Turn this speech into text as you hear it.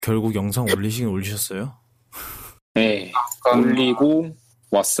결국 영상 올리시긴 올리셨어요? 네, 올리고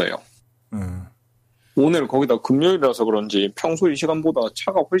왔어요. 오늘 거기다 금요일이라서 그런지 평소 이 시간보다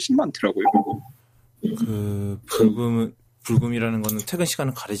차가 훨씬 많더라고요. 그 불금이라는 거는 퇴근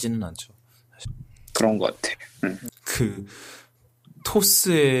시간을 가리지는 않죠. 사실. 그런 것 같아. 그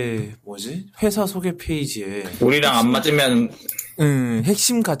토스의 회사 소개 페이지에 우리랑 안 맞으면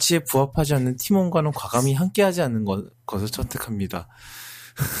핵심 가치에 부합하지 않는 팀원과는 과감히 함께하지 않는 것을 선택합니다.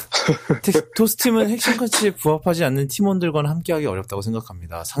 토스팀은 핵심 가치에 부합하지 않는 팀원들과는 함께하기 어렵다고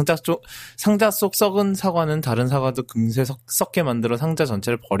생각합니다. 상자 속 썩은 사과는 다른 사과도 금세 썩게 만들어 상자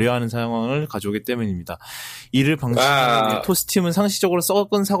전체를 버려야 하는 상황을 가져오기 때문입니다. 이를 방지하기 위해 토스팀은 상시적으로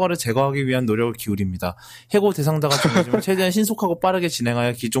썩은 사과를 제거하기 위한 노력을 기울입니다. 해고 대상자가 정해지면 최대한 신속하고 빠르게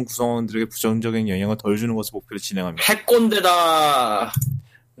진행하여 기존 구성원들에게 부정적인 영향을 덜 주는 것을 목표로 진행합니다. 핵꼰대다.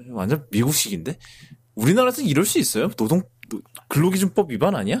 완전 미국식인데? 우리나라에서 이럴 수 있어요? 근로기준법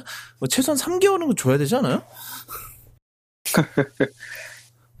위반 아니야? 최소한 3개월은 줘야 되지 않아요?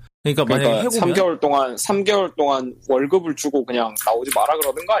 그러니까 만약에 해고면 3개월 동안 월급을 주고 그냥 나오지 마라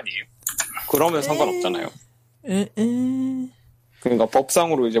그러는 거 아니에요? 그러면 상관없잖아요. 그러니까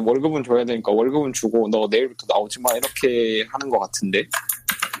법상으로 이제 월급은 줘야 되니까 월급은 주고 너 내일부터 나오지 마 이렇게 하는 것 같은데.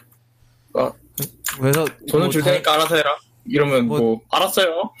 그래서 돈은 줄 테니까 알아서 해라. 이러면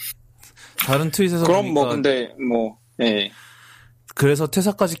알았어요. 다른 트윗에서 그럼 근데 네. 그래서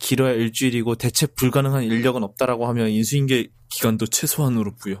퇴사까지 길어야 일주일이고 대체 불가능한 인력은 없다라고 하면 인수인계 기간도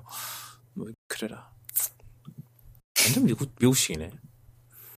최소한으로 부여. 그래라. 완전 미국식이네.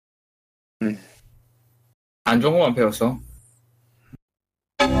 안 좋은 것만 배웠어.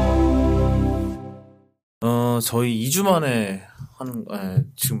 저희 2주 만에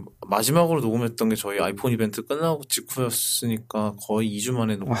지금 마지막으로 녹음했던 게 저희 아이폰 이벤트 끝나고 직후였으니까 거의 2주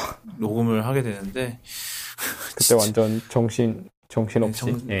만에 녹음을 하게 되는데 그때 완전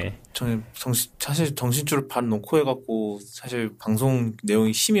정신없이. 사실 정신줄을 반 놓고 해갖고 사실 방송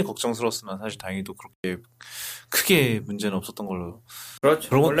내용이 심히 걱정스러웠으면 사실 다행히도 그렇게 크게 문제는 없었던 걸로.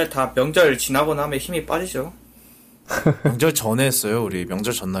 그렇죠. 원래 다 명절 지나고 나면 힘이 빠지죠. 명절 전에 했어요. 우리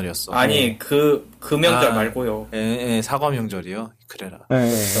명절 전날이었어. 아니 그 명절 말고요. 사과 명절이요. 그래라.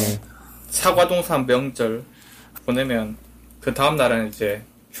 사과동산 명절 보내면 그 다음 날은 이제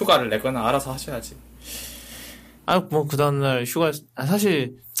휴가를 내거나 알아서 하셔야지. 그 다음날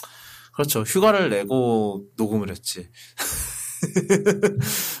사실, 그렇죠. 휴가를 내고 녹음을 했지.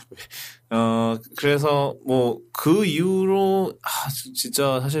 그래서, 그 이후로,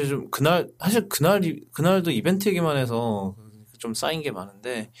 진짜, 사실 좀, 그날도 이벤트이기만 해서 좀 쌓인 게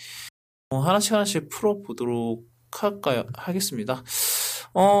많은데, 하나씩 풀어보도록 하겠습니다.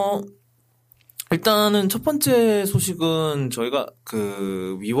 일단은 첫 번째 소식은 저희가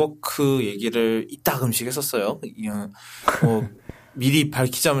위워크 얘기를 이따금씩 했었어요. 미리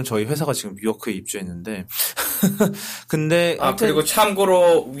밝히자면 저희 회사가 지금 위워크에 입주했는데 근데 그리고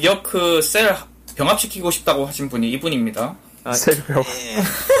참고로 위워크 셀 병합시키고 싶다고 하신 분이 이분입니다. 셀 병합.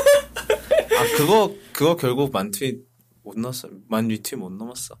 그거 결국 만 리트윗 못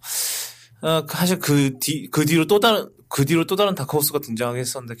넘었어. 사실 그 뒤로 또 다른 다크호스가 등장하게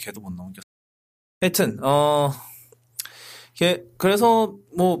했었는데 걔도 못 넘겼어. 하여튼, 그래서,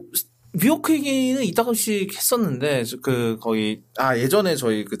 위워크 얘기는 이따금씩 했었는데, 예전에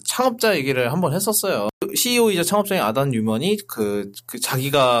저희 창업자 얘기를 한번 했었어요. CEO이자 창업자인 아담 뉴먼이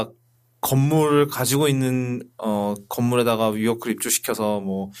자기가 건물을 가지고 있는, 건물에다가 위워크를 입주시켜서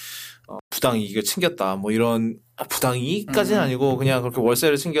부당이익을 챙겼다. 이런, 부당이익까지는 아니고, 그냥 그렇게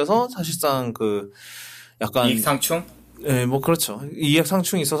월세를 챙겨서 사실상 약간. 이익상충? 네, 그렇죠. 이익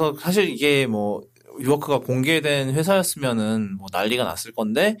상충이 있어서 사실 이게 위워크가 공개된 회사였으면은 난리가 났을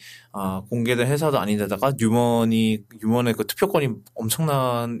건데, 공개된 회사도 아닌데다가 뉴먼의 그 투표권이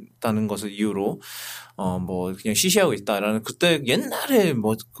엄청나다는 것을 이유로, 그냥 시시하고 있다라는 그때 옛날에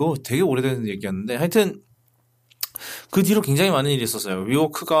그거 되게 오래된 얘기였는데, 하여튼, 그 뒤로 굉장히 많은 일이 있었어요.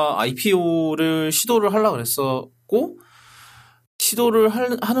 위워크가 IPO를 시도를 하려고 그랬었고, 시도를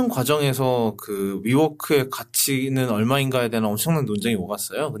하는 과정에서 위워크의 가치는 얼마인가에 대한 엄청난 논쟁이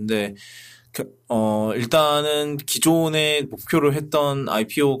오갔어요. 근데, 일단은 기존에 목표를 했던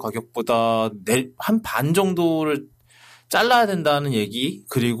IPO 가격보다 한 반 정도를 잘라야 된다는 얘기,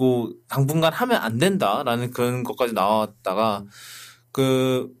 그리고 당분간 하면 안 된다라는 그런 것까지 나왔다가,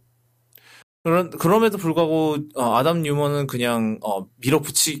 그럼에도 불구하고, 아담 뉴먼은 그냥,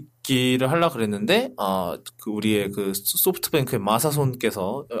 밀어붙이기를 하려고 그랬는데, 우리의 소프트뱅크의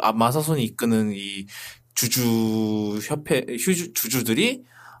마사손이 이끄는 이 주주들이,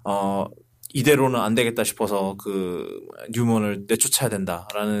 이대로는 안 되겠다 싶어서 그 뉴먼을 내쫓아야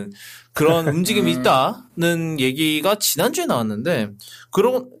된다라는 그런 움직임이 있다는 얘기가 지난주에 나왔는데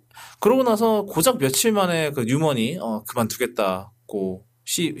그러고 나서 고작 며칠 만에 그 뉴먼이 그만두겠다고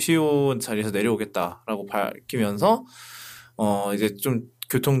CEO 자리에서 내려오겠다라고 밝히면서 이제 좀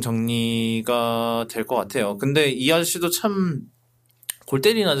교통 정리가 될 것 같아요. 근데 이 아저씨도 참 골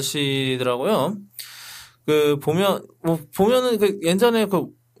때리는 아저씨더라고요. 보면은 그 예전에 그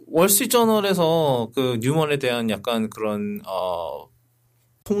월스트리트저널에서 그 뉴먼에 대한 약간 그런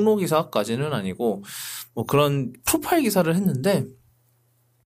폭로 기사까지는 아니고 뭐 그런 프로파일 기사를 했는데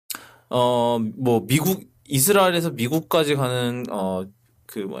뭐 이스라엘에서 미국까지 가는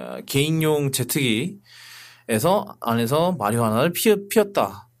개인용 제트기에서 안에서 마리화나를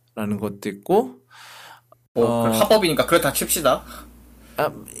피웠다라는 것도 있고 합법이니까 그렇다 칩시다.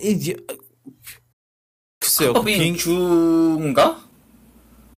 글쎄요. 합법인 주인가?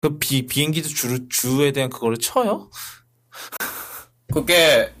 그 비행기도 주에 대한 그거를 쳐요?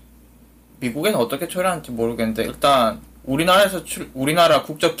 그게 미국에는 어떻게 처리하는지 모르겠는데 일단 우리나라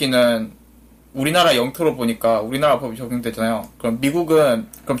국적기는 우리나라 영토로 보니까 우리나라 법이 적용되잖아요. 그럼 미국은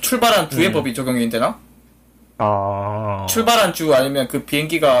그럼 출발한 주의 법이 적용이 되나? 출발한 주 아니면 그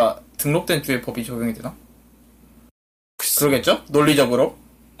비행기가 등록된 주의 법이 적용이 되나? 그러겠죠? 논리적으로?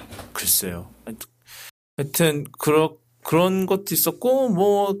 글쎄요. 하여튼 그런 것도 있었고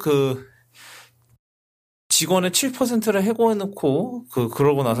뭐 직원의 7%를 해고해놓고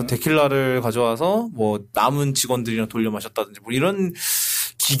그러고 나서 데킬라를 가져와서 뭐 남은 직원들이랑 돌려 마셨다든지 뭐 이런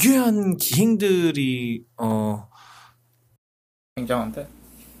기괴한 기행들이 굉장한데.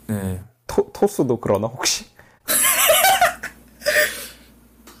 네. 토스도 그러나 혹시?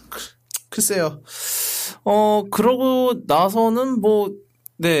 글쎄요. 그러고 나서는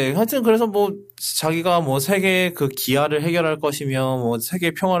네, 하여튼 그래서 자기가 세계 그 기아를 해결할 것이며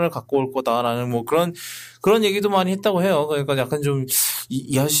세계 평화를 갖고 올 거다라는 그런 얘기도 많이 했다고 해요. 그러니까 약간 좀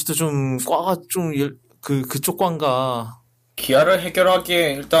이 아저씨도 좀 과가 좀 그쪽 과인가. 기아를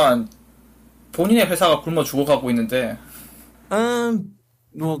해결하기에 일단 본인의 회사가 굶어 죽어가고 있는데.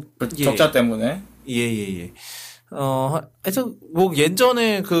 예. 적자 때문에. 예. 하여튼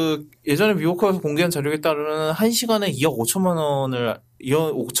예전에 미국에서 공개한 자료에 따르면 1시간에 2억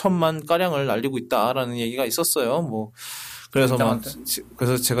 5천만 가량을 날리고 있다라는 얘기가 있었어요. 그래서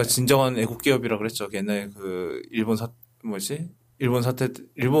그래서 제가 진정한 애국 기업이라 그랬죠. 옛날에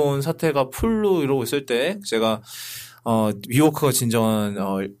일본 사태가 풀로 이러고 있을 때 제가 위워크가 진정한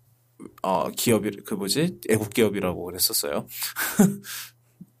애국 기업이라고 그랬었어요.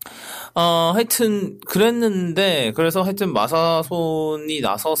 하여튼 그랬는데 그래서 하여튼 마사손이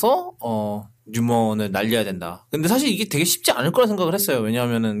나서서 뉴먼을 날려야 된다. 근데 사실 이게 되게 쉽지 않을 거라 생각을 했어요.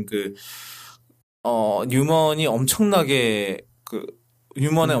 왜냐하면은 뉴먼이 엄청나게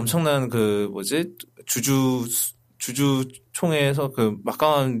뉴먼의 엄청난 주주총회에서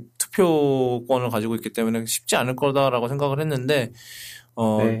막강한 투표권을 가지고 있기 때문에 쉽지 않을 거다라고 생각을 했는데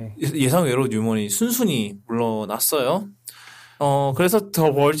네. 예상외로 뉴먼이 순순히 물러났어요. 그래서 더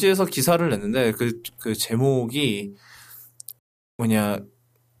월지에서 기사를 냈는데 그 제목이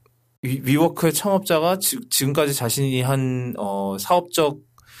위워크의 창업자가 지금까지 자신이 한 사업적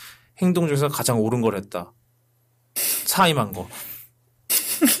행동 중에서 가장 옳은 걸 했다. 사임한 거.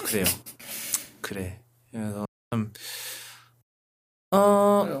 그래요. 그래. 그래서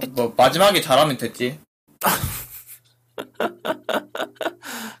마지막에 잘하면 됐지.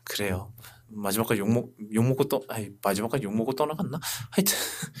 그래요. 마지막까지 마지막까지 욕먹고 떠나갔나? 하여튼.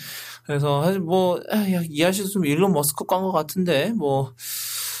 그래서, 사실 이 아저씨도 좀 일론 머스크 깐 것 같은데,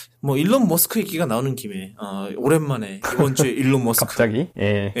 일론 머스크 얘기가 나오는 김에, 오랜만에, 이번 주에 일론 머스크. 갑자기?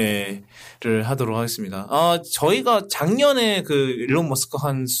 를 하도록 하겠습니다. 저희가 작년에 일론 머스크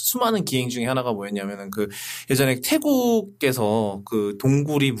한 수많은 기행 중에 하나가 뭐였냐면은 예전에 태국에서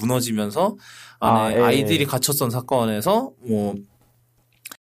동굴이 무너지면서 안에 아이들이 갇혔던 사건에서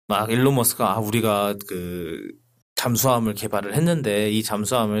일론 머스크가 우리가 잠수함을 개발을 했는데 이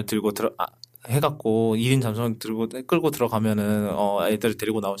잠수함을 해갖고 1인 잠수함 끌고 들어가면은 애들을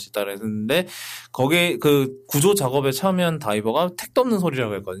데리고 나올 수 있다 그랬는데 거기에 구조 작업에 참여한 다이버가 택도 없는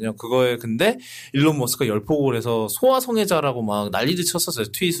소리라고 했거든요. 그거에 근데 일론 머스크가 열폭을 해서 소아성애자라고 막 난리를 쳤었어요.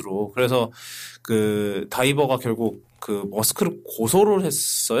 트윗으로. 그래서 다이버가 결국 머스크를 고소를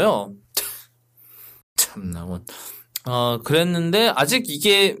했어요. 참나 그랬는데 아직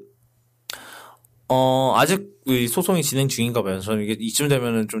이게 아직 소송이 진행 중인가 봐요. 저는 이게 이쯤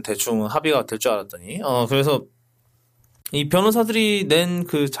되면은 좀 대충 합의가 될 줄 알았더니 그래서 이 변호사들이 낸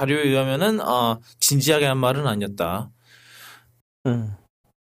자료에 의하면은 진지하게 한 말은 아니었다.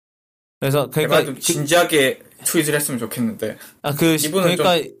 그래서 그러니까 좀 진지하게 트윗을 했으면 좋겠는데. 이분은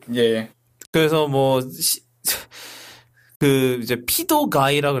그러니까 좀, 예. 그래서 뭐 그 이제 피도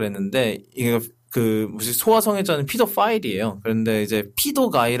가이라 그랬는데 이게 그 무슨 소아성애자는 피도 파일이에요. 그런데 이제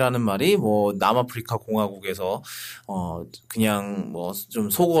피도 가이라는 말이 뭐 남아프리카 공화국에서 그냥 뭐 좀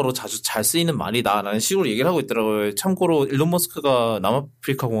속어로 자주 잘 쓰이는 말이다라는 식으로 얘기를 하고 있더라고요. 참고로 일론 머스크가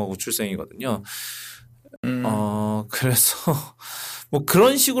남아프리카 공화국 출생이거든요. 그래서 뭐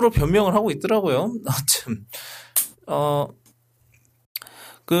그런 식으로 변명을 하고 있더라고요. 아무튼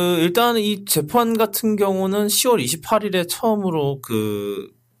그 일단 이 재판 같은 경우는 10월 28일에 처음으로 그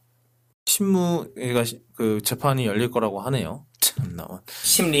그 재판이 열릴 거라고 하네요. 참나.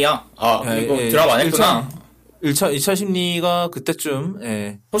 심리야? 이거 예, 드랍 안 했구나. 1차 심리가 그때쯤,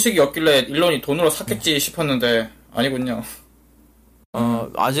 예. 소식이 였길래 일론이 돈으로 샀겠지 싶었는데, 아니군요.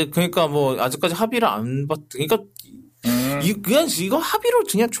 그러니까 뭐, 아직까지 합의를 안 그러니까, 그냥 이거 합의로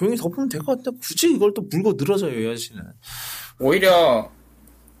그냥 조용히 덮으면 될 것 같다. 굳이 이걸 또 물고 늘어져요, 이 아저씨는. 오히려,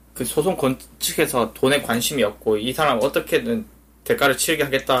 그 소송 측에서 돈에 관심이 없고, 이 사람 어떻게든 대가를 치르게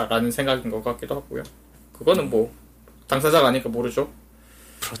하겠다라는 생각인 것 같기도 하고요. 그거는 뭐, 당사자가 아니까 모르죠.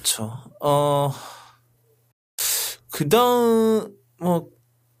 그렇죠. 그 다음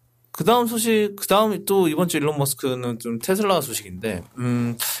소식, 그 다음 또 이번 주 일론 머스크는 좀 테슬라 소식인데,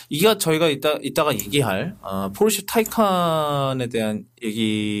 이게 저희가 이따가 얘기할, 포르쉐 타이칸에 대한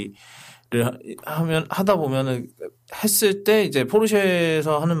얘기를 하다 보면은, 했을 때, 이제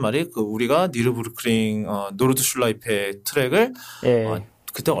포르쉐에서 하는 말이, 우리가 니르부르크링, 노르드슐라이페 트랙을, 예.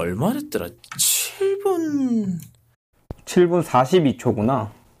 그때 얼마 했더라? 7분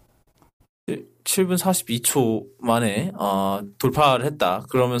 42초구나. 7분 42초 만에 돌파를 했다.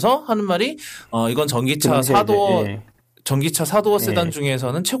 그러면서 하는 말이 이건 전기차 사도어 세단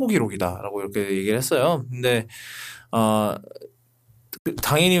중에서는 최고 기록이다라고 이렇게 얘기를 했어요. 근데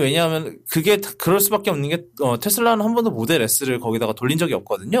당연히 왜냐하면 그게 그럴 수밖에 없는 게 테슬라는 한 번도 모델 S를 거기다가 돌린 적이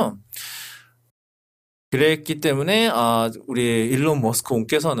없거든요. 그랬기 때문에 우리 일론 머스크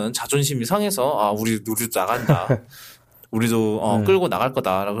온께서는 자존심이 상해서 우리도 나간다. 우리도 끌고 나갈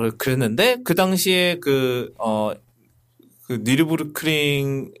거다라고 그랬는데 그 당시에 그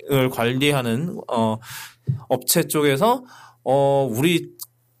니르부르크링을 관리하는 업체 쪽에서 우리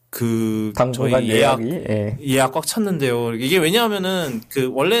저희 예약 꽉 찼는데요. 이게 왜냐하면은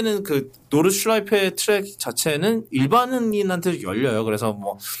원래는 노르슐라이페 트랙 자체는 일반인한테 열려요. 그래서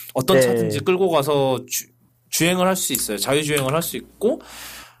뭐 어떤 차든지 끌고 가서 주행을 할 수 있어요. 자유주행을 할 수 있고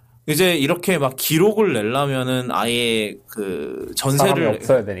이제 이렇게 막 기록을 내려면은 아예 전세를 사람이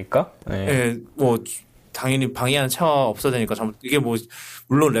없어야 되니까. 예, 뭐 당연히 방해하는 차가 없어야 되니까 이게 뭐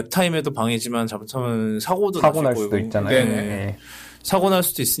물론 랩타임에도 방해지만 잘못하면 사고 날 수도 있잖아요. 네. 사고 날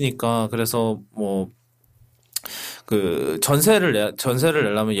수도 있으니까 그래서 뭐 전세를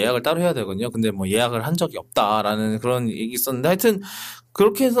내려면 예약을 따로 해야 되거든요. 근데 뭐 예약을 한 적이 없다라는 그런 얘기 있었는데 하여튼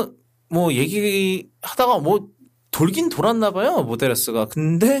그렇게 해서 뭐 얘기하다가 뭐 돌긴 돌았나 봐요, 모델 S가.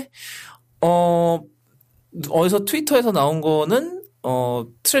 근데 어디서 트위터에서 나온 거는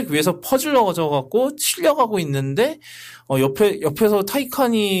트랙 위에서 퍼질러져 갖고 실려가고 있는데 옆에서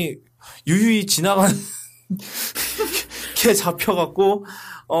타이칸이 유유히 지나가는 게 잡혀갖고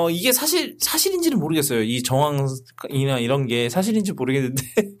이게 사실인지는 모르겠어요. 이 정황이나 이런 게 사실인지 모르겠는데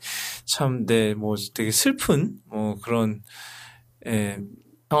참 뭐 되게 슬픈 그런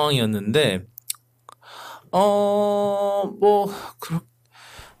상황이었는데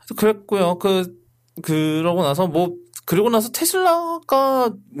그랬고요. 그러고 나서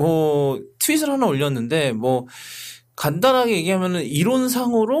테슬라가 트윗을 하나 올렸는데 간단하게 얘기하면은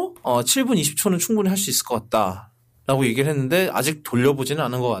이론상으로 7분 20초는 충분히 할 수 있을 것 같다라고 얘기를 했는데 아직 돌려보지는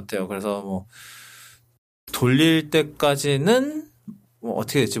않은 것 같아요. 그래서 돌릴 때까지는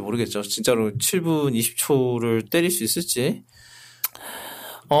어떻게 될지 모르겠죠. 진짜로 7분 20초를 때릴 수 있을지.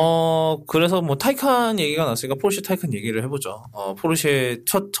 그래서 타이칸 얘기가 나왔으니까 포르쉐 타이칸 얘기를 해보죠. 포르쉐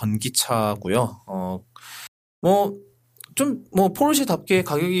첫 전기차고요. 포르쉐답게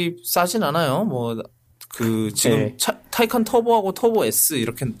가격이 싸진 않아요. 지금 타이칸 터보하고 터보 S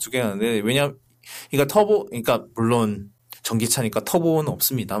이렇게 두 개가 있는데, 그러니까 물론 전기차니까 터보는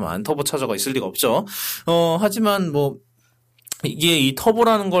없습니다만, 터보 차저가 있을 리가 없죠. 하지만 이게 이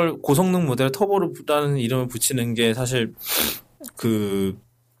터보라는 걸 고성능 모델 터보라는 이름을 붙이는 게 사실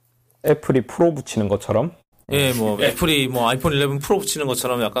애플이 프로 붙이는 것처럼? 예, 애플이 아이폰 11 프로 붙이는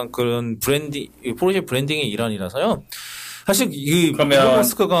것처럼 약간 그런 포르쉐 브랜딩의 일환이라서요. 사실 그러면 일론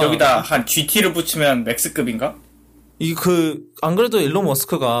머스크가 여기다 한 GT를 붙이면 맥스급인가? 안 그래도 일론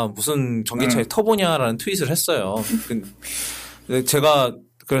머스크가 무슨 전기차에 터보냐라는 트윗을 했어요. 제가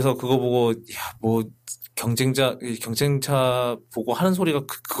그래서 그거 보고 경쟁차 보고 하는 소리가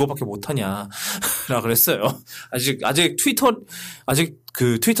그거밖에 못하냐. 라 그랬어요. 아직 트위터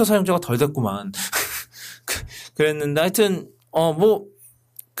사용자가 덜 됐구만. 그랬는데 하여튼,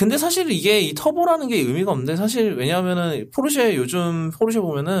 근데 사실 이게 이 터보라는 게 의미가 없는데 사실 왜냐하면은 요즘 포르쉐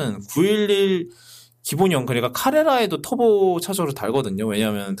보면은 911 기본형 그러니까 카레라에도 터보 차저를 달거든요.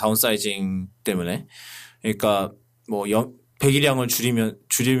 왜냐하면 다운사이징 때문에. 그러니까 뭐 배기량을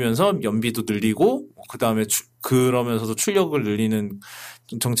줄이면서 연비도 늘리고 그다음에 그러면서도 출력을 늘리는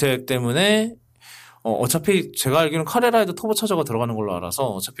정책 때문에 어차피 제가 알기로는 카레라에도 터보 차저가 들어가는 걸로 알아서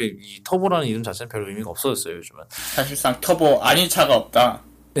어차피 이 터보라는 이름 자체는 별 의미가 없어졌어요, 요즘은. 사실상 터보 아닌 차가 없다.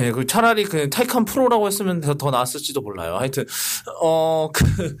 네, 그 차라리 그냥 타이칸 프로라고 했으면 더 나았을지도 몰라요. 하여튼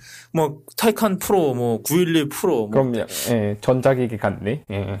타이칸 프로, 911 프로. 그럼 전자기기 같네.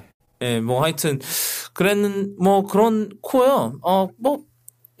 예. 예, 하여튼 그런 코요.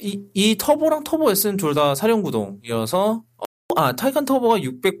 이 터보랑 터보 S는 둘 다 사륜구동이어서 타이칸 터보가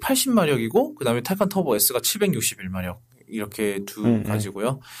 680마력이고 그다음에 타이칸 터보 S가 761마력 이렇게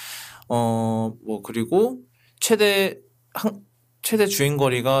가지고요. 그리고 최대 주행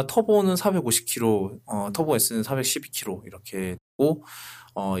거리가 터보는 450km, 터보 S는 412km 이렇게 있고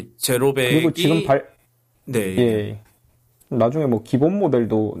제로백이 그리고 지금 네. 예. 나중에 뭐 기본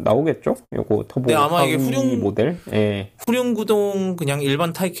모델도 나오겠죠? 요거 터보 네, 아마 이게 모델. 예. 후륜 구동 그냥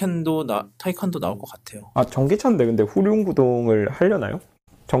일반 타이칸도 나올 것 같아요. 전기차인데 근데 후륜 구동을 하려나요?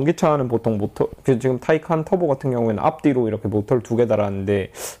 전기차는 보통 지금 타이칸 터보 같은 경우에는 앞뒤로 이렇게 모터를 2개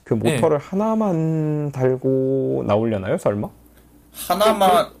달았는데 그 모터를 하나만 달고 나오려나요, 설마?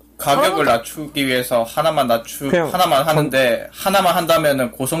 하나만 가격을 낮추기 위해서 하나만 하는데 하나만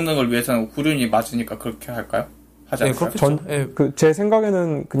한다면은 고성능을 위해서는 후륜이 맞으니까 그렇게 할까요? 하지 않을까요? 제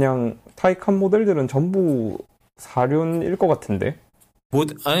생각에는 그냥 타이칸 모델들은 전부 4륜일 것 같은데.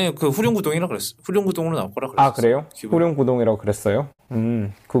 그 후륜 구동이라 그랬어. 후륜 구동으로 나올 거라 그랬어. 아, 그래요? 후륜 구동이라고 그랬어요?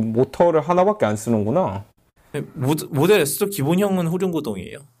 그 모터를 하나밖에 안 쓰는구나. 네, 모델 S도 기본형은 후륜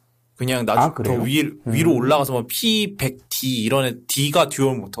구동이에요. 그냥 나중에 더 위로 올라가서 뭐 P100D 이런 D가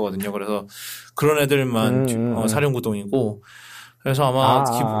듀얼 모터거든요. 그래서 그런 애들만 사륜 구동이고. 그래서 아마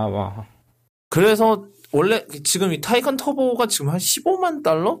그래서 원래 지금 이 타이칸 터보가 지금 한 15만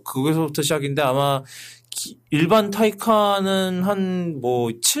달러? 그거서부터 시작인데 아마 일반 타이칸은 한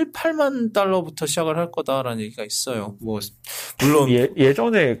 7, 8만 달러부터 시작을 할 거다라는 얘기가 있어요. 물론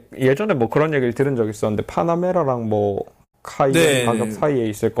예전에 뭐 그런 얘기를 들은 적이 있었는데 파나메라랑 카이엔 가격 사이에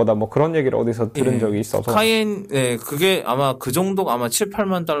있을 거다 그런 얘기를 어디서 들은 적이 있어서 카이엔 그게 아마 그 정도가 아마 7,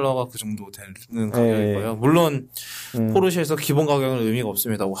 8만 달러가 그 정도 되는 가격일 거예요. 물론 포르쉐에서 기본 가격은 의미가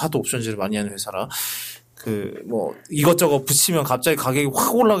없습니다. 하도 옵션제를 많이 하는 회사라 이것저것 붙이면 갑자기 가격이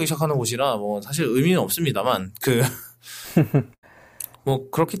확 올라가기 시작하는 곳이라 사실 의미는 없습니다만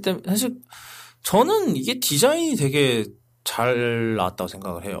그렇기 때문에 사실 저는 이게 디자인이 되게 잘 나왔다고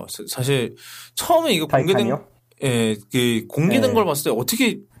생각을 해요. 사실 처음에 이거 공개된 걸 봤을 때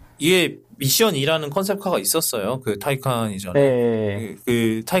어떻게 이게 미션 2라는 컨셉카가 있었어요. 그 타이칸 이전에.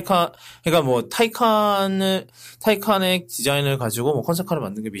 그 타이칸, 그러니까 타이칸의 디자인을 가지고 컨셉카를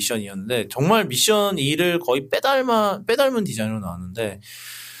만든 게 미션 2였는데, 정말 미션 2를 거의 빼닮은 디자인으로 나왔는데,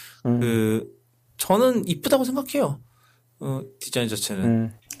 저는 이쁘다고 생각해요. 디자인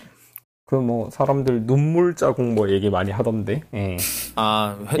자체는. 사람들 눈물 자국 얘기 많이 하던데. 예.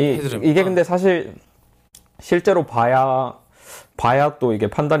 이게 근데 사실, 실제로 봐야 또 이게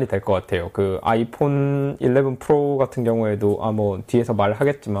판단이 될 것 같아요. 그 아이폰 11 프로 같은 경우에도 뒤에서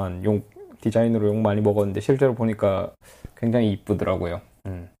말하겠지만 디자인으로 욕 많이 먹었는데 실제로 보니까 굉장히 이쁘더라고요.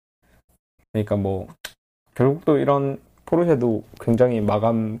 그러니까 결국 또 이런 포르쉐도 굉장히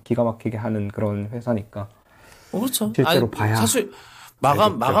마감 기가 막히게 하는 그런 회사니까. 그렇죠. 실제로 봐야. 사실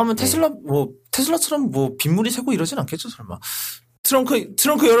마감은 테슬라처럼 빗물이 새고 이러진 않겠죠, 설마.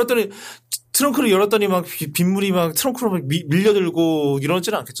 트렁크를 열었더니 막 빗물이 막 트렁크로 막 밀려들고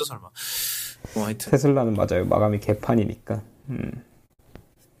이러지는 않겠죠, 설마. 하여튼. 테슬라는 맞아요. 마감이 개판이니까.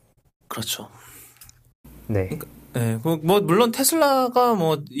 그렇죠. 네. 물론 테슬라가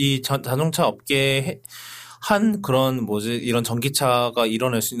이 자동차 업계에 한 그런 이런 전기차가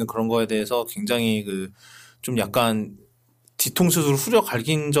이뤄낼 수 있는 그런 거에 대해서 굉장히 좀 약간 뒤통수를 후려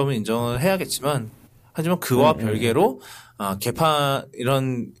갈긴 점은 인정을 해야겠지만 하지만 그와 별개로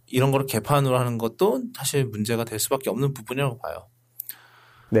이런 거를 개판으로 하는 것도 사실 문제가 될 수밖에 없는 부분이라고 봐요.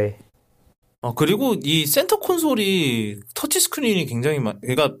 네. 그리고 이 센터 콘솔이 터치 스크린이 굉장히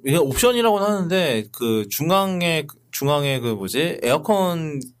그러니까 이게 옵션이라고는 하는데 그 중앙에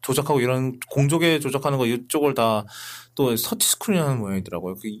에어컨 조작하고 이런 공조계 조작하는 거 이쪽을 다 또 터치 스크린 하는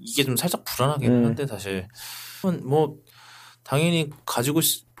모양이더라고요. 이게 좀 살짝 불안하긴 한데 사실 당연히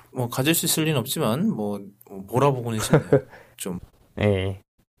뭐 가질 수 있을 리는 없지만 뭐 몰아보고는 싶네요. 좀. 네.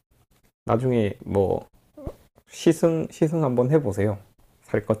 나중에 뭐 시승 한번 해보세요.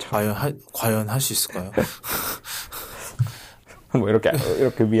 살 거 참. 과연 할 수 있을까요? 뭐 이렇게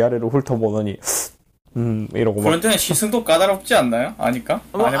위아래로 훑어보더니 이러고 그런 데는 시승도 까다롭지 않나요? 아니까?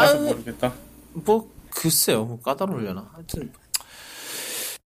 안 해봐서 모르겠다. 뭐 글쎄요. 뭐 까다로우려나. 하여튼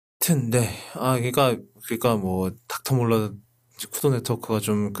네. 그러니까 뭐 닥터몰라 쿠도 네트워크가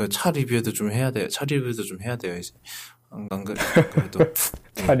좀 그 차 리뷰도 좀 해야 돼요. 차 리뷰도 좀 해야 돼요. 이제 안 그래도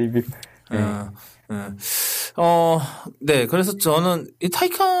차 리뷰. 네. 그래서 저는 이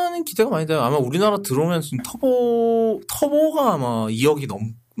타이칸은 기대가 많이 돼요. 아마 우리나라 들어오면 터보가 아마 2억이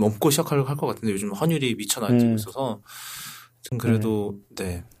넘고 시작할 것 같은데 요즘 환율이 미쳐 날뛰고 있어서 좀 그래도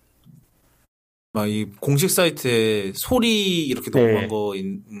네. 막 이 공식 사이트에 소리 이렇게 녹음한 거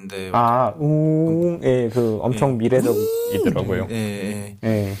있는데 예, 그 엄청 미래적이더라고요. 예.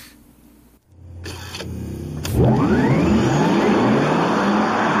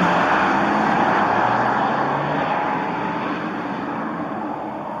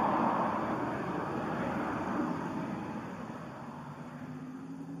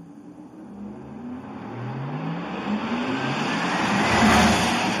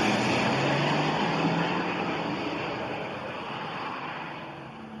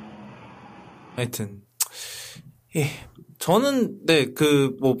 하여튼 저는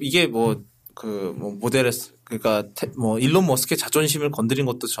이게 모델 S 그러니까 일론 머스크의 자존심을 건드린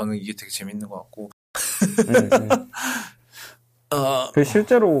것도 저는 이게 되게 재밌는 것 같고.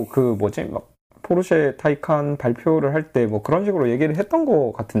 실제로 막 포르쉐 타이칸 발표를 할 때 뭐 그런 식으로 얘기를 했던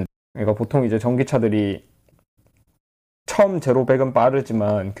것 같은데. 그러니까 보통 이제 전기차들이 처음 제로 100은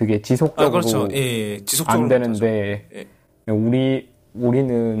빠르지만 그게 지속적으로 그렇죠. 지속적으로 안 되는데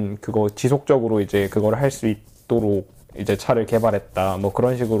우리는 그거 지속적으로 이제 그걸 할 수 있도록 이제 차를 개발했다. 뭐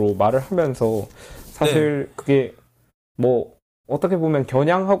그런 식으로 말을 하면서 사실 그게 뭐 어떻게 보면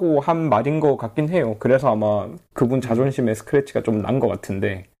겨냥하고 한 말인 것 같긴 해요. 그래서 아마 그분 자존심에 스크래치가 좀 난 것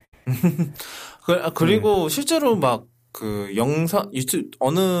같은데. 그리고 실제로 막 그 영상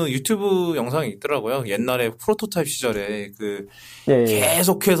어느 유튜브 영상이 있더라고요. 옛날에 프로토타입 시절에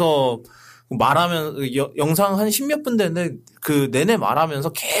계속해서 영상 한 10몇 분 되는데 그 내내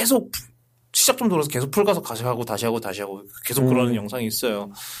말하면서 계속 시작점 돌아서 계속 풀 가서 다시 하고 계속 그러는 영상이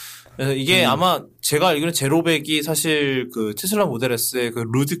있어요. 그래서 이게 아마 제가 알기로는 제로백이 사실 그 테슬라 모델 S의 그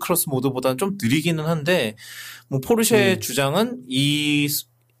루디크러스 모드보다는 좀 느리기는 한데 뭐 포르쉐의 주장은 이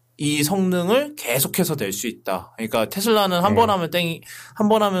성능을 계속해서 낼 수 있다. 그러니까 테슬라는 한 번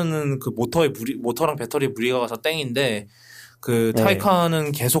하면은 그 모터랑 배터리 무리가 가서 땡인데 그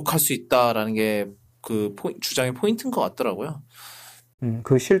타이칸은 계속 할 수 있다라는 게 그 주장의 포인트인 것 같더라고요.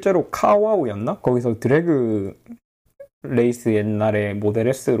 그 실제로 카와우였나? 거기서 드래그 레이스 옛날에 모델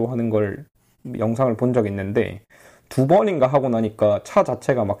S로 하는 걸 영상을 본 적 있는데 2번인가 하고 나니까 차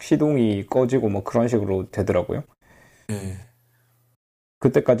자체가 막 시동이 꺼지고 뭐 그런 식으로 되더라고요.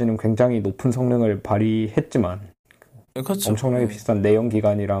 그때까지는 굉장히 높은 성능을 발휘했지만 그렇죠. 엄청나게 비싼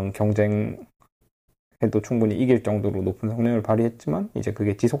내연기관이랑 경쟁해도 충분히 이길 정도로 높은 성능을 발휘했지만 이제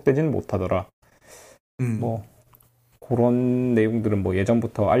그게 지속되지는 못하더라. 뭐 그런 내용들은 뭐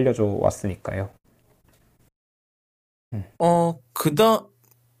예전부터 알려져 왔으니까요.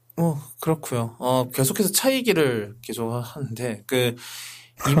 그렇고요. 계속해서 차 얘기를 계속 하는데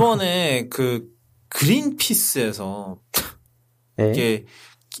이번에 그린피스에서 이게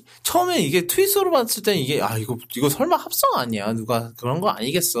처음에 이게 트윗으로 봤을 때는 이게 이거 설마 합성 아니야? 누가 그런 거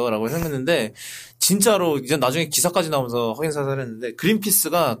아니겠어라고 생각했는데 진짜로 이제 나중에 기사까지 나오면서 확인사를 했는데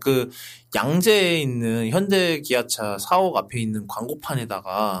그린피스가 그 양재에 있는 현대 기아차 사옥 앞에 있는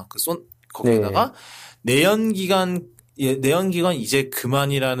광고판에다가 거기에다가 내연기관 이제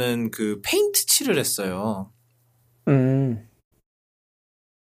그만이라는 그 페인트 칠을 했어요.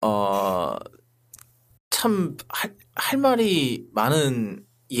 참 할 말이 많은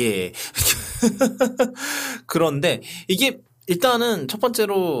그런데 이게 일단은 첫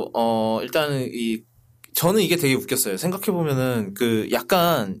번째로 저는 이게 되게 웃겼어요. 생각해보면은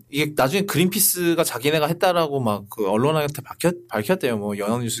약간 이게 나중에 그린피스가 자기네가 했다라고 막 언론한테 밝혔대요. 뭐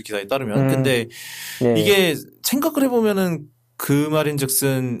연합뉴스 기사에 따르면. 근데 이게 생각을 해보면은 그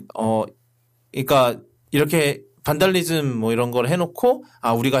말인즉슨 그러니까 이렇게 반달리즘 뭐 이런 걸 해놓고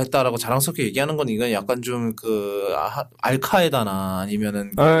우리가 했다라고 자랑스럽게 얘기하는 건 이건 약간 좀 알카에다나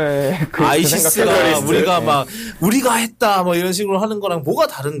아니면은 아이시스가 우리가 했다 뭐 이런 식으로 하는 거랑 뭐가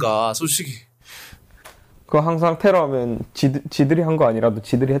다른가 솔직히. 그거 항상 테러하면 지들이 한 거 아니라도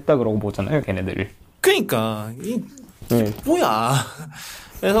지들이 했다 그러고 보잖아요, 걔네들. 그러니까 뭐야.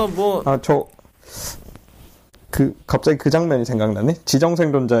 그래서 갑자기 그 장면이 생각나네.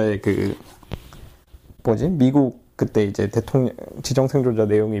 지정생존자의 미국 그때 이제 대통령 지정생존자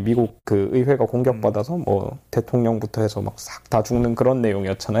내용이 미국 그 의회가 공격받아서 뭐 대통령부터 해서 막 싹 다 죽는 그런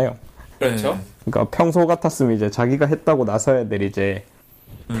내용이었잖아요. 그렇죠. 그러니까 평소 같았으면 이제 자기가 했다고 나서야 될 이제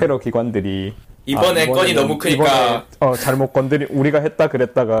테러 기관들이 이번에 건이 너무 크니까 잘못 우리가 했다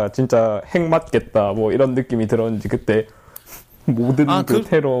그랬다가 진짜 핵 맞겠다 뭐 이런 느낌이 들었는지 그때 모든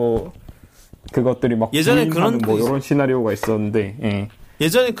테러 그것들이 막 예전에 그런 뭐 이런 시나리오가 있었는데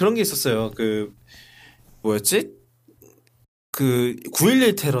예전에 그런 게 있었어요. 뭐였지?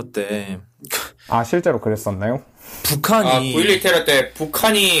 9.11 테러 때 실제로 그랬었나요? 북한이 9.11 테러 때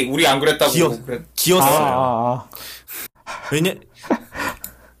북한이 우리 안 그랬다고 기었어요. 왜냐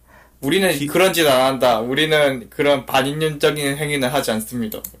우리는 그런 짓 안 한다. 우리는 그런 반인륜적인 행위는 하지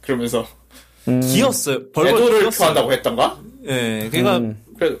않습니다. 그러면서 기었어요. 애도를 표한다고 했던가? 네, 그러니까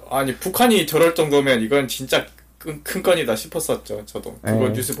아니 북한이 저럴 정도면 이건 진짜 큰 건이다 싶었었죠. 저도 그거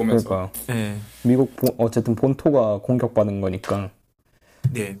뉴스 보면서. 그러니까. 미국 어쨌든 본토가 공격받은 거니까.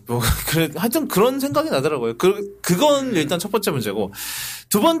 네, 하여튼 그런 생각이 나더라고요. 그건 일단 첫 번째 문제고,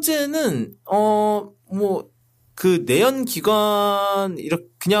 두 번째는 내연 기관 이렇게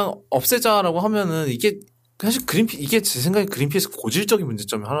그냥 없애자라고 하면은 이게 사실 이게 제 생각에 그린피스 고질적인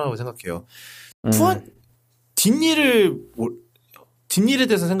문제점이 하나라고 생각해요. 뒷일에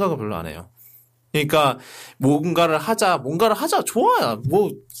대해서 생각을 별로 안 해요. 그러니까 뭔가를 하자 좋아요.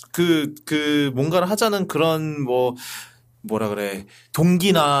 뭔가를 하자는 그런 뭐라 그래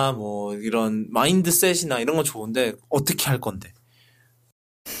동기나 뭐 이런 마인드셋이나 이런 건 좋은데 어떻게 할 건데?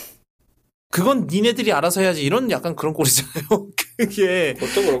 그건 니네들이 알아서 해야지. 이런 약간 그런 꼴이잖아요. 그게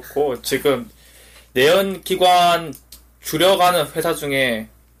그것도 그렇고 지금 내연 기관 줄여가는 회사 중에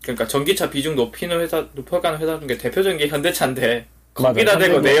그러니까 전기차 비중 높여가는 회사 중에 대표적인 게 현대차인데 거기다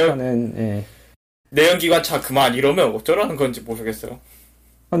대고 내연기관차 그만 이러면 어쩌라는 건지 모르겠어요.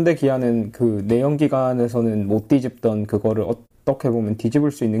 현대기아는 그 내연기관에서는 못 뒤집던 그거를 어떻게 보면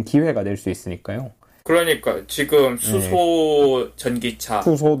뒤집을 수 있는 기회가 될 수 있으니까요. 그러니까 지금 수소 전기차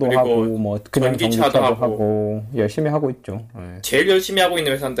수소도 하고 뭐 그냥 전기차도 하고 열심히 하고 있죠. 제일 열심히 하고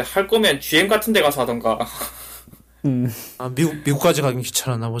있는 회사인데 할 거면 GM 같은 데 가서 하던가. 미국까지 가긴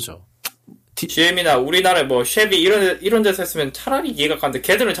귀찮았나 보죠. GM이나 우리나라 뭐 쉐비 이런 데서 했으면 차라리 이해가 가는데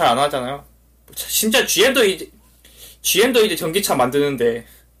걔들은 잘 안 하잖아요. 심지어 GM도 이제 전기차 만드는데.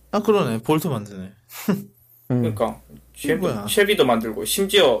 그러네. 볼트 만드네. 그러니까 쉐비도 만들고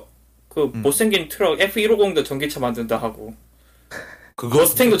심지어 못생긴 트럭 F150도 전기차 만든다 하고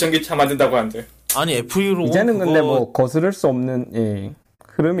머스탱도 전기차 만든다고 하는데. 아니 F150 이제는 근데 뭐 거스를 수 없는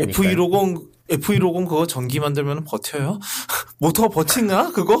흐름이니까. F150 그거 전기 만들면 버텨요? 모터가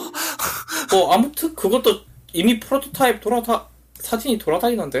버틴가 그거? 아무튼 그것도 이미 프로토타입 사진이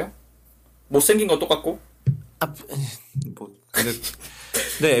돌아다니는데요. 못생긴 거 똑같고.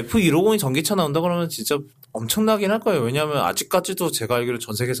 근데 F150이 전기차 나온다 그러면 진짜 엄청나긴 할 거예요. 왜냐하면 아직까지도 제가 알기로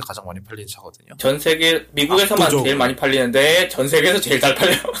전 세계에서 가장 많이 팔리는 차거든요. 전 세계 미국에서만 제일 많이 팔리는데 전 세계에서 제일 잘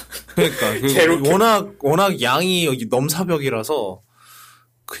팔려요. 그러니까 워낙 양이 여기 넘사벽이라서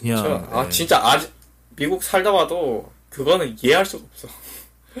그냥 진짜 미국 살다 와도 그거는 이해할 수가 없어.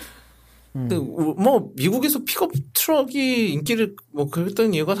 미국에서 픽업 트럭이 인기를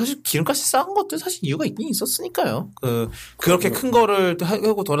그랬던 이유가 사실 기름값이 싼 것도 사실 이유가 있긴 있었으니까요. 그렇게 큰 거를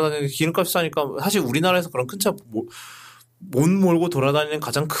하고 돌아다니는 기름값이 싸니까 사실 우리나라에서 그런 큰 차 못 몰고 돌아다니는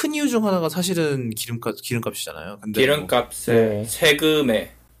가장 큰 이유 중 하나가 사실은 기름값이잖아요. 근데 기름값에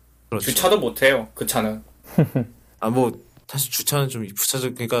세금에 그렇죠. 주차도 못 해요. 그 차는. 사실 주차는 좀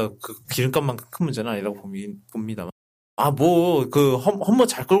부차적 그러니까 그 기름값만큼 큰 문제는 아니라고 봅니다만. 험머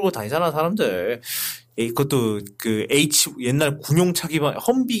잘 끌고 다니잖아, 사람들. 그것도 옛날 군용차 기반,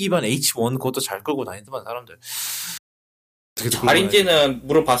 험비 기반 H1 그것도 잘 끌고 다니더만, 사람들. 잘인지는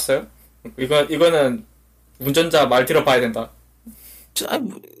물어봤어요? 이거는 운전자 말 들어봐야 된다.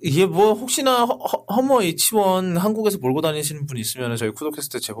 이게 혹시나 험머 H1 한국에서 몰고 다니시는 분 있으면 저희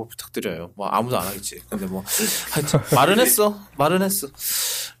쿠도캐스트 제보 부탁드려요. 아무도 안 하겠지. 근데 하여튼, 말은 했어.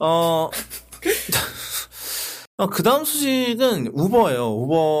 그 다음 소식은 우버예요.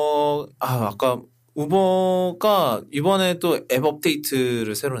 우버가 이번에 또 앱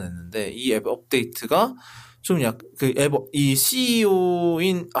업데이트를 새로 냈는데, 이 앱 업데이트가 좀 이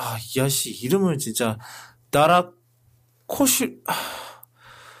CEO인, 이 아저씨 이름을 진짜,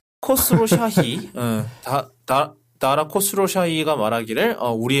 코스로샤히, 나라 코스로샤히가 말하기를,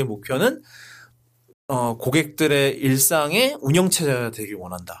 우리의 목표는, 고객들의 일상의 운영체제가 되길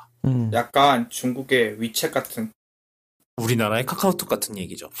원한다. 약간 중국의 위챗 같은. 우리나라의 카카오톡 같은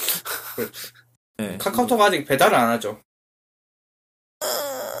얘기죠. 그렇죠. 네. 카카오톡 아직 배달을 안 하죠.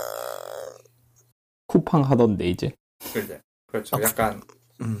 쿠팡 하던데 이제. 그렇죠. 약간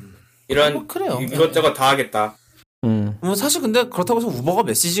이런 그래요. 이것저것 다 하겠다. 뭐 사실 근데 그렇다고 해서 우버가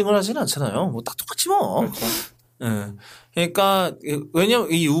메시징을 하지는 않잖아요. 뭐 다 똑같지 뭐. 그렇죠. 그러니까 왜냐면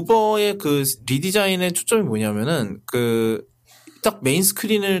이 우버의 그 리디자인의 초점이 뭐냐면은 그 딱 메인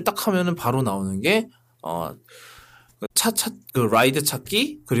스크린을 딱 하면은 바로 나오는 게 그 라이드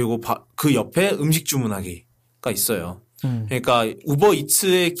찾기 그리고 그 옆에 음식 주문하기가 있어요. 그러니까 우버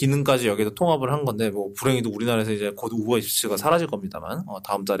이츠의 기능까지 여기다 통합을 한 건데 뭐 불행히도 우리나라에서 이제 곧 우버 이츠가 사라질 겁니다만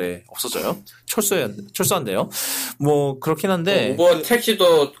다음 달에 없어져요. 철수한대요. 뭐 그렇긴 한데 우버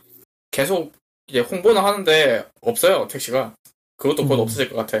택시도 계속 이제 홍보는 하는데 없어요. 택시가 그것도 곧 없어질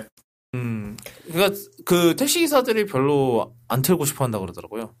것 같아. 그러니까 그 택시 기사들이 별로 안 틀고 싶어한다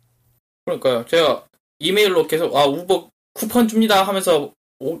그러더라고요. 그러니까요. 제가 이메일로 계속 우버 쿠폰 줍니다 하면서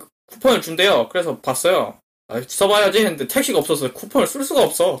쿠폰을 준대요. 그래서 봤어요. 써봐야지 했는데 택시가 없어서 쿠폰을 쓸 수가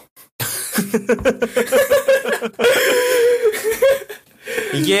없어.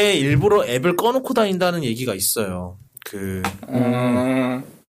 이게 일부러 앱을 꺼놓고 다닌다는 얘기가 있어요.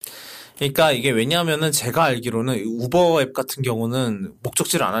 그러니까 이게 왜냐하면은 제가 알기로는 우버 앱 같은 경우는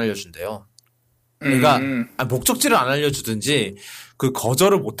목적지를 안 알려준대요. 그러니까 목적지를 안 알려주든지 그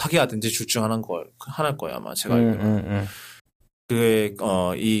거절을 못하게 하든지 둘 중 하나일 거야 아마 제가 알기로는.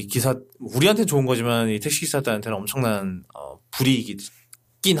 이 기사 우리한테는 좋은 거지만 이 택시 기사들한테는 엄청난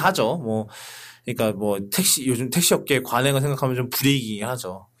불이익이긴 하죠. 뭐 그러니까 뭐 요즘 택시 업계 관행을 생각하면 좀 불이익이긴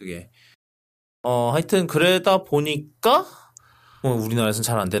하죠. 그게 하여튼 그러다 보니까 우리나라에서는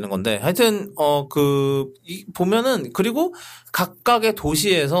잘 안 되는 건데 하여튼 보면은 그리고 각각의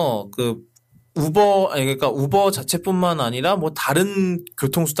도시에서 그러니까 우버 자체뿐만 아니라 뭐 다른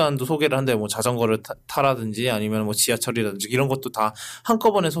교통수단도 소개를 한대. 뭐 자전거를 타라든지 아니면 뭐 지하철이라든지 이런 것도 다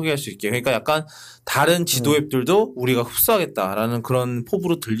한꺼번에 소개할 수 있게. 그러니까 약간 다른 지도 앱들도 우리가 흡수하겠다라는 그런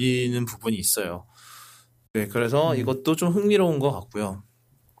포부로 들리는 부분이 있어요. 네, 그래서 이것도 좀 흥미로운 것 같고요.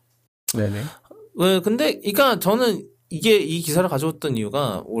 네네. 근데 그러니까 저는 이 기사를 가져왔던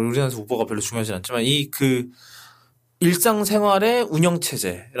이유가 우리나라에서 우버가 별로 중요하지 않지만 일상생활의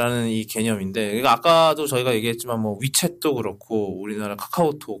운영체제라는 이 개념인데, 그러니까 아까도 저희가 얘기했지만 뭐 위챗도 그렇고 우리나라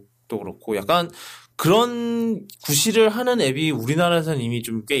카카오톡도 그렇고 약간 그런 구실을 하는 앱이 우리나라에서는 이미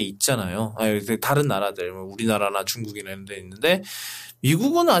좀 꽤 있잖아요. 다른 나라들, 우리나라나 중국이나 이런 데 있는데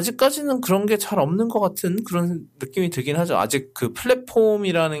미국은 아직까지는 그런 게 잘 없는 것 같은 그런 느낌이 들긴 하죠. 아직 그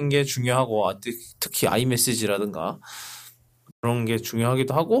플랫폼이라는 게 중요하고 특히 아이메시지라든가 그런 게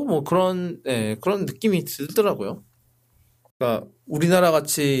중요하기도 하고 뭐 그런 느낌이 들더라고요. 그러니까 우리나라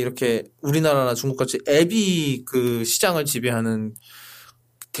같이 이렇게 우리나라나 중국 같이 앱이 그 시장을 지배하는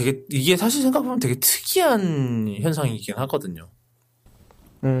이게 사실 생각해보면 되게 특이한 현상이긴 하거든요.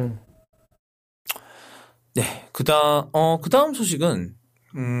 네, 그다음 소식은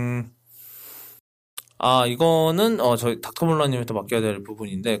이거는 저희 닥터몰라님한테 맡겨야 될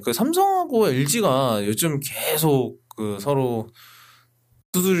부분인데 그 삼성하고 LG가 요즘 계속 그 서로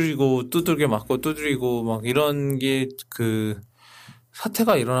두들겨 맞고 두드리고 막 이런 게 그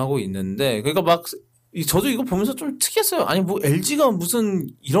사태가 일어나고 있는데 그러니까 막 저도 이거 보면서 좀 특이했어요. 아니 뭐 LG가 무슨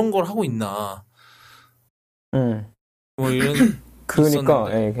이런 걸 하고 있나? 뭐 이런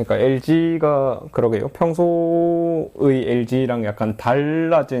그러니까 LG가 그러게요. 평소의 LG랑 약간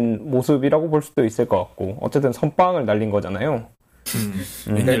달라진 모습이라고 볼 수도 있을 것 같고 어쨌든 선빵을 날린 거잖아요.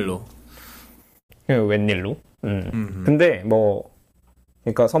 웬일로? 웬일로? 근데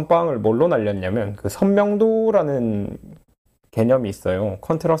그러니까 선빵을 뭘로 날렸냐면 그 선명도라는 개념이 있어요.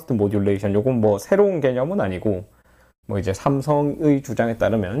 컨트라스트 모듈레이션. 요건 뭐 새로운 개념은 아니고 뭐 이제 삼성의 주장에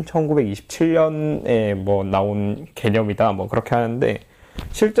따르면 1927년에 뭐 나온 개념이다. 뭐 그렇게 하는데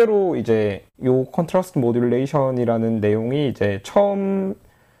실제로 이제 요 컨트라스트 모듈레이션이라는 내용이 이제 처음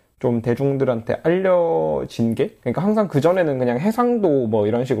좀 대중들한테 알려진 게 그러니까 항상 그전에는 그냥 해상도 뭐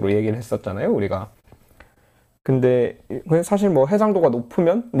이런 식으로 얘기를 했었잖아요. 우리가. 근데 사실 뭐 해상도가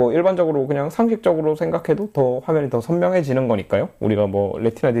높으면 뭐 일반적으로 그냥 상식적으로 생각해도 더 화면이 더 선명해지는 거니까요. 우리가 뭐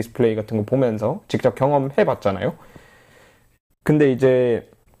레티나 디스플레이 같은 거 보면서 직접 경험해 봤잖아요. 근데 이제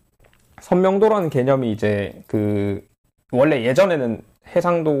선명도라는 개념이 이제 원래 예전에는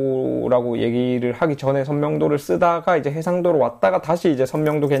해상도라고 얘기를 하기 전에 선명도를 쓰다가 이제 해상도로 왔다가 다시 이제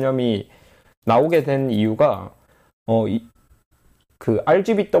선명도 개념이 나오게 된 이유가 그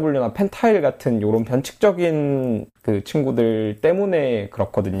RGBW나 펜타일 같은 요런 변칙적인 그 친구들 때문에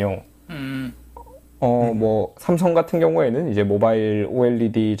그렇거든요. 뭐 삼성 같은 경우에는 이제 모바일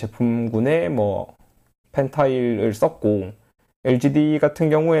OLED 제품군에 뭐 펜타일을 썼고 LGD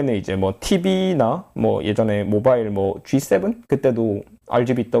같은 경우에는 이제 뭐 TV나 뭐 예전에 모바일 뭐 G7 그때도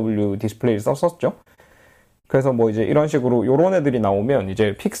RGBW 디스플레이를 썼었죠. 그래서 뭐 이제 이런 식으로 요런 애들이 나오면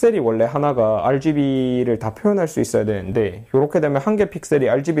이제 픽셀이 원래 하나가 RGB를 다 표현할 수 있어야 되는데 요렇게 되면 한 개 픽셀이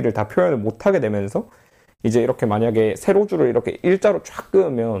RGB를 다 표현을 못하게 되면서 이제 이렇게 만약에 세로줄을 이렇게 일자로 쫙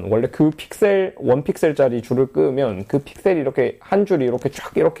끄면 원래 그 픽셀, 1픽셀짜리 줄을 끄면 그 픽셀이 이렇게 한 줄이 이렇게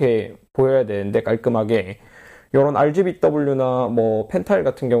쫙 이렇게 보여야 되는데 깔끔하게 요런 RGBW나 뭐 펜타일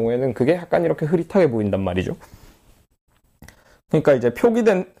같은 경우에는 그게 약간 이렇게 흐릿하게 보인단 말이죠. 그러니까 이제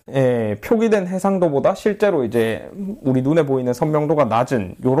표기된 해상도보다 실제로 이제 우리 눈에 보이는 선명도가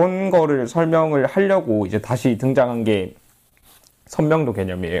낮은 요런 거를 설명을 하려고 이제 다시 등장한 게 선명도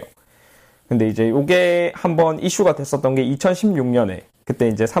개념이에요. 근데 이제 요게 한번 이슈가 됐었던 게 2016년에 그때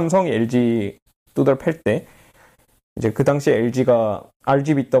이제 삼성이 LG 두들 팰 때 이제 그 당시에 LG가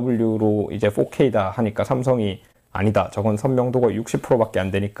RGBW로 이제 4K다 하니까 삼성이 아니다. 저건 선명도가 60%밖에 안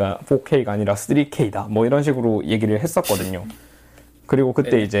되니까 4K가 아니라 3K다. 뭐 이런 식으로 얘기를 했었거든요. 그리고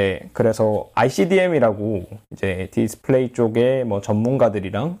그때 이제 그래서 ICDM이라고 이제 디스플레이 쪽에 뭐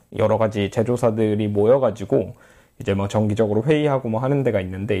전문가들이랑 여러 가지 제조사들이 모여가지고 이제 뭐 정기적으로 회의하고 뭐 하는 데가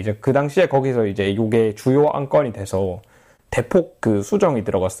있는데 이제 그 당시에 거기서 이제 요게 주요 안건이 돼서 대폭 그 수정이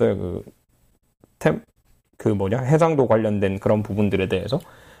들어갔어요. 해상도 관련된 그런 부분들에 대해서.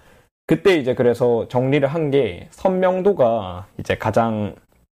 그때 이제 그래서 정리를 한 게 선명도가 이제 가장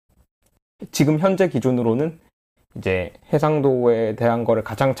지금 현재 기준으로는 이제 해상도에 대한 거를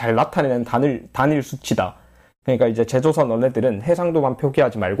가장 잘 나타내는 단일 수치다. 그러니까 이제 제조사 너네들은 해상도만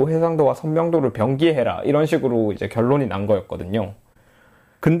표기하지 말고 해상도와 선명도를 병기해라. 이런 식으로 이제 결론이 난 거였거든요.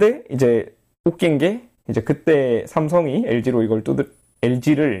 근데 이제 웃긴 게 이제 그때 삼성이 LG를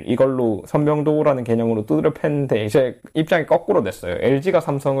이걸로 선명도라는 개념으로 두드려 팼는데 이제 입장이 거꾸로 됐어요. LG가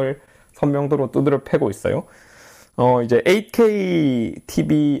삼성을 선명도로 두드려 패고 있어요. 이제 8K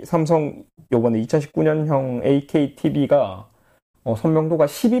TV 삼성 요번에 2019년형 8K TV가 선명도가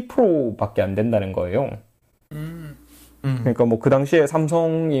 12%밖에 안 된다는 거예요. 그러니까 뭐 그 당시에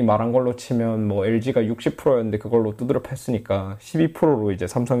삼성이 말한 걸로 치면 뭐 LG가 60%였는데 그걸로 두드려 팼으니까 12%로 이제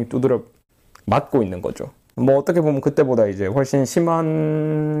삼성이 두드려 맞고 있는 거죠. 뭐 어떻게 보면 그때보다 이제 훨씬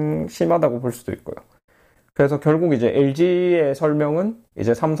심하다고 볼 수도 있고요. 그래서 결국 이제 LG의 설명은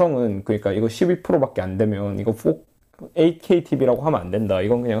이제 삼성은 그러니까 이거 12%밖에 안 되면 이거 8K TV라고 하면 안 된다.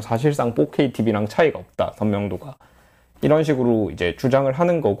 이건 그냥 사실상 4K TV랑 차이가 없다. 선명도가. 이런 식으로 이제 주장을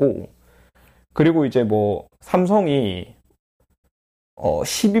하는 거고. 그리고 이제 뭐 삼성이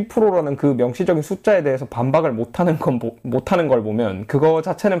 12%라는 그 명시적인 숫자에 대해서 반박을 못하는 걸 보면 그거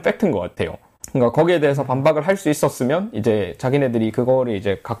자체는 팩트인 것 같아요. 그러니까 거기에 대해서 반박을 할 수 있었으면 이제 자기네들이 그거를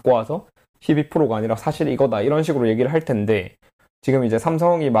이제 갖고 와서 12%가 아니라 사실 이거다 이런 식으로 얘기를 할 텐데 지금 이제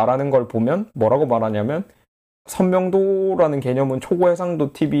삼성이 말하는 걸 보면 뭐라고 말하냐면 선명도라는 개념은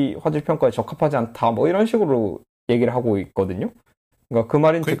초고해상도 TV 화질 평가에 적합하지 않다 뭐 이런 식으로 얘기를 하고 있거든요. 그러니까 그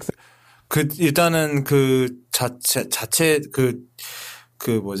말인 즉슨 일단은 그 자체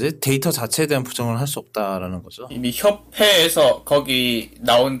데이터 자체에 대한 부정을 할 수 없다라는 거죠. 이미 협회에서 거기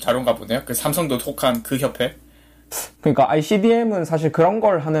나온 자료인가 보네요. 그 삼성도 속한 그 협회. 그러니까 ICDM은 사실 그런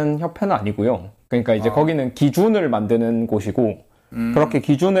걸 하는 협회는 아니고요. 그러니까 이제 거기는 기준을 만드는 곳이고 그렇게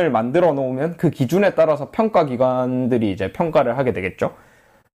기준을 만들어 놓으면 그 기준에 따라서 평가 기관들이 이제 평가를 하게 되겠죠.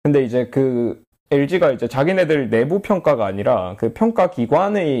 근데 이제 그 LG가 이제 자기네들 내부 평가가 아니라 그 평가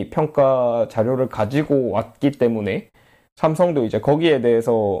기관의 평가 자료를 가지고 왔기 때문에 삼성도 이제 거기에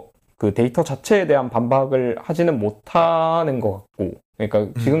대해서 그 데이터 자체에 대한 반박을 하지는 못하는 것 같고,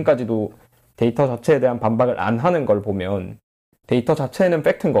 그러니까 지금까지도 데이터 자체에 대한 반박을 안 하는 걸 보면 데이터 자체는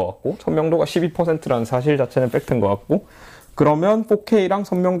팩트인 것 같고 선명도가 12%라는 사실 자체는 팩트인 것 같고 그러면 4K랑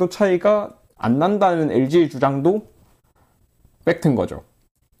선명도 차이가 안 난다는 LG의 주장도 팩트인 거죠.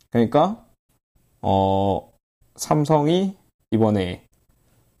 그러니까 삼성이 이번에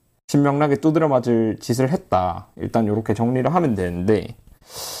신명나게 두드려 맞을 짓을 했다. 일단 이렇게 정리를 하면 되는데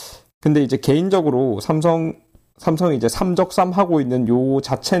근데 이제 개인적으로 삼성이 이제 삼적삼하고 있는 요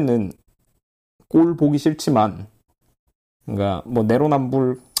자체는 꼴 보기 싫지만 그러니까 뭐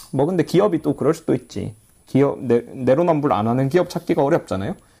내로남불 뭐 근데 기업이 또 그럴 수도 있지. 내로남불 안 하는 기업 찾기가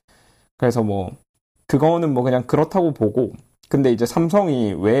어렵잖아요. 그래서 뭐 그거는 뭐 그냥 그렇다고 보고 근데 이제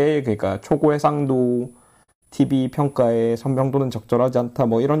삼성이 왜 그러니까 초고해상도 TV 평가에 선명도는 적절하지 않다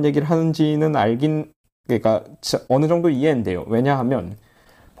뭐 이런 얘기를 하는지는 그러니까 어느 정도 이해는 돼요. 왜냐하면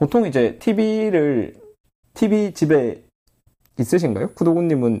보통 이제 TV 집에 있으신가요?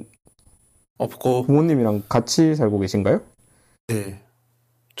 쿠도구님은 없고 부모님이랑 같이 살고 계신가요? 네.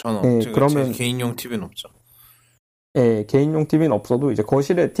 저는 네, 그러면 개인용 TV는 없죠. 예, 개인용 TV는 없어도 이제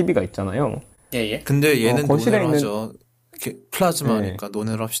거실에 TV가 있잖아요. 예. 근데 얘는 거실에 논외로 하죠. 플라즈마니까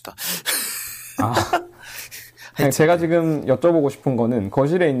논외로 합시다. 제가 지금 여쭤보고 싶은 거는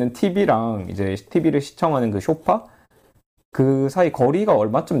거실에 있는 TV랑 이제 TV를 시청하는 그 소파 그 사이 거리가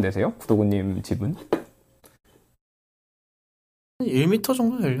얼마쯤 되세요? 구도구님 집은? 1m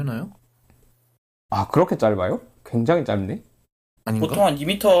정도 되려나요? 아, 그렇게 짧아요? 굉장히 짧네. 아닌가? 보통 한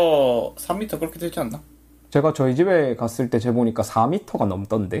 2m, 3m 그렇게 되지 않나? 제가 저희 집에 갔을 때 재보니까 4m가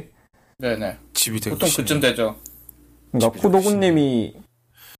넘던데. 네네. 집이 되게 보통 그쯤 되죠. 그러니까 쿠도구님이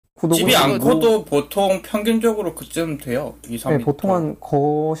집이 안 커도 보통 평균적으로 그쯤 돼요. 2, 3m. 네, 보통 한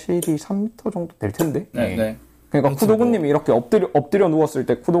거실이 3m 정도 될 텐데. 네. 그러니까 쿠도구님이 이렇게 엎드려 누웠을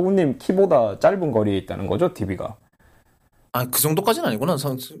때 쿠도구님 키보다 짧은 거리에 있다는 거죠, TV가. 아, 그 정도까지는 아니구나.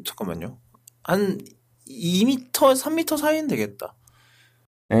 잠깐만요. 한 2m, 3m 사이는 되겠다.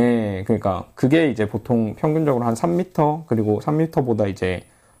 네, 그러니까 그게 이제 보통 평균적으로 한 3m, 그리고 3m보다 이제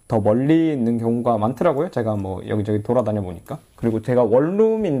더 멀리 있는 경우가 많더라고요. 제가 뭐 여기저기 돌아다녀 보니까. 그리고 제가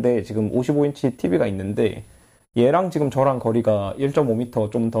원룸인데 지금 55인치 TV가 있는데 얘랑 지금 저랑 거리가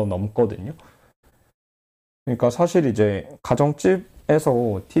 1.5m 좀 더 넘거든요. 그러니까 사실 이제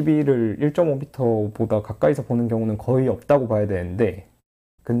가정집에서 TV를 1.5m보다 가까이서 보는 경우는 거의 없다고 봐야 되는데,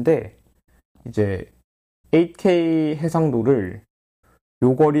 근데 이제 8K 해상도를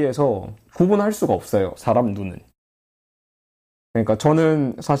요 거리에서 구분할 수가 없어요. 사람 눈은. 그러니까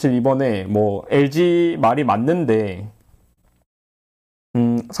저는 사실 이번에 뭐 LG 말이 맞는데,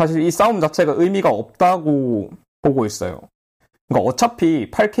 사실 이 싸움 자체가 의미가 없다고 보고 있어요. 그러니까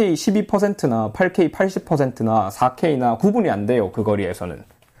어차피 8K 12%나 8K 80%나 4K나 구분이 안 돼요. 그 거리에서는.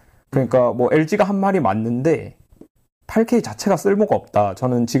 그러니까 뭐 LG가 한 말이 맞는데 8K 자체가 쓸모가 없다.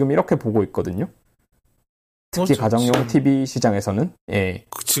 저는 지금 이렇게 보고 있거든요. 특히 그렇죠. 가정용 TV 시장에서는. 예.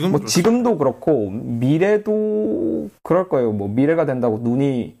 지금 뭐 지금도 그렇고 미래도 그럴 거예요. 뭐 미래가 된다고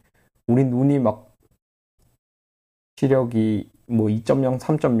우리 눈이 막 시력이 뭐 2.0,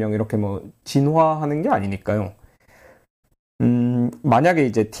 3.0 이렇게 뭐 진화하는 게 아니니까요. 만약에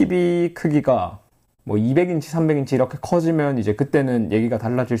이제 TV 크기가 뭐 200인치, 300인치 이렇게 커지면 이제 그때는 얘기가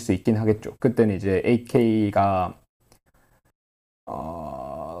달라질 수 있긴 하겠죠. 그때는 이제 8K가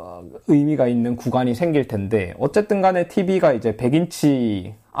의미가 있는 구간이 생길 텐데, 어쨌든 간에 TV가 이제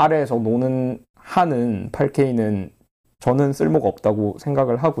 100인치 아래에서 하는 8K는 저는 쓸모가 없다고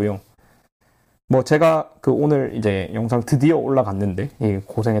생각을 하고요. 뭐 제가 오늘 이제 영상 드디어 올라갔는데,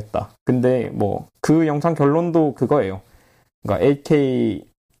 고생했다. 근데 뭐 그 영상 결론도 그거예요. 그러니까 AK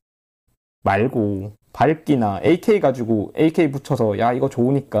말고 밝기나 AK 가지고 AK 붙여서 야 이거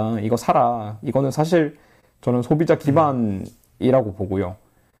좋으니까 이거 사라. 이거는 사실 저는 소비자 기반이라고 보고요.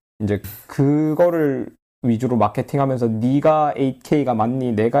 이제 그거를 위주로 마케팅하면서 네가 AK가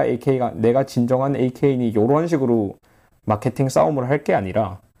맞니? 내가 진정한 AK니? 이런 식으로 마케팅 싸움을 할 게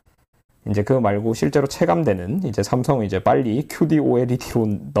아니라 이제 그거 말고 실제로 체감되는 이제 삼성은 이제 빨리 QD OLED로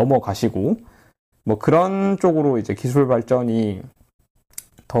넘어가시고 뭐 그런 쪽으로 이제 기술 발전이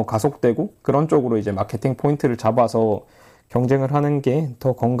더 가속되고 그런 쪽으로 이제 마케팅 포인트를 잡아서 경쟁을 하는 게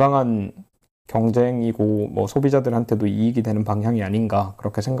더 건강한 경쟁이고 뭐 소비자들한테도 이익이 되는 방향이 아닌가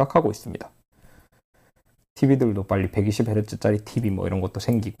그렇게 생각하고 있습니다. TV들도 빨리 120Hz짜리 TV 뭐 이런 것도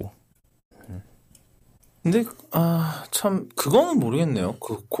생기고. 근데 참 그거는 모르겠네요.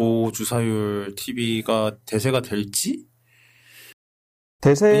 그 고주사율 TV가 대세가 될지?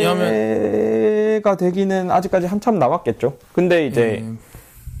 대세가 되기는 아직까지 한참 남았겠죠. 근데 이제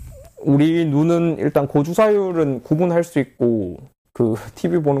우리 눈은 일단 고주사율은 구분할 수 있고 그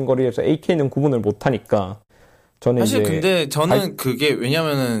TV 보는 거리에서 8K는 구분을 못 하니까 저는 사실 이제 근데 저는 그게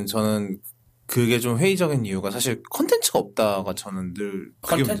왜냐면은 저는 그게 좀 회의적인 이유가 사실 컨텐츠가 없다가 저는 늘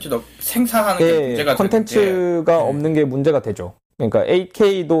컨텐츠도 생산하는 게 문제가 컨텐츠가 없는 게 문제가 되죠. 그러니까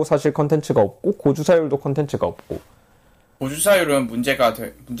 8K도 사실 컨텐츠가 없고 고주사율도 컨텐츠가 없고 고주사율은 문제가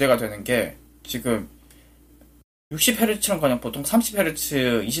되는 게 지금 60Hz는 그냥 보통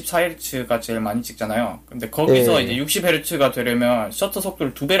 30Hz, 24Hz가 제일 많이 찍잖아요. 근데 거기서 이제 60Hz가 되려면 셔터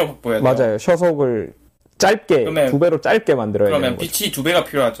속도를 2배로 확보해야 돼요. 맞아요. 셔속을 짧게, 2배로 짧게 만들어야 되는 그러면 거죠. 빛이 2배가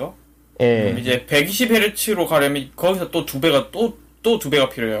필요하죠. 그럼 이제 120Hz로 가려면 거기서 또 2배가 또 2배가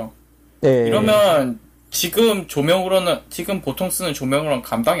필요해요. 이러면 지금 보통 쓰는 조명으로는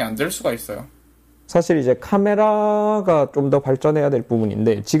감당이 안 될 수가 있어요. 사실 이제 카메라가 좀 더 발전해야 될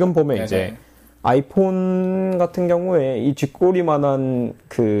부분인데 지금 보면 네네. 이제 아이폰 같은 경우에 이 쥐꼬리만한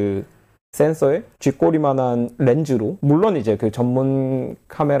그 센서에 쥐꼬리만한 렌즈로 물론 이제 그 전문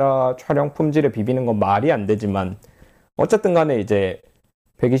카메라 촬영 품질에 비비는 건 말이 안 되지만 어쨌든 간에 이제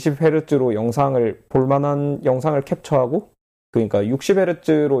 120Hz로 영상을 볼만한 영상을 캡처하고 그러니까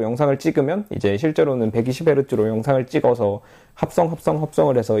 60Hz로 영상을 찍으면 이제 실제로는 120Hz로 영상을 찍어서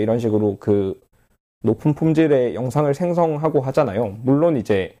합성을 해서 이런 식으로 그 높은 품질의 영상을 생성하고 하잖아요. 물론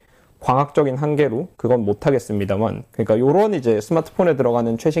이제 광학적인 한계로 그건 못 하겠습니다만, 그러니까 요런 이제 스마트폰에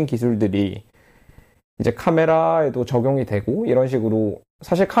들어가는 최신 기술들이 이제 카메라에도 적용이 되고 이런 식으로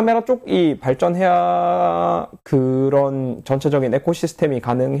사실 카메라 쪽이 발전해야 그런 전체적인 에코시스템이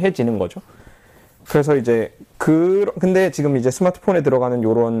가능해지는 거죠. 그래서 이제 근데 지금 이제 스마트폰에 들어가는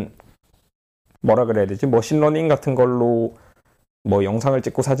요런 뭐라 그래야 되지? 머신러닝 같은 걸로 뭐 영상을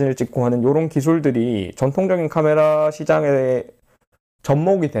찍고 사진을 찍고 하는 요런 기술들이 전통적인 카메라 시장에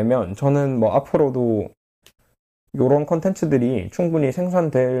접목이 되면 저는 뭐 앞으로도 요런 컨텐츠들이 충분히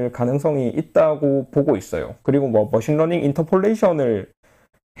생산될 가능성이 있다고 보고 있어요. 그리고 뭐 머신러닝 인터폴레이션을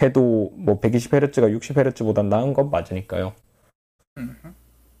해도 뭐 120Hz가 60Hz보다 나은 건 맞으니까요.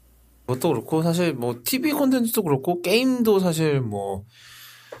 그것도 그렇고 사실 뭐 TV 콘텐츠도 그렇고 게임도 사실 뭐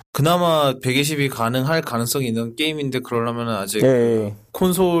그나마 120이 가능할 가능성이 있는 게임인데 그러려면 아직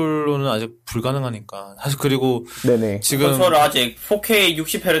콘솔로는 아직 불가능하니까 사실. 그리고 지금 콘솔은 아직 4K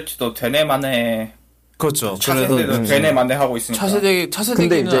 60Hz도 되네 만에 그렇죠. 차세대도 되네 만에 하고 있으니까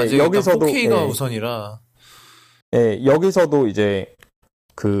차세대기는 아직 여기서도 4K가 우선이라. 여기서도 이제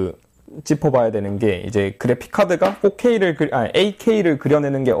짚어봐야 되는 게 이제 그래픽 카드가 8K를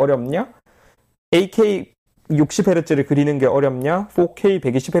그려내는 게 어렵냐? AK 60Hz를 그리는 게 어렵냐? 4K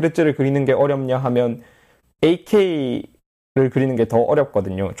 120Hz를 그리는 게 어렵냐 하면 AK를 그리는 게 더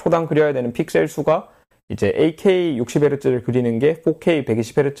어렵거든요. 초당 그려야 되는 픽셀 수가 이제 AK 60Hz를 그리는 게 4K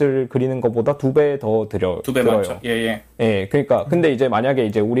 120Hz를 그리는 것보다 2배 더 들어요. 2배 맞죠. 예. 그러니까 근데 이제 만약에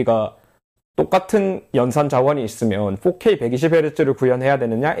이제 우리가 똑같은 연산 자원이 있으면 4K 120Hz를 구현해야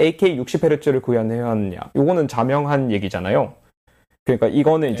되느냐, AK 60Hz를 구현해야 하느냐. 요거는 자명한 얘기잖아요. 그러니까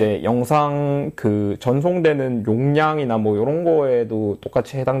이거는 이제 영상 전송되는 용량이나 뭐 이런 거에도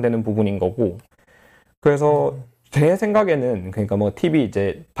똑같이 해당되는 부분인 거고. 그래서 제 생각에는 그러니까 뭐 TV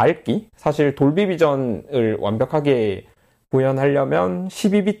이제 밝기, 사실 돌비 비전을 완벽하게 구현하려면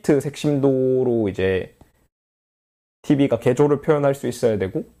 12비트 색심도로 이제 TV가 개조를 표현할 수 있어야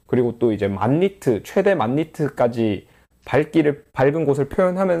되고, 그리고 또 이제 최대 1000니트까지 밝은 곳을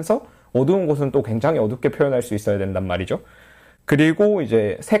표현하면서 어두운 곳은 또 굉장히 어둡게 표현할 수 있어야 된단 말이죠. 그리고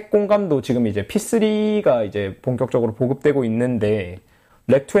이제 색 공감도 지금 이제 P3가 이제 본격적으로 보급되고 있는데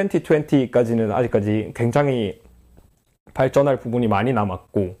렉 2020까지는 아직까지 굉장히 발전할 부분이 많이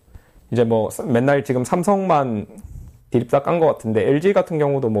남았고, 이제 뭐 맨날 지금 삼성만 디립다 깐 것 같은데 LG 같은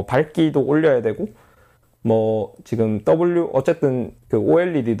경우도 뭐 밝기도 올려야 되고, 뭐 지금 어쨌든 그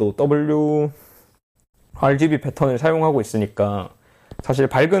OLED도 RGB 패턴을 사용하고 있으니까 사실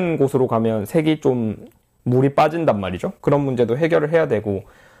밝은 곳으로 가면 색이 좀 물이 빠진단 말이죠. 그런 문제도 해결을 해야 되고,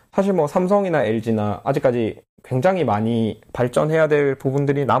 사실 뭐 삼성이나 LG나 아직까지 굉장히 많이 발전해야 될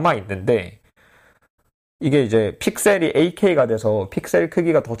부분들이 남아 있는데, 이게 이제 픽셀이 8K가 돼서 픽셀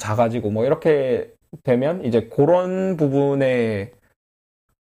크기가 더 작아지고 뭐 이렇게 되면 이제 그런 부분의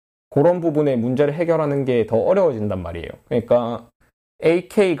문제를 해결하는 게 더 어려워진단 말이에요. 그러니까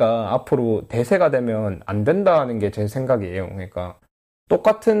 8K가 앞으로 대세가 되면 안 된다는 게 제 생각이에요. 그러니까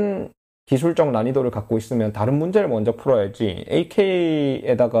똑같은 기술적 난이도를 갖고 있으면 다른 문제를 먼저 풀어야지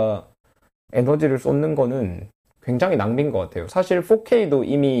 8K에다가 에너지를 쏟는 거는 굉장히 낭비인 것 같아요. 사실 4K도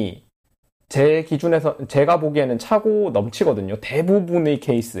이미 제 기준에서 제가 보기에는 차고 넘치거든요. 대부분의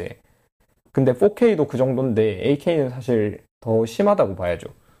케이스에. 근데 4K도 그 정도인데 8K는 사실 더 심하다고 봐야죠.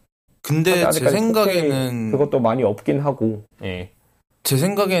 근데 제 생각에는 그것도 많이 없긴 하고. 제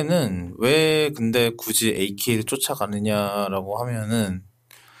생각에는 왜 근데 굳이 8K를 쫓아가느냐라고 하면은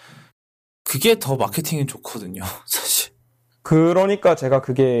그게 더 마케팅이 좋거든요, 사실. 그러니까 제가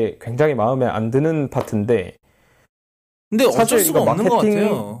그게 굉장히 마음에 안 드는 파트인데, 근데 어쩔 수가 없는 것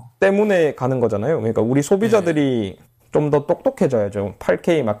같아요. 때문에 가는 거잖아요. 그러니까 우리 소비자들이 좀 더 똑똑해져야죠.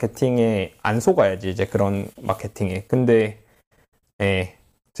 8K 마케팅에 안 속아야지, 이제 그런 마케팅에. 근데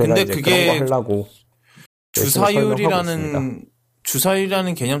제가 근데 이제 그게 그런 거 하려고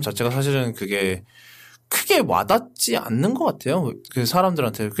주사율이라는 개념 자체가 사실은 그게 크게 와닿지 않는 것 같아요. 그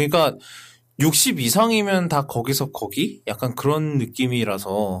사람들한테. 그러니까 60 이상이면 다 거기서 거기? 약간 그런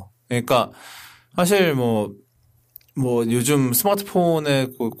느낌이라서. 그러니까 사실 뭐 요즘 스마트폰에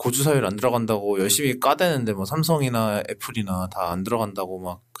고주사율 안 들어간다고 열심히 까대는데 뭐 삼성이나 애플이나 다 안 들어간다고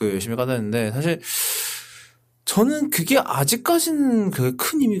막 열심히 까대는데, 사실 저는 그게 아직까지는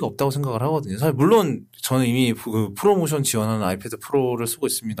큰 의미가 없다고 생각을 하거든요. 사실 물론 저는 이미 그 프로모션 지원하는 아이패드 프로를 쓰고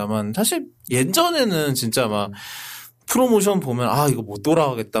있습니다만, 사실 예전에는 진짜 막 프로모션 보면 이거 못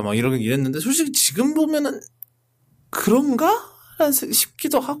돌아가겠다 막 이랬는데, 솔직히 지금 보면은 그런가?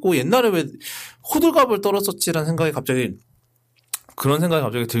 싶기도 하고, 옛날에 왜 호들갑을 떨었었지라는 생각이 갑자기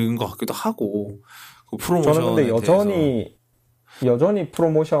든 것 같기도 하고, 그 프로모션에 저는 근데 여전히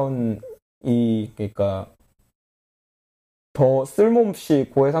프로모션이, 그러니까 더 쓸모없이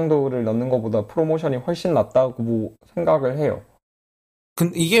고해상도를 넣는 것보다 프로모션이 훨씬 낫다고 생각을 해요.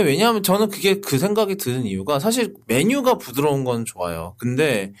 근데 이게 왜냐하면 저는 그게 그 생각이 드는 이유가 사실 메뉴가 부드러운 건 좋아요.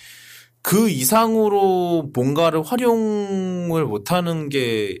 근데 그 이상으로 뭔가를 활용을 못하는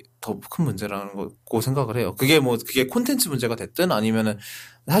게 더 큰 문제라는 거고 생각을 해요. 그게 그게 콘텐츠 문제가 됐든 아니면은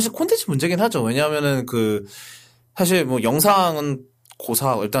사실 콘텐츠 문제긴 하죠. 왜냐하면은 사실 영상은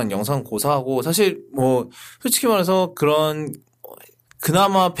일단 영상 고사하고 사실 솔직히 말해서 그런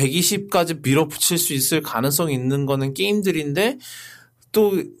그나마 120까지 밀어붙일 수 있을 가능성이 있는 거는 게임들인데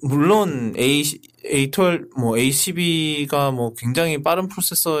또 물론 A12 A12가 굉장히 빠른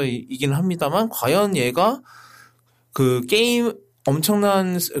프로세서이긴 합니다만 과연 얘가 그 게임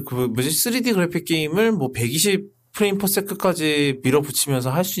엄청난 3D 그래픽 게임을 120 프레임 퍼 세컨드까지 밀어붙이면서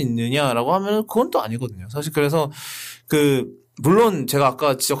할 수 있느냐라고 하면 그건 또 아니거든요. 사실 그래서 물론 제가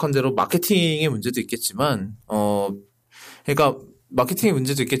아까 지적한 대로 마케팅의 문제도 있겠지만 그러니까 마케팅의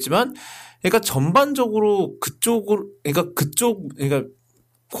문제도 있겠지만 그러니까 전반적으로 그러니까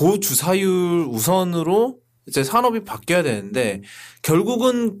고주사율 우선으로 이제 산업이 바뀌어야 되는데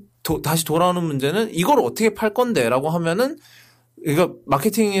결국은 다시 돌아오는 문제는 이걸 어떻게 팔 건데라고 하면은 그러니까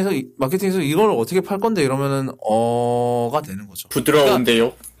마케팅에서 이걸 어떻게 팔 건데 이러면은 가 되는 거죠.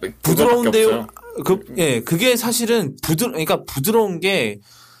 부드러운데요. 그러니까 부드러운데요. 그게 사실은 그러니까 부드러운 게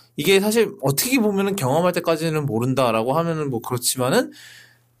이게 사실 어떻게 보면은 경험할 때까지는 모른다라고 하면은 그렇지만은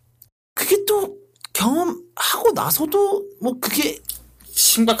그게 또 경험하고 나서도 그게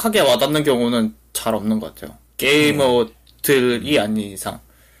심각하게 와닿는 경우는 잘 없는 것 같아요. 게이머들이 아닌 이상.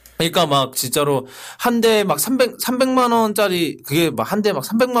 그러니까 진짜로 한 대 300만 원짜리 그게 한 대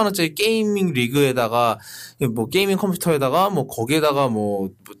 300만 원짜리 게이밍 리그에다가 게이밍 컴퓨터에다가 거기에다가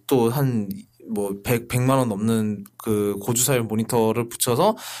또 한 100만 원 넘는 그 고주사율 모니터를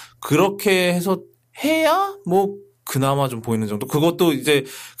붙여서 그렇게 해서 해야 그나마 좀 보이는 정도. 그것도 이제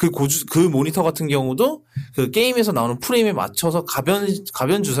그 모니터 같은 경우도 그 게임에서 나오는 프레임에 맞춰서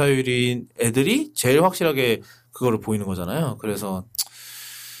가변 주사율인 애들이 제일 확실하게 그거를 보이는 거잖아요. 그래서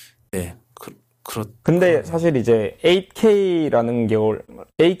네. 근데 사실 이제 8K라는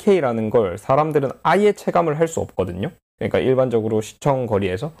걸 사람들은 아예 체감을 할 수 없거든요. 그러니까 일반적으로 시청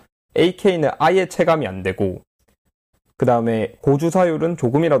거리에서 8K는 아예 체감이 안 되고 그 다음에 고주사율은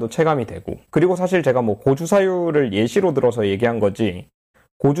조금이라도 체감이 되고 그리고 사실 제가 고주사율을 예시로 들어서 얘기한 거지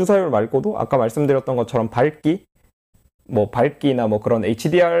고주사율 말고도 아까 말씀드렸던 것처럼 밝기나 그런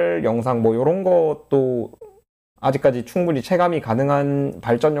HDR 영상 요런 것도 아직까지 충분히 체감이 가능한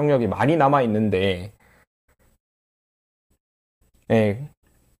발전 영역이 많이 남아 있는데,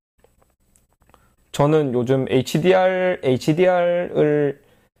 저는 요즘 HDR을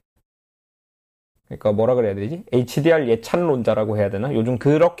그러니까 뭐라 그래야 되지? HDR 예찬론자라고 해야 되나? 요즘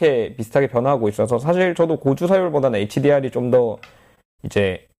그렇게 비슷하게 변화하고 있어서 사실 저도 고주사율보다는 HDR이 좀 더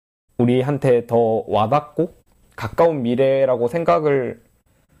이제 우리한테 더 와닿고 가까운 미래라고 생각을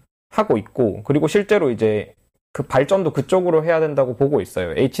하고 있고 그리고 실제로 이제 그 발전도 그쪽으로 해야 된다고 보고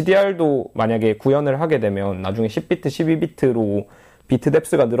있어요. HDR도 만약에 구현을 하게 되면 나중에 10비트, 12비트로 비트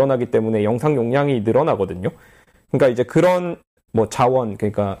뎁스가 늘어나기 때문에 영상 용량이 늘어나거든요. 그러니까 이제 그런 자원,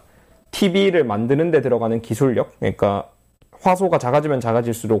 그러니까 TV를 만드는 데 들어가는 기술력, 그러니까 화소가 작아지면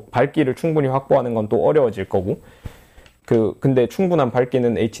작아질수록 밝기를 충분히 확보하는 건 또 어려워질 거고 근데 충분한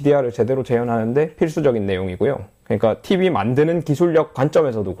밝기는 HDR을 제대로 재현하는데 필수적인 내용이고요. 그러니까 TV 만드는 기술력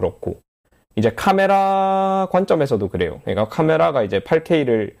관점에서도 그렇고 이제 카메라 관점에서도 그래요. 그러니까 카메라가 이제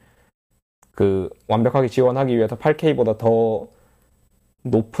 8K를 완벽하게 지원하기 위해서 8K보다 더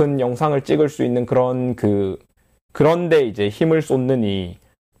높은 영상을 찍을 수 있는 그런데 이제 힘을 쏟느니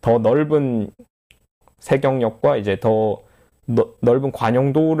더 넓은 세경력과 이제 더 넓은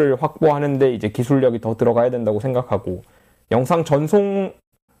관용도를 확보하는데 이제 기술력이 더 들어가야 된다고 생각하고 영상 전송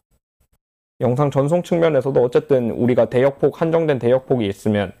측면에서도 어쨌든 우리가 한정된 대역폭이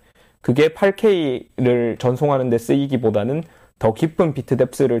있으면 그게 8K를 전송하는 데 쓰이기보다는 더 깊은 비트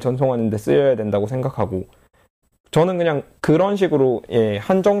뎁스를 전송하는 데 쓰여야 된다고 생각하고 저는 그냥 그런 식으로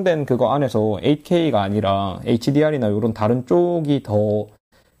한정된 그거 안에서 8K가 아니라 HDR이나 이런 다른 쪽이 더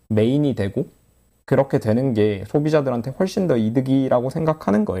메인이 되고 그렇게 되는 게 소비자들한테 훨씬 더 이득이라고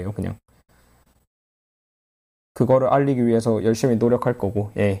생각하는 거예요. 그냥 그거를 알리기 위해서 열심히 노력할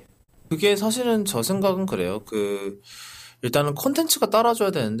거고 그게 사실은 저 생각은 그래요. 일단은 콘텐츠가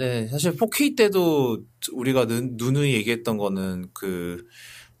따라줘야 되는데 사실 4K 때도 우리가 누누이 얘기했던 거는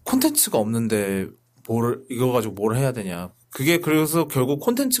콘텐츠가 없는데 이거 가지고 뭘 해야 되냐. 그게 그래서 결국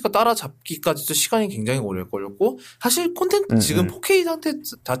콘텐츠가 따라잡기까지도 시간이 굉장히 오래 걸렸고 사실 지금 4K 상태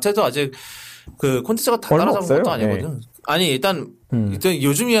자체도 아직 콘텐츠가 다 따라잡은 것도 아니거든. 아니 일단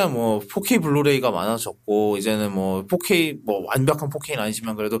요즘이야 뭐 4K 블루레이가 많아졌고 이제는 뭐 4K 뭐 완벽한 4K는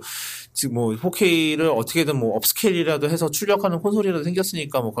아니지만 그래도 지금 뭐 4K를 어떻게든 뭐 업스케일이라도 해서 출력하는 콘솔이라도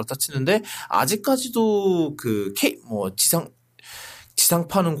생겼으니까 뭐 그렇다 치는데 아직까지도 그 뭐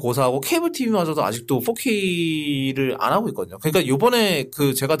지상파는 고사하고 케이블 TV마저도 아직도 4K를 안 하고 있거든요. 그러니까 요번에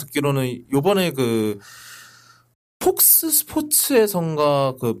그 제가 듣기로는 요번에 그 폭스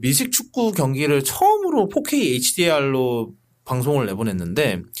스포츠에선가 그 미식 축구 경기를 처음으로 4K HDR로 방송을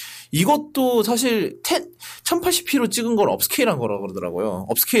내보냈는데 이것도 사실 1080p로 찍은 걸 업스케일한 거라고 그러더라고요.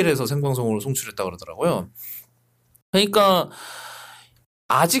 업스케일해서 생방송으로 송출했다 그러더라고요. 그러니까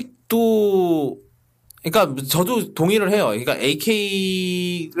아직도 그러니까 저도 동의를 해요. 그러니까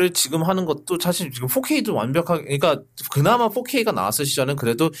AK를 지금 하는 것도 사실 지금 4K도 완벽하게 그러니까 그나마 4K가 나왔을 시절은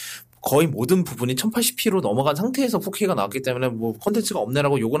그래도 거의 모든 부분이 1080p로 넘어간 상태에서 4K가 나왔기 때문에 뭐 콘텐츠가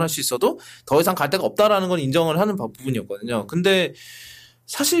없네라고 욕은 할 수 있어도 더 이상 갈 데가 없다라는 건 인정을 하는 부분이었거든요. 근데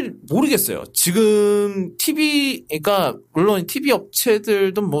사실 모르겠어요. 지금 TV 그러니까 물론 TV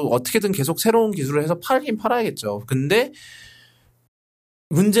업체들도 뭐 어떻게든 계속 새로운 기술을 해서 팔긴 팔아야겠죠. 근데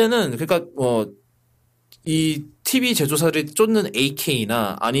문제는 그러니까 뭐 이 TV 제조사들이 쫓는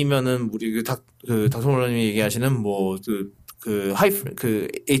AK나 아니면은 우리 닥터몰라님이 얘기하시는 뭐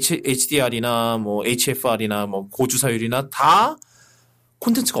HDR이나 뭐 HFR이나 뭐 고주사율이나 다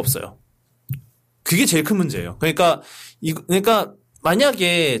콘텐츠가 없어요. 그게 제일 큰 문제예요. 그러니까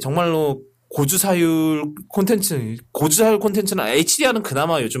만약에 정말로 고주사율 콘텐츠는 HDR은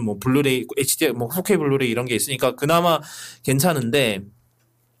그나마 요즘 뭐 블루레이, HDR, 뭐 4K 블루레이 이런 게 있으니까 그나마 괜찮은데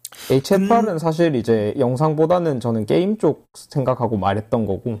HFR은 사실 이제 영상보다는 저는 게임 쪽 생각하고 말했던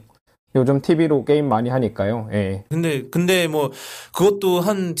거고 요즘 TV로 게임 많이 하니까요. 예. 근데 뭐 그것도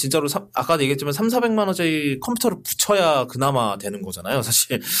진짜로 아까 얘기했지만 3,400만 원짜리 컴퓨터를 붙여야 그나마 되는 거잖아요,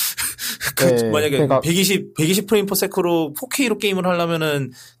 사실. 네, 만약에 그러니까 120 프레임 퍼 세크로 4K로 게임을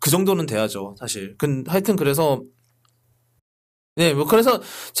하려면은 그 정도는 돼야죠, 사실. 하여튼 그래서 네, 뭐 그래서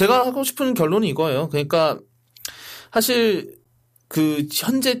제가 하고 싶은 결론이 이거예요. 그러니까 사실 그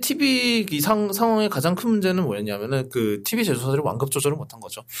현재 TV 상황의 가장 큰 문제는 뭐였냐면은 그 TV 제조사들이 완급 조절을 못한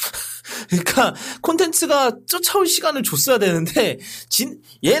거죠. 그러니까 콘텐츠가 쫓아올 시간을 줬어야 되는데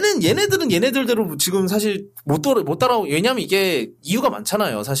얘네들은 얘네들대로 지금 사실 못 따라오고 왜냐면 이게 이유가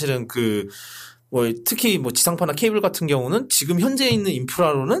많잖아요. 사실은 뭐 특히 뭐 지상파나 케이블 같은 경우는 지금 현재 있는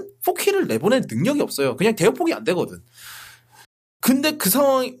인프라로는 4K를 내보낼 능력이 없어요. 그냥 대역폭이 안 되거든. 근데 그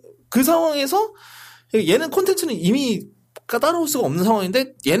상황에서 얘는 콘텐츠는 이미 따라올 수가 없는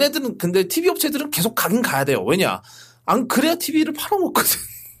상황인데 얘네들은 근데 TV 업체들은 계속 가긴 가야 돼요. 왜냐? 안 그래야 TV를 팔아먹거든.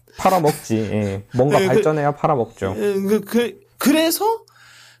 팔아먹지. 예. 뭔가 네, 발전해야 팔아먹죠.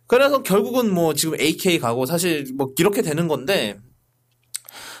 그래서 결국은 뭐 지금 AK 가고 사실 뭐 이렇게 되는 건데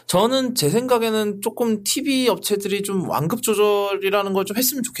저는 제 생각에는 조금 TV 업체들이 좀 완급 조절이라는 걸 좀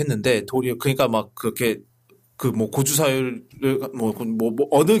했으면 좋겠는데 도리어 그러니까 막 그렇게 뭐 고주사율을 뭐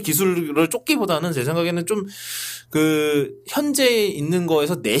어느 기술을 쫓기보다는 제 생각에는 좀 현재 있는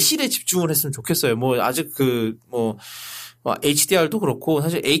거에서 내실에 집중을 했으면 좋겠어요. 뭐 아직 HDR도 그렇고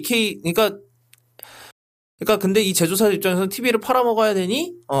사실 AK 그러니까 근데 이 제조사 입장에서는 TV를 팔아먹어야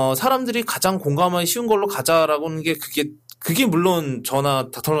되니 사람들이 가장 공감하기 쉬운 걸로 가자라고 하는 게 그게 물론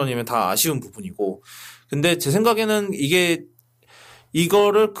저나 닥터러님은 다 아쉬운 부분이고 근데 제 생각에는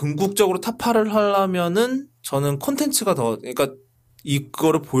이거를 궁극적으로 타파를 하려면은 저는 콘텐츠가 그러니까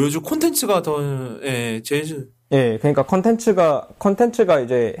이거를 보여줄 콘텐츠가 제일 예, 그러니까 콘텐츠가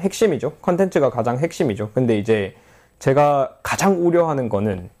이제 핵심이죠. 콘텐츠가 가장 핵심이죠. 근데 이제 제가 가장 우려하는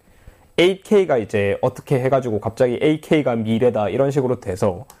거는 8K가 이제 어떻게 해가지고 갑자기 8K가 미래다 이런 식으로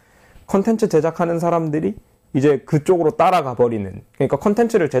돼서 콘텐츠 제작하는 사람들이 이제 그쪽으로 따라가 버리는 그러니까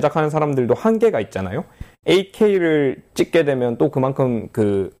콘텐츠를 제작하는 사람들도 한계가 있잖아요. 8K를 찍게 되면 또 그만큼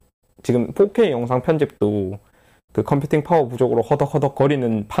지금 4K 영상 편집도 그 컴퓨팅 파워 부족으로 허덕허덕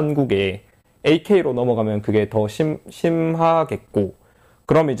거리는 판국에 8K로 넘어가면 그게 더 심하겠고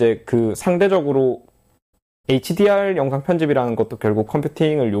그럼 이제 상대적으로 HDR 영상 편집이라는 것도 결국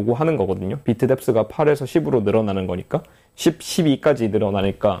컴퓨팅을 요구하는 거거든요. 비트 뎁스가 8에서 10으로 늘어나는 거니까 12까지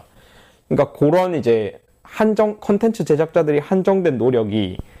늘어나니까 그러니까 그런 이제 콘텐츠 제작자들이 한정된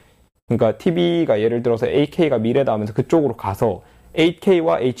노력이 그러니까 TV가 예를 들어서 8K가 미래다 하면서 그쪽으로 가서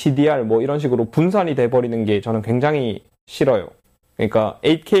 8K와 HDR 뭐 이런 식으로 분산이 돼버리는 게 저는 굉장히 싫어요. 그러니까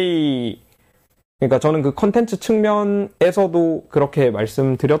그러니까 저는 그 콘텐츠 측면에서도 그렇게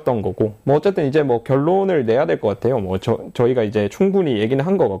말씀드렸던 거고 뭐 어쨌든 이제 뭐 결론을 내야 될 것 같아요. 뭐 저희가 이제 충분히 얘기는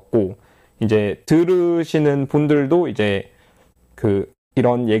한 것 같고 이제 들으시는 분들도 이제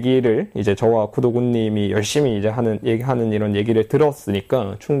이런 얘기를 이제 저와 구도군님이 열심히 이제 얘기하는 이런 얘기를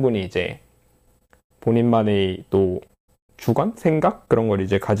들었으니까 충분히 이제 본인만의 또 주관? 생각? 그런 걸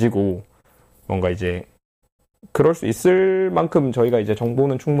이제 가지고 뭔가 이제 그럴 수 있을 만큼 저희가 이제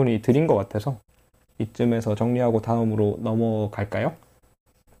정보는 충분히 드린 것 같아서 이쯤에서 정리하고 다음으로 넘어갈까요?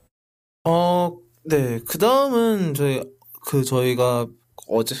 네. 그 다음은 저희가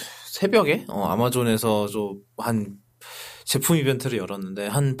어제 새벽에 아마존에서 한 제품 이벤트를 열었는데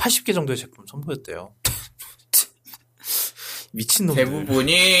한 80개 정도의 제품 선보였대요. 미친놈들.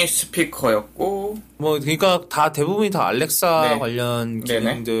 대부분이 스피커였고 그러니까 대부분이 다 알렉사 네. 관련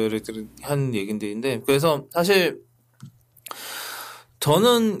기능들을 한 얘긴데 그래서 사실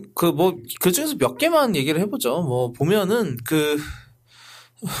저는 그 중에서 몇 개만 얘기를 해보죠. 보면은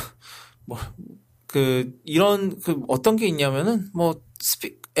이런 어떤 게 있냐면은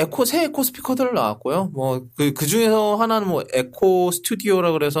새 에코 스피커들을 나왔고요. 그 중에서 하나는 에코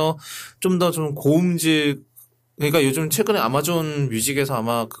스튜디오라 그래서 좀 더 좀 고음질, 그러니까 요즘 최근에 아마존 뮤직에서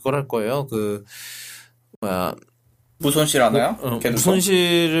아마 그걸 할 거예요. 무손실 하나요?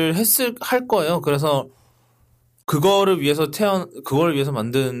 무손실을 할 거예요. 그래서 그거를 위해서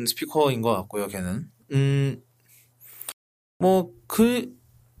만든 스피커인 것 같고요, 걔는.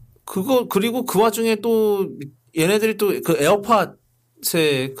 그리고 그 와중에 또 얘네들이 또 그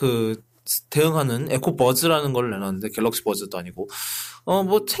에어팟에 대응하는 에코 버즈라는 걸 내놨는데, 갤럭시 버즈도 아니고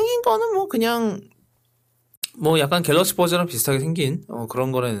생긴 거는 그냥 약간 갤럭시 버즈랑 비슷하게 생긴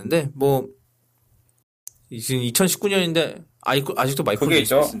그런 거를 했는데 지금 2019년인데 아직도 마이크로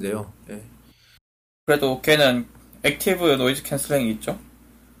디스플레이인데요. 네. 그래도 걔는 액티브 노이즈 캔슬링이 있죠?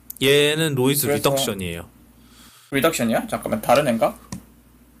 얘는 노이즈 리덕션이에요. 리덕션이야? 잠깐만, 다른 애인가?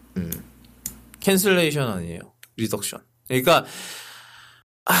 캔슬레이션 아니에요. 리덕션. 그러니까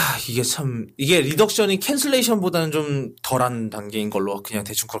이게 리덕션이 캔슬레이션보다는 좀 덜한 단계인 걸로 그냥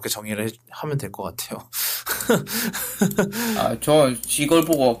대충 그렇게 정의를 하면 될 것 같아요. 저 이걸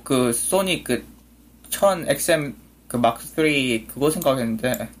보고 소니 1000XM 마크 3 그거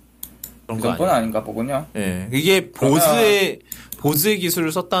생각했는데 그런 그 정도는 아닌가 보군요. 예. 이게 보즈의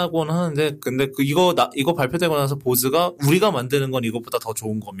기술을 썼다고는 하는데, 근데 이거 발표되고 나서 보즈가 우리가 만드는 건 이것보다 더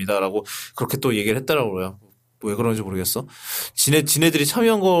좋은 겁니다라고 그렇게 또 얘기를 했더라고요. 왜 그런지 모르겠어. 지네들이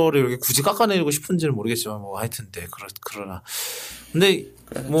참여한 거를 이렇게 굳이 깎아내리고 싶은지는 모르겠지만 하여튼 네 그러나. 근데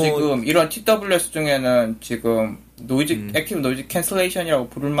지금 이런 TWS 중에는 지금 액티브 노이즈 캔슬레이션이라고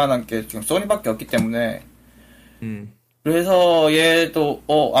부를 만한 게 지금 소니밖에 없기 때문에. 그래서 얘도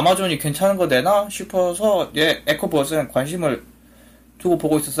아마존이 괜찮은 거 내나 싶어서 얘 에코버즈는 관심을 두고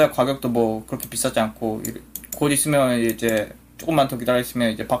보고 있었어요. 가격도 그렇게 비싸지 않고 곧 있으면 이제 조금만 더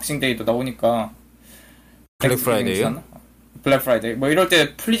기다렸으면 이제 박싱데이도 나오니까 블랙 프라이데이요? 블랙 프라이데이 이럴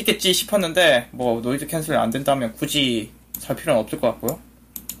때 풀리겠지 싶었는데 노이즈 캔슬 안 된다면 굳이 살 필요는 없을 것 같고요.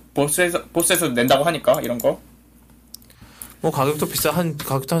 보스에서 낸다고 하니까 이런 거 가격도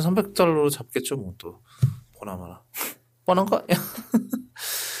가격도 한 $300로 잡겠죠. 또 보나마나 뻔한 거 아니야?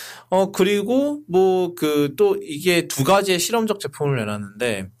 그리고 또 이게 두 가지의 실험적 제품을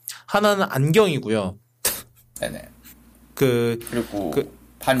내놨는데, 하나는 안경이고요. 네네. 그리고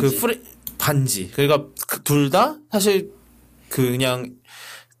반지. 반지. 그러니까 둘 다 사실 그냥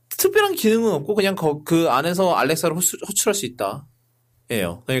특별한 기능은 없고 그냥 그 안에서 알렉사를 호출할 수 있다.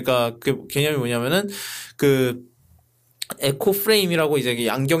 예요. 그러니까 그 개념이 뭐냐면은 에코 프레임이라고 이제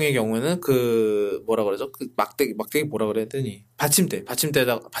안경의 경우는 뭐라 그러죠? 막대기 뭐라 그래야 되니?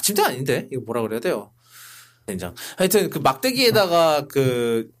 받침대가 아닌데? 이거 뭐라 그래야 돼요? 된장. 하여튼 막대기에다가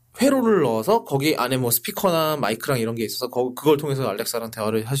회로를 넣어서 거기 안에 스피커나 마이크랑 이런 게 있어서 그걸 통해서 알렉사랑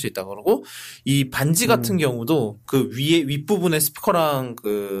대화를 할 수 있다 그러고, 이 반지 같은 경우도 윗부분에 스피커랑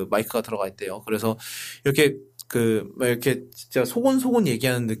마이크가 들어가 있대요. 그래서 이렇게 이렇게 진짜 소곤소곤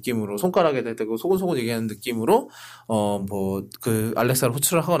얘기하는 느낌으로, 손가락에 대고 소곤소곤 얘기하는 느낌으로, 알렉사를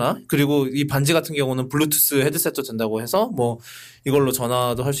호출을 하거나, 그리고 이 반지 같은 경우는 블루투스 헤드셋도 된다고 해서, 이걸로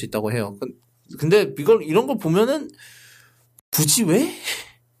전화도 할 수 있다고 해요. 근데 이런 걸 보면은, 굳이 왜?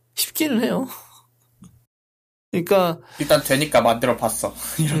 싶기는 해요. 그러니까. 일단 되니까 만들어 봤어.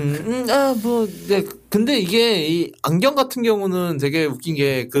 네. 근데 이게, 이 안경 같은 경우는 되게 웃긴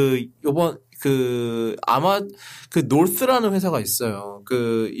게, 노스라는 회사가 있어요.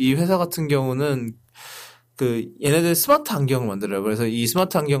 이 회사 같은 경우는, 얘네들 스마트 안경을 만들어요. 그래서 이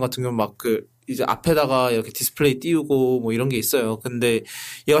스마트 안경 같은 경우는 이제 앞에다가 이렇게 디스플레이 띄우고 이런 게 있어요. 근데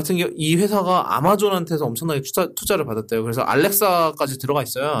이 회사가 아마존한테서 엄청나게 투자를 받았대요. 그래서 알렉사까지 들어가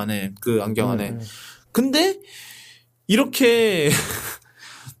있어요. 안에, 안경 안에. 근데, 이렇게,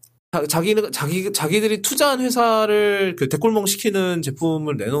 자기들이 투자한 회사를 대꼴몽 시키는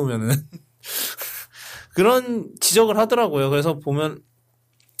제품을 내놓으면은, 그런 지적을 하더라고요. 그래서 보면,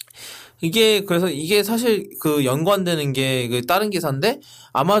 그래서 이게 사실 그 연관되는 게 그 다른 기사인데,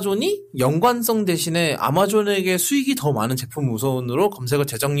 아마존이 연관성 대신에 아마존에게 수익이 더 많은 제품 우선으로 검색을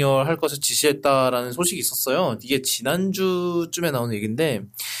재정렬할 것을 지시했다라는 소식이 있었어요. 이게 지난주쯤에 나온 얘기인데,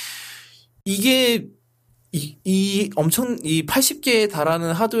 이게 이 80개에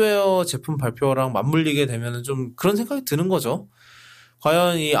달하는 하드웨어 제품 발표랑 맞물리게 되면은 좀 그런 생각이 드는 거죠.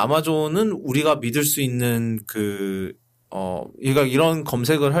 과연 이 아마존은 우리가 믿을 수 있는 그러니까 이런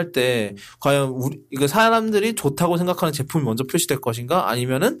검색을 할 때 과연 이거 사람들이 좋다고 생각하는 제품이 먼저 표시될 것인가?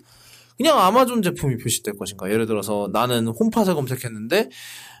 아니면은 그냥 아마존 제품이 표시될 것인가? 예를 들어서 나는 홈팟을 검색했는데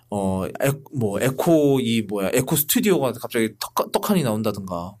에코 스튜디오가 갑자기 떡하니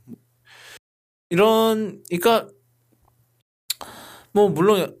나온다든가. 그러니까,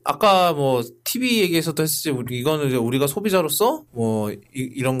 물론, 아까 TV 얘기에서도 했었지, 이거는 이제 우리가 소비자로서,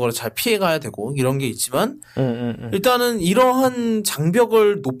 이런 거를 잘 피해가야 되고, 이런 게 있지만, 일단은 이러한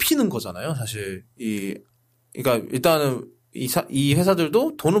장벽을 높이는 거잖아요, 사실. 그러니까, 일단은, 이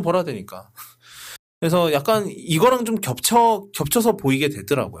회사들도 돈을 벌어야 되니까. 그래서 약간, 이거랑 좀 겹쳐서 보이게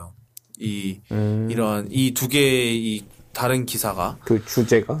되더라고요. 이러한, 이 두 개의 다른 기사가. 그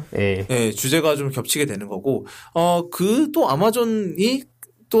주제가? 예. 네, 주제가 좀 겹치게 되는 거고, 또 아마존이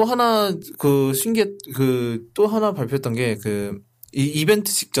또 하나, 또 하나 발표했던 게, 이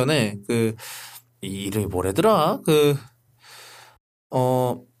이벤트 직전에, 이 이름이 뭐래더라?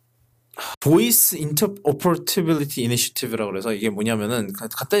 Voice Interoperability Initiative라고 그래서 이게 뭐냐면은,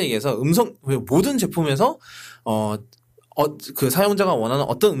 간단히 얘기해서 모든 제품에서, 그 사용자가 원하는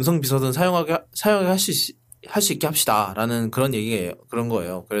어떤 음성 비서든 사용하게 할 수 있게 합시다라는 그런 얘기예요. 그런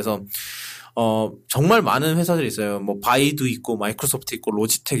거예요. 그래서 정말 많은 회사들이 있어요. 바이두 있고 마이크로소프트 있고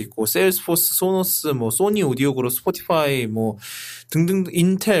로지텍 있고 세일스포스, 소노스, 소니 오디오 그룹, 스포티파이 등등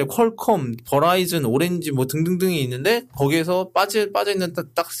인텔, 퀄컴, 버라이즌, 오렌지 등등등이 있는데 거기에서 빠져 있는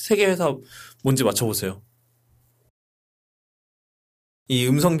딱 3개 회사 뭔지 맞춰 보세요. 이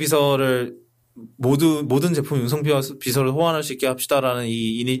음성 비서를 모든 제품 음성 비서를 호환할 수 있게 합시다라는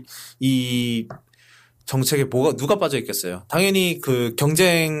이 정책에 누가 빠져 있겠어요? 당연히 그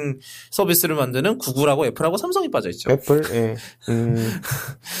경쟁 서비스를 만드는 구글하고 애플하고 삼성이 빠져 있죠. 애플, 예.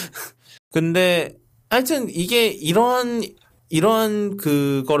 근데 하여튼 이게 이러한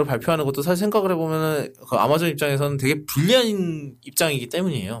그거를 발표하는 것도 사실 생각을 해보면은 그 아마존 입장에서는 되게 불리한 입장이기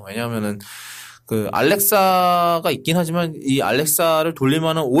때문이에요. 왜냐하면은 그 알렉사가 있긴 하지만 이 알렉사를 돌릴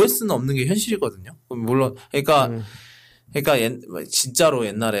만한 OS는 없는 게 현실이거든요. 물론 그러니까 진짜로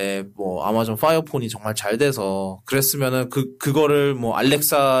옛날에 아마존 파이어폰이 정말 잘 돼서 그랬으면은 그거를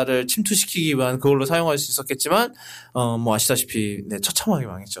알렉사를 침투시키기 위한 그걸로 사용할 수 있었겠지만 아시다시피 처참하게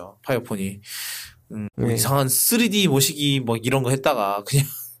망했죠. 파이어폰이. 이상한 3D 모시기 이런 거 했다가 그냥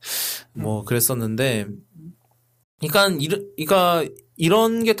그랬었는데 그러니까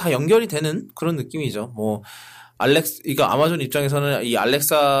이런 게 다 연결이 되는 그런 느낌이죠. 그러니까 아마존 입장에서는 이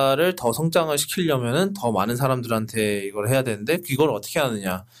알렉사를 더 성장을 시키려면은 더 많은 사람들한테 이걸 해야 되는데 이걸 어떻게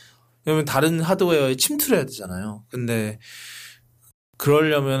하느냐. 그러면 다른 하드웨어에 침투를 해야 되잖아요. 근데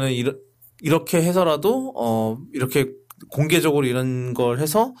그러려면은 이렇게 해서라도 이렇게 공개적으로 이런 걸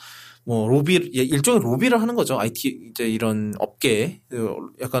해서 일종의 로비를 하는 거죠. IT 이제 이런 업계에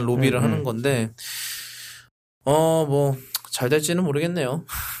약간 로비를 하는 건데 잘 될지는 모르겠네요.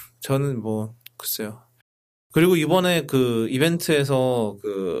 저는 글쎄요. 그리고 이번에 그 이벤트에서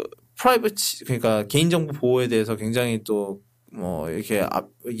프라이버시, 그러니까 개인정보 보호에 대해서 굉장히 또 이렇게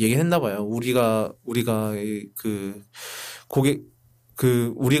얘기했나 봐요. 우리가 우리가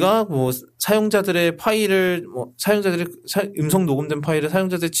사용자들의 파일을 사용자들이 음성 녹음된 파일을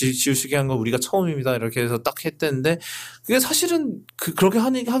사용자들이 지울 수 있게 한 건 우리가 처음입니다. 이렇게 해서 딱 했대는데 그게 사실은 그렇게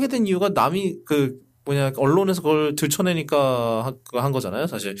하게 된 이유가 남이 언론에서 그걸 들춰내니까 한 거잖아요,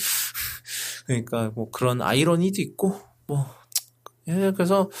 사실. 그러니까 그런 아이러니도 있고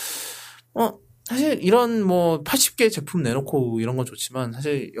그래서 사실 이런 80개 제품 내놓고 이런 건 좋지만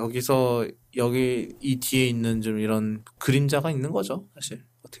사실 여기 이 뒤에 있는 좀 이런 그림자가 있는 거죠, 사실.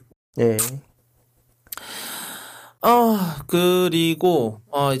 어떻게 보면. 예. 그리고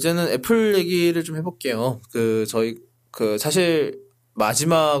이제는 애플 얘기를 좀 해볼게요. 저희 사실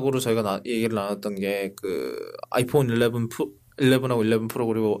마지막으로 저희가 얘기를 나눴던 게 아이폰 11하고 11 프로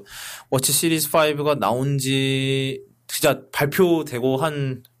그리고 워치 시리즈 5가 나온지 진짜 발표되고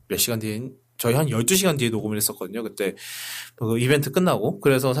한 몇 시간 뒤에 저희 한 12시간 뒤에 녹음을 했었거든요. 그때 그 이벤트 끝나고.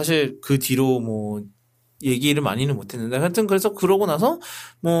 그래서 사실 그 뒤로 얘기를 많이는 못 했는데 하여튼 그래서 그러고 나서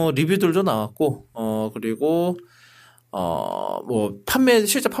리뷰들도 나왔고 그리고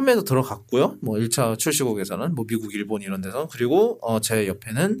실제 판매도 들어갔고요. 1차 출시국에서는 미국, 일본 이런 데서. 그리고 제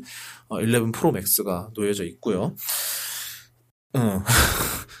옆에는 11 프로 맥스가 놓여져 있고요.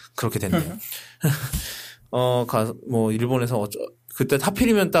 그렇게 됐네요. 뭐 일본에서 그때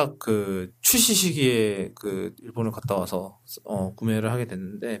하필이면 딱 그 출시 시기에 그 일본을 갔다 와서 구매를 하게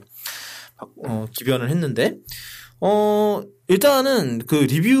됐는데 기변을 했는데 일단은 그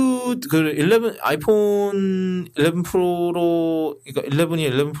리뷰 아이폰 11 프로로 그러니까 11이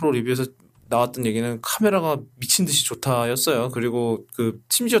 11 프로 리뷰에서 나왔던 얘기는 카메라가 미친 듯이 좋다였어요. 그리고 그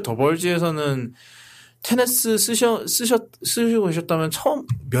심지어 더벌지에서는 테네스 쓰시고 계셨다면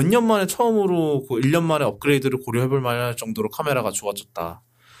몇 년 만에 처음으로 그 1년 만에 업그레이드를 고려해볼 만할 정도로 카메라가 좋아졌다.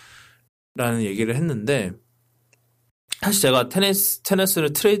 라는 얘기를 했는데, 사실 제가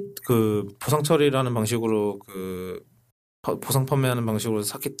테네스를 보상 처리라는 방식으로 보상 판매하는 방식으로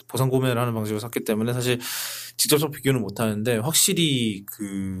보상 구매를 하는 방식으로 샀기 때문에 사실 직접적 비교는 못 하는데, 확실히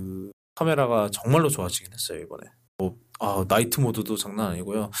그 카메라가 정말로 좋아지긴 했어요, 이번에. 나이트 모드도 장난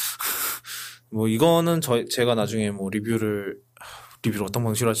아니고요. 뭐 이거는 제가 나중에 뭐 리뷰를 어떤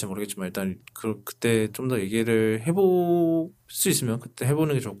방식으로 할지 모르겠지만 일단 그때 좀 더 얘기를 해볼 수 있으면 그때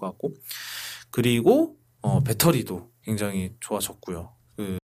해보는 게 좋을 것 같고, 그리고 배터리도 굉장히 좋아졌고요.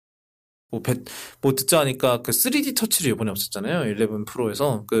 뭐 듣자 하니까 그 3D 터치를 이번에 없었잖아요. 11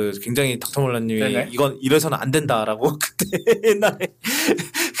 프로에서 굉장히 닥터몰라님이 이건 이래서는 안 된다라고 그때 옛날에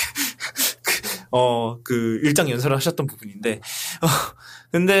일장 연설을 하셨던 부분인데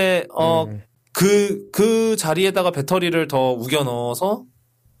근데 그 자리에다가 배터리를 더 우겨 넣어서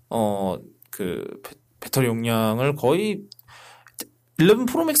배터리 용량을 거의 11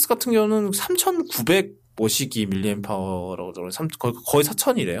 프로 맥스 같은 경우는 3,900 뭐시기 밀리앰파워라고 거의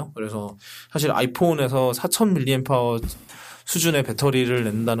 4,000이래요. 그래서 사실 아이폰에서 4,000 밀리앰파워 수준의 배터리를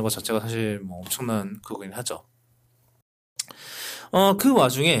낸다는 것 자체가 사실 뭐 엄청난 그거긴 하죠. 그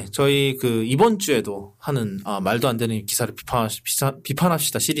와중에 저희 이번 주에도 하는 말도 안 되는 기사를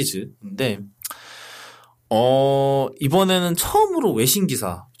비판합시다 시리즈인데 이번에는 처음으로 외신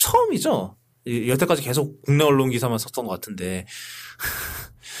기사, 처음이죠. 여태까지 계속 국내 언론 기사만 썼던 것 같은데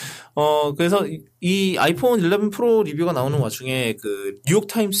그래서 이 아이폰 11 프로 리뷰가 나오는 와중에 뉴욕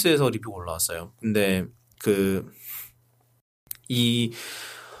타임스에서 리뷰가 올라왔어요. 근데 이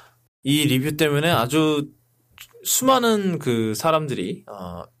리뷰 때문에 아주 수많은 사람들이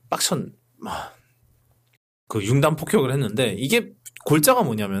융단 폭격을 했는데, 이게 골자가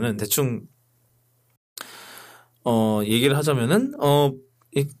뭐냐면은 대충 얘기를 하자면은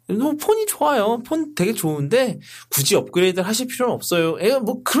폰이 좋아요. 폰 되게 좋은데 굳이 업그레이드를 하실 필요는 없어요.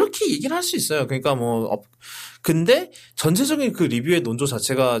 뭐 그렇게 얘기를 할 수 있어요. 그러니까 근데 전체적인 그 리뷰의 논조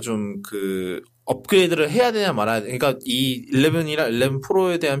자체가 좀 업그레이드를 해야 되냐 말아야 돼. 그러니까 이 11이나 11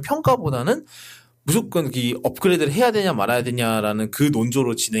 프로에 대한 평가보다는 무조건 업그레이드를 해야 되냐 말아야 되냐라는 그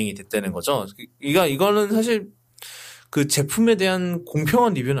논조로 진행이 됐다는 거죠. 그러니까 이거는 사실 그 제품에 대한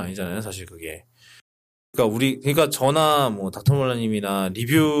공평한 리뷰는 아니잖아요. 사실 그게. 그러니까 저나 뭐 닥터몰라님이나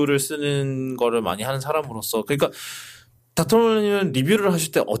리뷰를 쓰는 거를 많이 하는 사람으로서, 그러니까 닥터몰라님은 리뷰를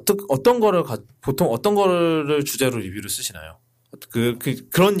하실 때 보통 어떤 거를 주제로 리뷰를 쓰시나요?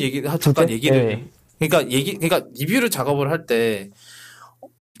 그런 얘기 잠깐 얘기를. 그러니까 리뷰를 작업을 할 때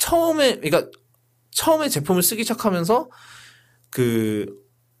처음에 제품을 쓰기 시작하면서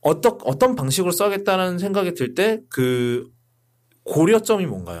어떤 방식으로 써야겠다는 생각이 들 때 고려점이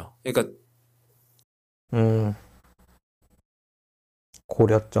뭔가요? 그러니까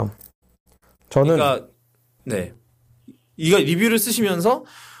고려점. 저는 이거 리뷰를 쓰시면서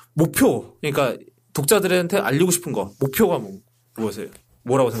그러니까 독자들한테 알리고 싶은 거, 목표가 무엇이에요?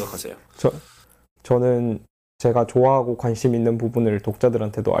 뭐라고 생각하세요? 저는 제가 좋아하고 관심 있는 부분을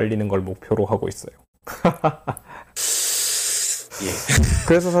독자들한테도 알리는 걸 목표로 하고 있어요.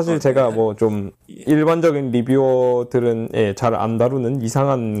 그래서 사실 제가 뭐 좀 일반적인 리뷰어들은 잘 안 다루는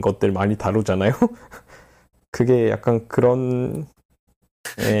이상한 것들 많이 다루잖아요. 그게 약간 그런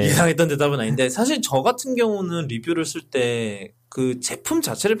이상했던 대답은 아닌데, 사실 저 같은 경우는 리뷰를 쓸 때 제품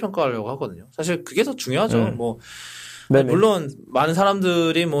자체를 평가하려고 하거든요. 사실 그게 더 중요하죠. 물론 많은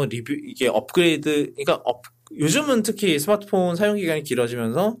사람들이 이게 업그레이드, 그러니까 요즘은 특히 스마트폰 사용 기간이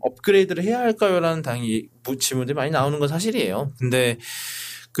길어지면서 업그레이드를 해야 할까요라는 질문들이 많이 나오는 건 사실이에요. 근데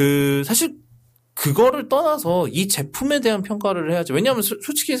사실 그거를 떠나서 이 제품에 대한 평가를 해야죠. 왜냐하면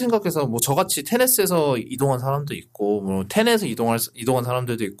솔직히 생각해서 저같이 테네스에서 이동한 사람도 있고 텐에서 이동한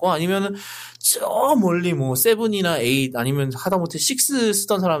사람들도 있고, 아니면은 저 멀리 7이나 8 아니면 하다못해 6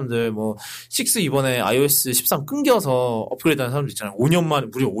 쓰던 사람들, 6 이번에 iOS 13 끊겨서 업그레이드하는 사람들 있잖아요. 무려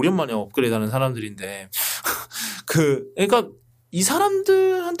 5년 만에 업그레이드하는 사람들인데 그러니까 이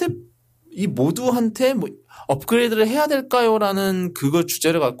사람들한테, 이 모두한테 업그레이드를 해야 될까요라는 그걸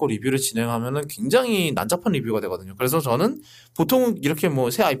주제를 갖고 리뷰를 진행하면은 굉장히 난잡한 리뷰가 되거든요. 그래서 저는 보통 이렇게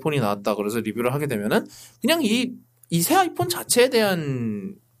새 아이폰이 나왔다 그래서 리뷰를 하게 되면은 그냥 이 새 아이폰 자체에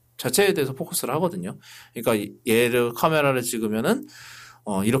대한 자체에 대해서 포커스를 하거든요. 그러니까 얘를 카메라를 찍으면은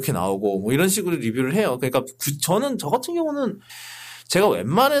이렇게 나오고 뭐 이런 식으로 리뷰를 해요. 그러니까 저는 저 같은 경우는 제가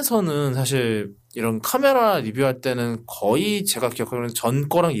웬만해서는 사실 이런 카메라 리뷰할 때는 거의 제가 기억하기로는 전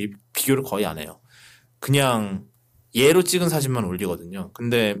거랑 비교를 거의 안 해요. 그냥 얘로 찍은 사진만 올리거든요.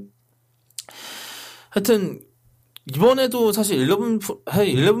 근데 하여튼 이번에도 사실 11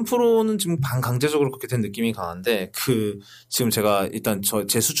 프로는 지금 반강제적으로 그렇게 된 느낌이 강한데 지금 제가 일단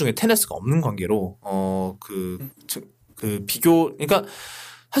제 수중에 10S가 없는 관계로 비교 그러니까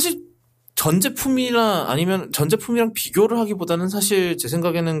사실 전 제품이랑 비교를 하기보다는 사실 제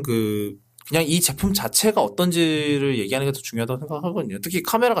생각에는 그냥 이 제품 자체가 어떤지를 얘기하는 게 더 중요하다고 생각하거든요. 특히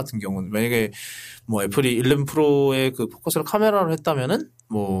카메라 같은 경우는 만약에 뭐 애플이 11 프로의 그 포커스를 카메라로 했다면은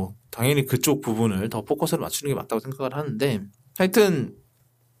뭐 당연히 그쪽 부분을 더 포커스를 맞추는 게 맞다고 생각을 하는데 하여튼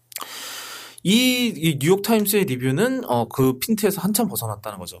이 뉴욕타임스의 리뷰는 그 핀트에서 한참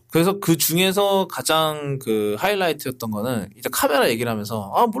벗어났다는 거죠. 그래서 그 중에서 가장 그 하이라이트였던 거는 이제 카메라 얘기를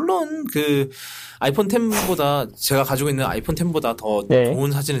하면서 물론 그 아이폰 10보다 제가 가지고 있는 아이폰 10보다 더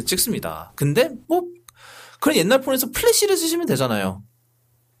좋은 사진을 찍습니다. 근데 뭐 그런 옛날 폰에서 플래시를 쓰시면 되잖아요.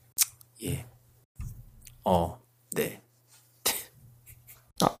 예. 네.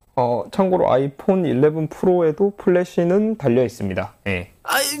 참고로 아이폰 11 프로에도 플래시는 달려 있습니다. 네.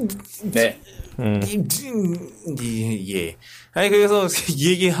 네. 예. 아니 그래서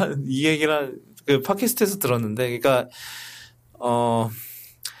이 얘기를 그 팟캐스트에서 들었는데, 그러니까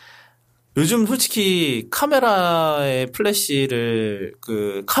요즘 솔직히 카메라의 플래시를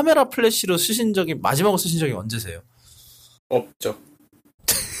카메라 플래시로 마지막으로 쓰신 적이 언제세요? 없죠.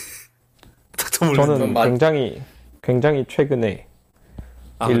 저는 굉장히 최근에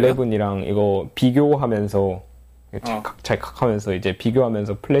 11이랑 이거 비교하면서 찰칵하면서 이제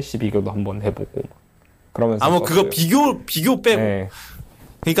비교하면서 플래시 비교도 한번 해보고 그러면서 뭐 그거 비교 빼고 네.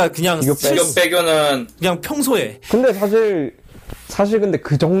 그러니까 그냥 비교 빼고는 그냥 평소에 근데 사실 근데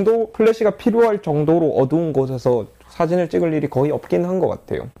그 정도 플래시가 필요할 정도로 어두운 곳에서 사진을 찍을 일이 거의 없긴 한 것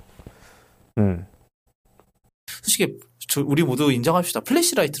같아요. 솔직히 우리 모두 인정합시다.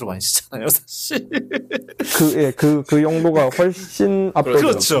 플래시라이트로 많이 쓰잖아요, 사실. 그 용도가 훨씬 압도적.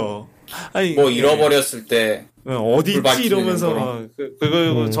 그렇죠. 아니, 뭐 잃어버렸을 때 어디 있지 이러면서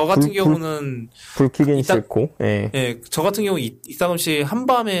저 같은 경우는 불 켜긴 싫고. 예, 저 같은 경우 이따금씩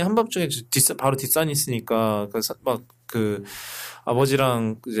한밤중에 바로 뒷산이 있으니까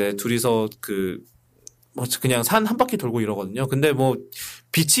아버지랑 이제 둘이서 그냥 산 한 바퀴 돌고 이러거든요. 근데 뭐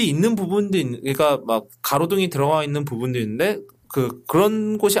빛이 있는 부분도 그러니까 막 가로등이 들어가 있는 부분도 있는데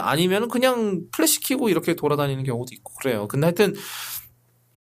그런 곳이 아니면 그냥 플래시 켜고 이렇게 돌아다니는 경우도 있고 그래요. 근데 하여튼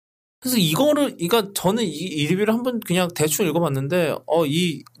그래서 저는 이 리뷰를 한번 그냥 대충 읽어봤는데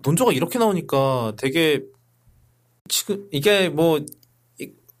이 논조가 이렇게 나오니까 되게 지금 이게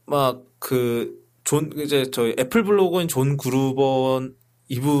이제 저희 애플 블로거인 존 그루버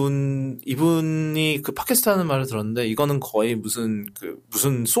이분이 그 팟캐스트 하는 말을 들었는데 이거는 거의 무슨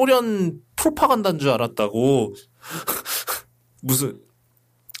소련 프로파간다인 줄 알았다고.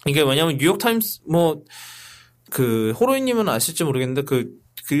 이게 뭐냐면 뉴욕타임스 호로이님은 아실지 모르겠는데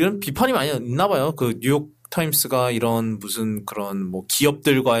그런 비판이 많이 있나 봐요. 뉴욕타임스가 이런 그런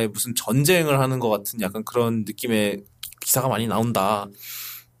기업들과의 무슨 전쟁을 하는 것 같은 약간 그런 느낌의 기사가 많이 나온다.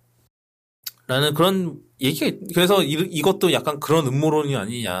 라는 그런 얘기가, 그래서 이것도 약간 그런 음모론이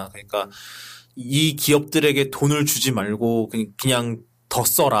아니냐. 그러니까 이 기업들에게 돈을 주지 말고 그냥 더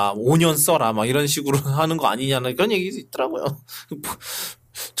써라, 5년 써라, 막 이런 식으로 하는 거 아니냐는 그런 얘기도 있더라고요.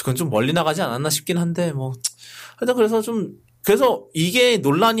 그건 좀 멀리 나가지 않았나 싶긴 한데, 하여튼 그래서 이게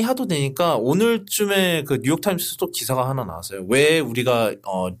논란이 하도 되니까 오늘쯤에 뉴욕타임스도 기사가 하나 나왔어요. 왜 우리가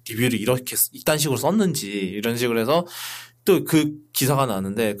리뷰를 이딴 식으로 썼는지 이런 식으로 해서 또 그 기사가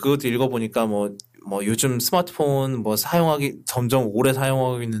나왔는데 그것도 읽어보니까 요즘 스마트폰 점점 오래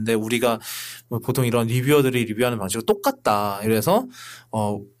사용하고 있는데 우리가 보통 이런 리뷰어들이 리뷰하는 방식과 똑같다. 이래서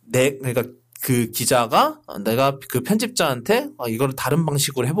그러니까 그 기자가 내가 그 편집자한테 이걸 다른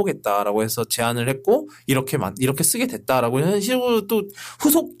방식으로 해보겠다라고 해서 제안을 했고 이렇게 쓰게 됐다라고 하는 식으로 또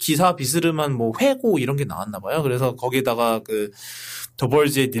후속 기사 비스름한 회고 이런 게 나왔나 봐요. 그래서 거기다가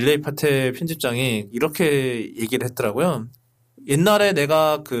더벌즈의 닐레이 파테 편집장이 이렇게 얘기를 했더라고요. 옛날에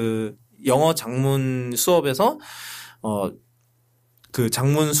내가 영어 장문 수업에서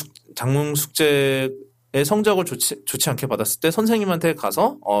장문 숙제의 성적을 좋지 않게 받았을 때 선생님한테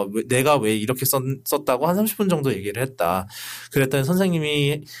가서 내가 왜 이렇게 썼다고 한 30분 정도 얘기를 했다. 그랬더니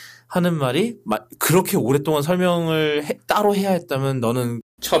선생님이 하는 말이 그렇게 오랫동안 설명을 따로 해야 했다면 너는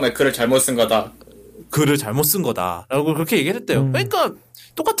처음에 글을 잘못 쓴 거다. 글을 잘못 쓴 거다라고 그렇게 얘기를 했대요. 그러니까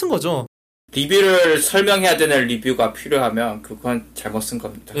똑같은 거죠. 리뷰를 설명해야 되는 리뷰가 필요하면 그건 잘못 쓴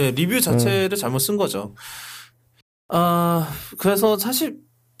겁니다. 네, 리뷰 자체를 잘못 쓴 거죠. 그래서 사실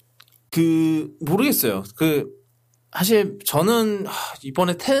모르겠어요. 사실 저는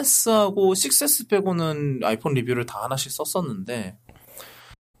이번에 10S하고 6S 빼고는 아이폰 리뷰를 다 하나씩 썼었는데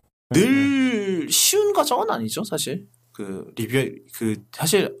늘 쉬운 과정은 아니죠, 사실.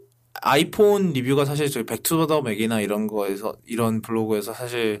 사실 아이폰 리뷰가 사실 저희 백투더 맥이나 이런 거에서 이런 블로그에서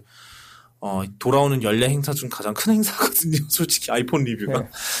사실 돌아오는 연례 행사 중 가장 큰 행사거든요. 솔직히 아이폰 리뷰가.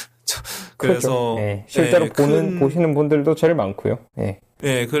 그래서 네, 실제로 보시는 분들도 제일 많고요. 네.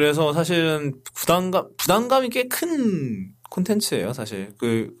 네, 그래서 사실은 부담감이 꽤 큰 콘텐츠예요, 사실.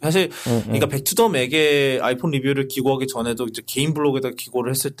 그러니까 백투더 맥의 아이폰 리뷰를 기고하기 전에도 이제 개인 블로그에다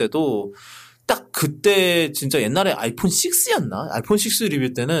기고를 했을 때도 딱 그때 진짜 옛날에 아이폰 6였나? 아이폰 6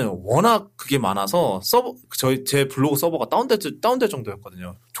 리뷰 때는 워낙 그게 많아서 제 블로그 서버가 다운될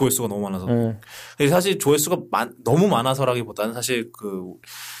정도였거든요. 조회수가 너무 많아서. 사실 조회수가 너무 많아서라기보다는 사실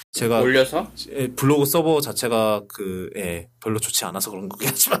제가 올려서 블로그 서버 자체가 별로 좋지 않아서 그런 거긴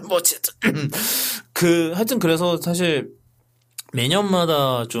하지만 뭐 어쨌든 하여튼 그래서 사실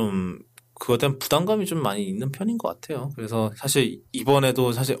매년마다 좀 그거에 대한 부담감이 좀 많이 있는 편인 것 같아요. 그래서 사실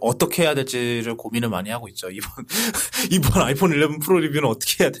이번에도 사실 어떻게 해야 될지를 고민을 많이 하고 있죠. 이번 아이폰 11 프로 리뷰는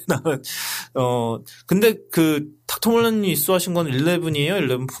어떻게 해야 되나. 근데 닥터몰런이 입수하신 건 11이에요?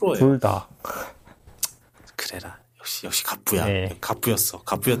 11 프로예요? 둘 다. 그래라. 역시 갑부야. 네.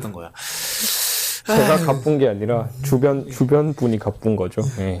 갑부였던 거야. 제가 갑분 게 아니라 주변 분이 갑분 거죠.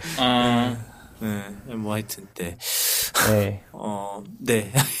 네. 네, 뭐 하여튼 네.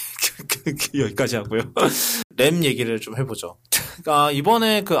 네. 여기까지 하고요. 램 얘기를 좀 해보죠.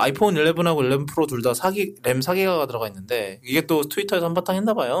 이번에 아이폰 11하고 11 프로 둘 다 램 4기가가 들어가 있는데 이게 또 트위터에서 한바탕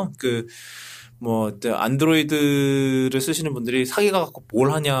했나봐요. 안드로이드를 쓰시는 분들이 4기가 갖고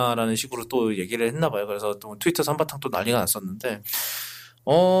뭘 하냐라는 식으로 또 얘기를 했나봐요. 그래서 또 트위터에서 한바탕 또 난리가 났었는데,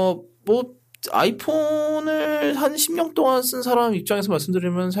 아이폰을 한 10년 동안 쓴 사람 입장에서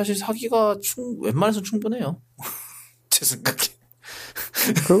말씀드리면 사실 4기가 웬만해서 충분해요. 제 생각에.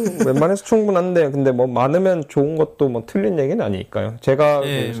 웬만해서 충분한데, 근데 많으면 좋은 것도 틀린 얘기는 아니니까요. 제가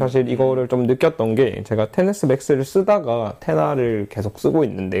사실 이거를 좀 느꼈던 게, 제가 10S Max를 쓰다가 10R을 계속 쓰고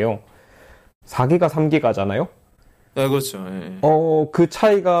있는데요. 4기가 3기가잖아요? 네, 그렇죠. 예. 그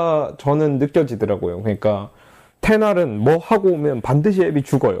차이가 저는 느껴지더라고요. 그러니까 10R은 뭐 하고 오면 반드시 앱이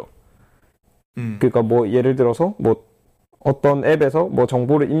죽어요. 그러니까 예를 들어서 어떤 앱에서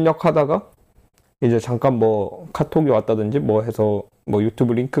정보를 입력하다가 이제 잠깐 카톡이 왔다든지 해서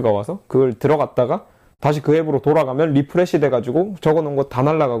유튜브 링크가 와서 그걸 들어갔다가 다시 그 앱으로 돌아가면 리프레시 돼가지고 적어놓은 거 다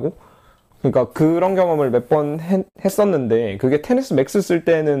날라가고, 그러니까 그런 경험을 몇 번 했었는데 그게 10S Max 쓸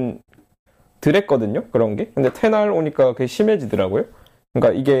때는 덜했거든요, 그런 게. 근데 10R 오니까 그게 심해지더라고요.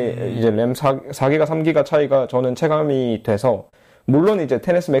 그러니까 이게 이제 램 4기가 3기가 차이가 저는 체감이 돼서, 물론 이제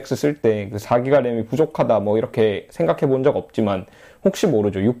 10S Max 쓸 때 4기가 램이 부족하다 이렇게 생각해 본 적 없지만 혹시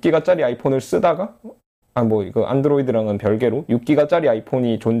모르죠. 6기가짜리 아이폰을 쓰다가 이거 안드로이드랑은 별개로 6기가짜리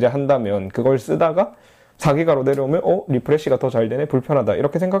아이폰이 존재한다면 그걸 쓰다가 4기가로 내려오면 리프레시가 더 잘 되네, 불편하다,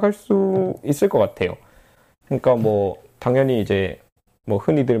 이렇게 생각할 수 있을 것 같아요. 그러니까 당연히 이제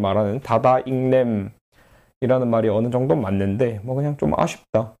흔히들 말하는 다다익램이라는 말이 어느 정도 맞는데 그냥 좀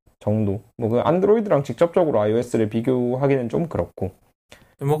아쉽다 정도. 안드로이드랑 직접적으로 iOS를 비교하기는 좀 그렇고.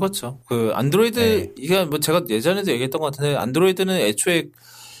 그렇죠. 안드로이드, 이게 제가 예전에도 얘기했던 것 같은데, 안드로이드는 애초에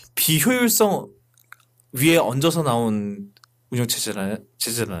비효율성 위에 얹어서 나온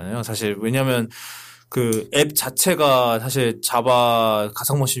운영체제잖아요. 사실, 왜냐면, 앱 자체가 사실 자바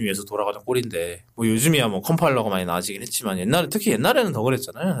가상머신 위에서 돌아가는 꼴인데, 요즘이야 컴파일러가 많이 나아지긴 했지만, 특히 옛날에는 더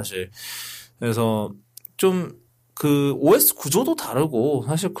그랬잖아요, 사실. 그래서, 좀, OS 구조도 다르고,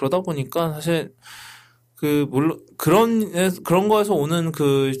 사실 그러다 보니까, 사실, 물론, 그런 거에서 오는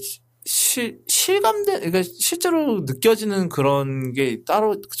그러니까 실제로 느껴지는 그런 게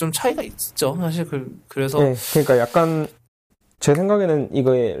따로 좀 차이가 있죠. 사실 그래서. 네, 그러니까 약간, 제 생각에는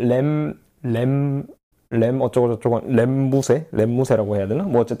이거의 램 어쩌고저쩌고 램무새라고 해야 되나?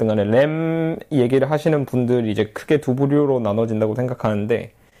 어쨌든 간에 램 얘기를 하시는 분들이 이제 크게 두 부류로 나눠진다고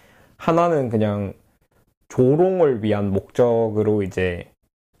생각하는데, 하나는 그냥 조롱을 위한 목적으로 이제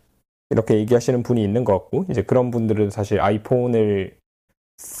이렇게 얘기하시는 분이 있는 것 같고, 이제 그런 분들은 사실 아이폰을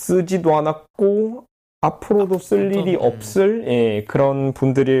쓰지도 않았고 앞으로도 쓸 일이 없을 그런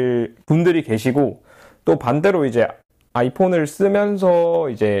분들이 계시고, 또 반대로 이제 아이폰을 쓰면서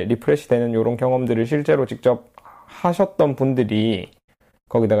이제 리프레시 되는 이런 경험들을 실제로 직접 하셨던 분들이,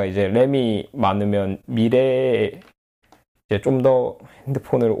 거기다가 이제 램이 많으면 미래에 이제 좀 더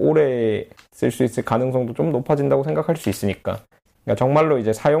핸드폰을 오래 쓸 수 있을 가능성도 좀 높아진다고 생각할 수 있으니까, 그러니까 정말로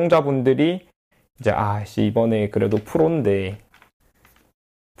이제 사용자분들이 이제 이번에 그래도 프로인데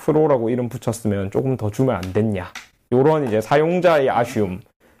프로라고 이름 붙였으면 조금 더 주면 안 됐냐. 요런 이제 사용자의 아쉬움.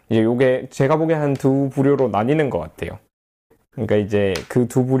 이제 요게 제가 보기엔 한 두 부류로 나뉘는 것 같아요. 그러니까 이제 그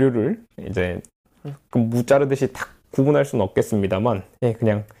두 부류를 이제 무 자르듯이 탁 구분할 수는 없겠습니다만, 예,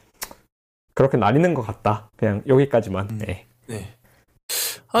 그냥 그렇게 나뉘는 것 같다. 그냥 여기까지만. 예. 네.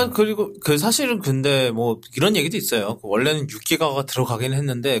 그리고 사실은 근데 뭐 이런 얘기도 있어요. 원래는 6기가가 들어가긴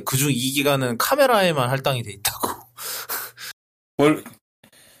했는데 그중 2기가는 카메라에만 할당이 돼 있다고.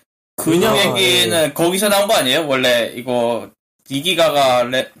 그 얘기는 거기서 나온 거 아니에요? 원래 이거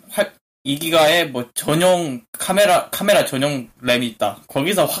 2기가에 뭐 전용 카메라 전용 램이 있다.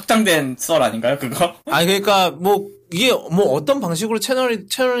 거기서 확장된 썰 아닌가요, 그거? 그러니까 뭐 이게 뭐 어떤 방식으로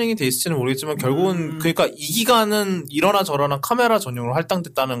채널링이 돼 있을지는 모르겠지만 결국은 그러니까 2기가는 이러나 저러나 카메라 전용으로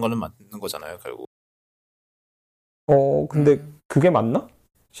할당됐다는 거는 맞는 거잖아요, 결국. 근데 그게 맞나?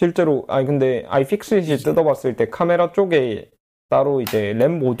 실제로 근데 iFixit이 뜯어봤을 때 카메라 쪽에 따로 이제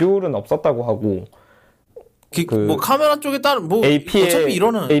램 모듈은 없었다고 하고 뭐 카메라 쪽에 따른 뭐 AP에, 어차피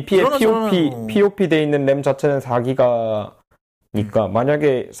AP에 POP 돼 있는 램 자체는 4기가니까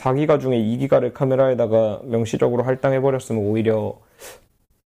만약에 4기가 중에 2기가를 카메라에다가 명시적으로 할당해버렸으면 오히려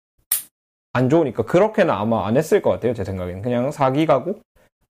안 좋으니까 그렇게는 아마 안 했을 것 같아요. 제 생각에는 그냥 4기가고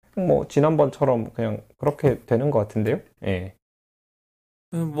뭐 지난번처럼 그냥 그렇게 되는 것 같은데요. 예.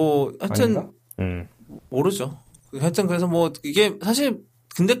 뭐 하여튼 모르죠. 하여튼 그래서 뭐 이게 사실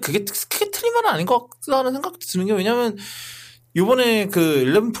근데 그게 크게 틀린 말은 아닌 것 같다는 생각도 드는 게 왜냐면 이번에 그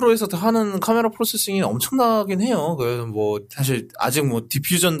 11 프로에서 하는 카메라 프로세싱이 엄청나긴 해요. 그래서 뭐 사실 아직 뭐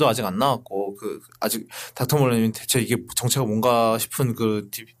디퓨전도 아직 안 나왔고 아직 닥터몰레님 대체 이게 정체가 뭔가 싶은 그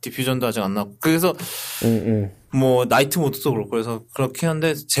디퓨전도 아직 안 나왔고 그래서 뭐 나이트 모드도 그렇고 그래서 그렇긴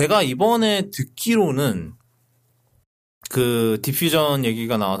한데 제가 이번에 듣기로는 그 디퓨전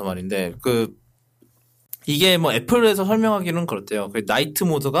얘기가 나와서 말인데 이게 뭐 애플에서 설명하기는 그렇대요. 그 나이트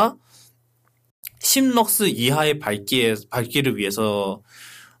모드가 10럭스 이하의 밝기를 위해서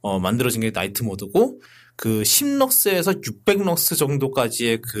만들어진 게 나이트 모드고 그 10럭스에서 600럭스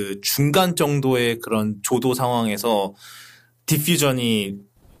정도까지의 그 중간 정도의 그런 조도 상황에서 디퓨전이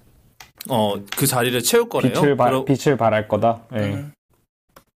그 자리를 채울 거래요. 빛을 발할 거다. 네.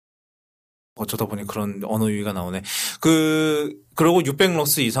 어쩌다 보니 그런 언어 유희가 나오네. 그리고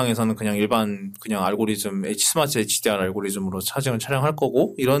 600럭스 이상에서는 그냥 그냥 알고리즘, 스마트 HDR 알고리즘으로 사진을 촬영할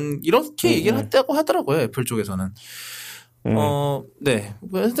거고, 이렇게 얘기를 했다고 하더라고요, 애플 쪽에서는. 네.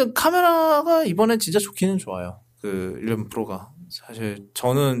 하여튼 카메라가 이번엔 진짜 좋기는 좋아요. 11 프로가. 사실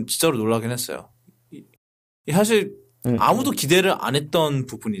저는 진짜로 놀라긴 했어요. 사실 아무도 기대를 안 했던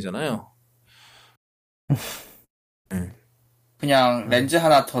부분이잖아요. 그냥 렌즈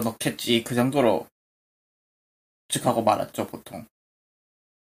하나 더 넣겠지 그 정도로 추측하고 말았죠 보통.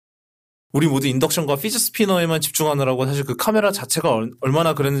 우리 모두 인덕션과 피즈 스피너에만 집중하느라고 사실 그 카메라 자체가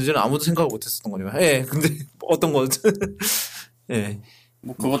얼마나 그랬는지는 아무도 생각을 못했었던 거니까. 예, 근데 어떤 거? 예.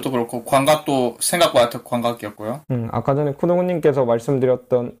 뭐 그것도 그렇고 광각도 생각보다 광각이었고요. 아까 전에 쿠동훈님께서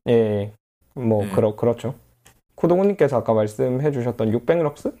말씀드렸던 그렇죠. 쿠동훈님께서 아까 말씀해주셨던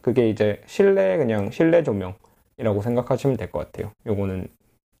 600럭스 그게 이제 실내 조명이라고 생각하시면 될 것 같아요. 요거는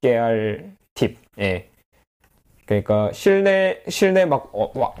깨알 팁. 예. 그러니까 실내 막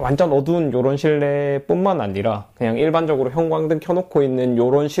완전 어두운 요런 실내뿐만 아니라 그냥 일반적으로 형광등 켜놓고 있는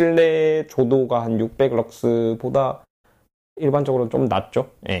요런 실내 조도가 한 600럭스보다 일반적으로 좀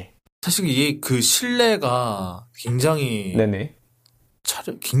낮죠. 예. 사실 이게 그 실내가 굉장히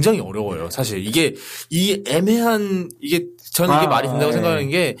굉장히 어려워요. 사실 이 애매한 저는 이게 말이 된다고 생각하는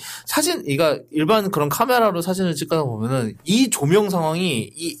게 이가 일반 그런 카메라로 사진을 찍다 보면은 이 조명 상황이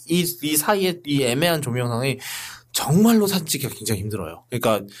이 사이에 이 애매한 조명 상황이 정말로 사진 찍기가 굉장히 힘들어요.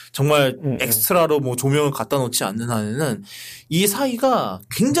 그러니까 정말 엑스트라로 뭐 조명을 갖다 놓지 않는 한에는 이 사이가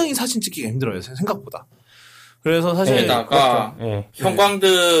굉장히 사진 찍기가 힘들어요. 생각보다. 그래서 사실 게다가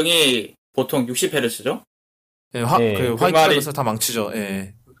형광등이 보통 60Hz죠? 네, 화이트에서 다 망치죠.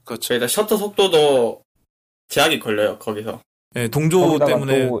 예. 그렇죠. 저희가 셔터 속도도 제약이 걸려요, 거기서. 네, 동조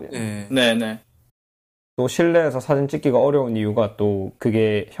때문에. 네네. 또 실내에서 사진 찍기가 어려운 이유가 또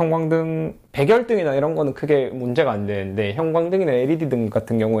그게 형광등, 백열등이나 이런 거는 크게 문제가 안 되는데 형광등이나 LED 등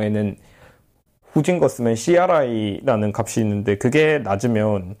같은 경우에는 후진 거 쓰면 CRI라는 값이 있는데 그게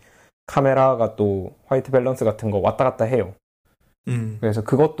낮으면 카메라가 또 화이트 밸런스 같은 거 왔다 갔다 해요. 그래서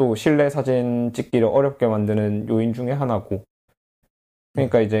그것도 실내 사진 찍기를 어렵게 만드는 요인 중에 하나고.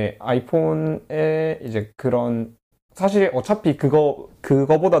 그러니까 이제 아이폰에 이제 그런 사실 어차피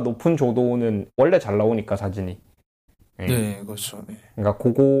그거보다 높은 조도는 원래 잘 나오니까 사진이. 예. 네, 그렇죠. 네. 그러니까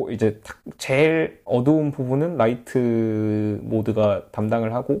그거 이제 제일 어두운 부분은 라이트 모드가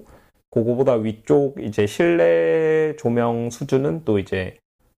담당을 하고 그거보다 위쪽 이제 실내 조명 수준은 또 이제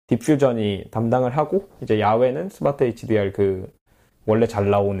디퓨전이 담당을 하고 이제 야외는 스마트 HDR 그 원래 잘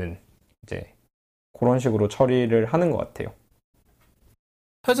나오는 이제 그런 식으로 처리를 하는 것 같아요.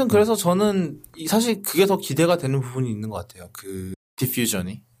 하여튼 그래서 저는 사실 그게 더 기대가 되는 부분이 있는 것 같아요. 그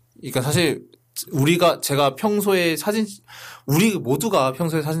디퓨전이. 그러니까 사실 제가 평소에 우리 모두가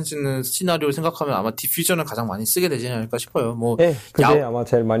평소에 사진 찍는 시나리오를 생각하면 아마 디퓨전을 가장 많이 쓰게 되지 않을까 싶어요. 뭐 네, 그게 아마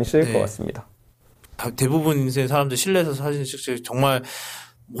제일 많이 쓰일 것 같습니다. 대부분 이제 사람들 실내에서 사진 찍지 정말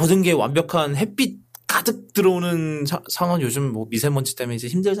모든 게 완벽한 햇빛 가득 들어오는 상황 요즘 뭐 미세먼지 때문에 이제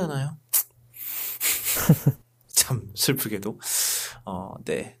힘들잖아요. 참 슬프게도.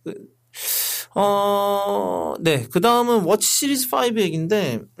 네. 네. 그 다음은 워치 시리즈 5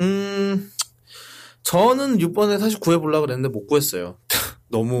 얘기인데, 저는 이번에 사실 구해보려고 그랬는데 못 구했어요.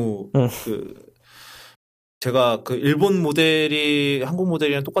 너무, 제가 그 일본 모델이 한국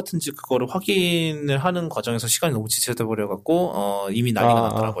모델이랑 똑같은지 그거를 확인을 하는 과정에서 시간이 너무 지체돼 버려갖고, 이미 난리가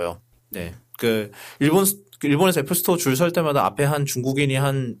났더라고요. 네. 일본에서 애플 스토어 줄 설 때마다 앞에 한 중국인이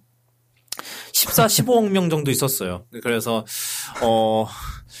한 15억 명 정도 있었어요. 그래서, 뭐,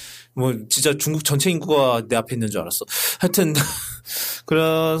 진짜 중국 전체 인구가 내 앞에 있는 줄 알았어. 하여튼,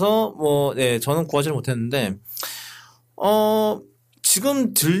 그래서, 네, 저는 구하지를 못했는데,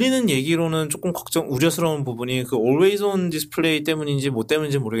 지금 들리는 얘기로는 조금 우려스러운 부분이 그 always on 디스플레이 때문인지 뭐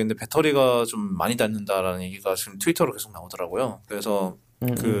때문인지 모르겠는데 배터리가 좀 많이 닳는다라는 얘기가 지금 트위터로 계속 나오더라고요. 그래서,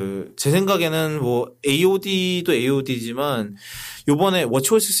 제 생각에는 뭐, AOD도 AOD지만, 요번에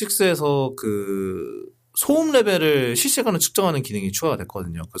워치OS 6에서 그, 소음 레벨을 실시간으로 측정하는 기능이 추가가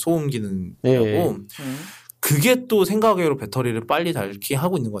됐거든요. 그 소음 기능이라고. 그게 또 생각외로 배터리를 빨리 닳게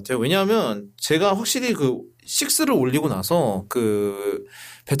하고 있는 것 같아요. 왜냐하면 제가 확실히 그 6를 올리고 나서 그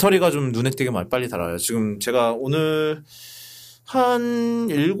배터리가 좀 눈에 띄게 빨리 닳아요. 지금 제가 오늘 한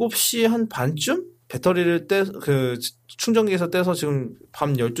 7시 한 반쯤 배터리를 충전기에서 떼서 지금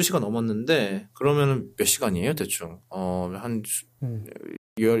밤 12시가 넘었는데 그러면은 몇 시간이에요, 대충? 한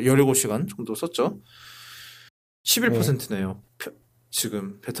 17시간 정도 썼죠? 11%네요.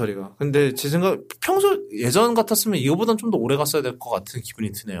 지금 배터리가. 근데 제 생각 예전 같았으면 이거보단 좀 더 오래 갔어야 될 것 같은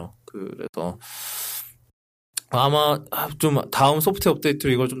기분이 드네요. 그래서 아마 좀 다음 소프트웨어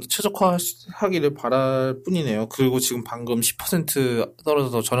업데이트로 이걸 좀 더 최적화하기를 바랄 뿐이네요. 그리고 지금 방금 10%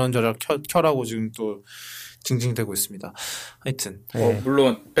 떨어져서 전원절약 켜라고 지금 또 징징대고 있습니다. 하여튼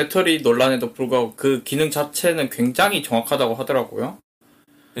물론 배터리 논란에도 불구하고 그 기능 자체는 굉장히 정확하다고 하더라고요.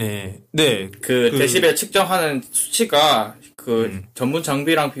 네. 그 데시벨 측정하는 수치가 전문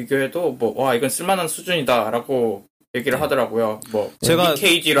장비랑 비교해도 이건 쓸만한 수준이다라고 얘기를 하더라고요. 제가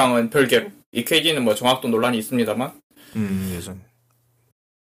EKG랑은 별개로. EKG는 뭐 정확도 논란이 있습니다만. 예전.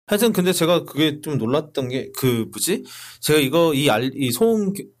 하여튼 근데 제가 그게 좀 놀랐던 게 제가 이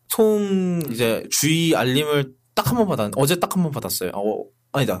소음 이제 주의 알림을 딱 한 번 어제 딱 한 번 받았어요.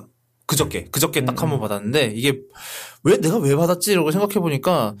 아니다. 그저께 딱 한 번 받았는데 이게 내가 왜 받았지? 이러고 생각해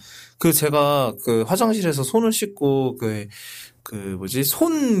보니까 제가 화장실에서 손을 씻고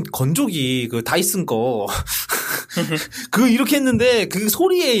손 건조기 다이슨 거 이렇게 했는데 그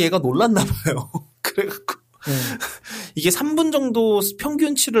소리에 얘가 놀랐나 봐요. 그래갖고 이게 3분 정도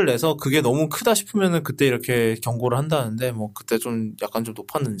평균치를 내서 그게 너무 크다 싶으면은 그때 이렇게 경고를 한다는데 그때 좀 약간 좀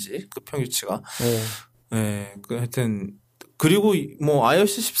높았는지 그 평균치가. 네, 하여튼 그리고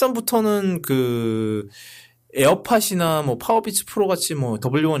iOS 13부터는 에어팟이나 파워비츠 프로 같이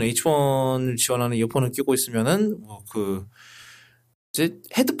W1, H1을 지원하는 이어폰을 끼고 있으면은 이제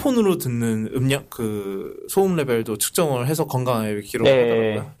헤드폰으로 듣는 소음 레벨도 측정을 해서 건강하게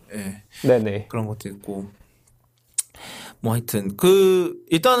기록하더라고요. 네. 네네. 그런 것도 있고. 하여튼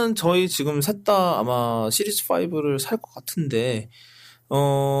일단은 저희 지금 셋 다 아마 시리즈 5를 살 것 같은데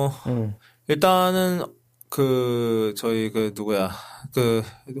일단은 저희 누구야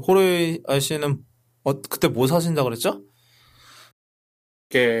호로이 아저씨는 그때 뭐 사신다 그랬죠?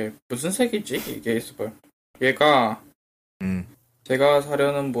 이게 무슨 색이지? 이게 있어봐요. 얘가 제가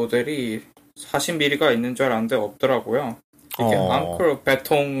사려는 모델이 40mm가 있는 줄 알았는데 없더라고요. 이게 앙크로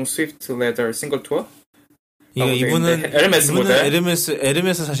베통 스위프트 레더 싱글 투어? 이분은 에르메스 모델?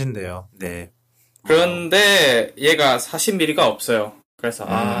 에르메스 사신대요. 네. 그런데 얘가 40mm가 없어요. 그래서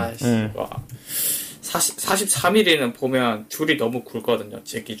 43mm는 보면 줄이 너무 굵거든요.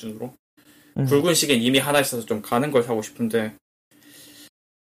 제 기준으로. 굵은 시계는 이미 하나 있어서 좀 가는 걸 사고 싶은데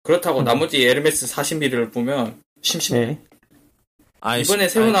그렇다고 나머지 에르메스 40mm를 보면 심심해. 이번에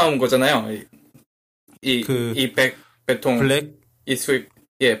새로 나온 거잖아요. 이 베통 블랙? 이 스윕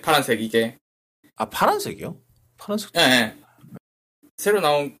파란색 이게. 파란색이요? 파란색. 네. 새로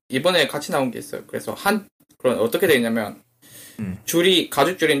이번에 같이 나온 게 있어요. 그래서 그럼 어떻게 되어 있냐면, 줄이,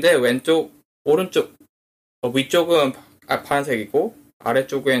 가죽줄인데, 오른쪽, 위쪽은 파란색이고,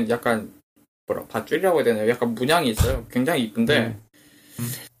 아래쪽은 약간, 밧줄이라고 해야 되나요? 약간 문양이 있어요. 굉장히 이쁜데,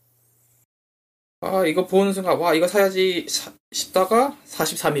 이거 보는 순간, 이거 사야지 싶다가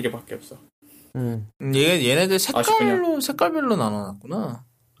 43mm밖에 없어. 얘네들 색깔별로 나눠놨구나.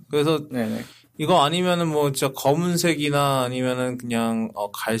 그래서, 네네. 이거 아니면은 뭐, 진짜 검은색이나 아니면은 그냥,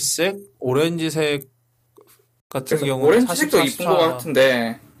 갈색? 오렌지색 같은 경우는. 오렌지색도 이쁜 것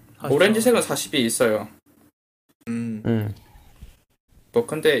같은데, 44. 오렌지색은 40이 있어요. 뭐,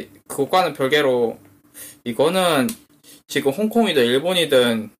 근데, 그거과는 별개로, 이거는 지금 홍콩이든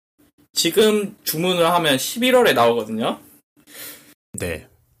일본이든 지금 주문을 하면 11월에 나오거든요? 네.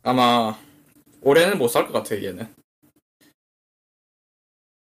 아마, 올해는 못 살 것 같아요, 얘는.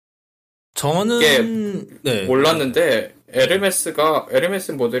 저는, 네. 몰랐는데,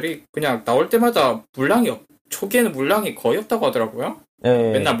 에르메스 모델이 그냥 나올 때마다 초기에는 물량이 거의 없다고 하더라고요?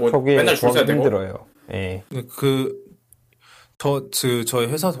 네. 맨날 줄 서야 되고. 힘들어요. 네. 저희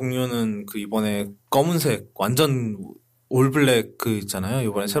회사 동료는 이번에 검은색, 완전 올블랙 있잖아요.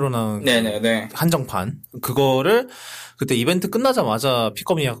 이번에 새로 나온 네네네. 한정판. 그거를 그때 이벤트 끝나자마자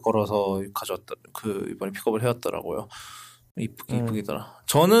픽업 예약 걸어서 가져왔다. 이번에 픽업을 해왔더라고요. 이쁘기더라.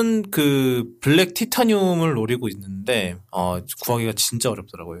 저는 블랙 티타늄을 노리고 있는데, 구하기가 진짜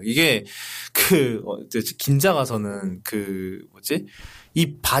어렵더라고요. 이게, 긴자 가서는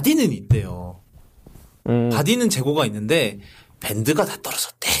이 바디는 있대요. 바디는 재고가 있는데, 밴드가 다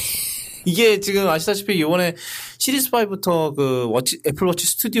떨어졌대. 이게 지금 아시다시피 이번에 시리즈5부터 애플워치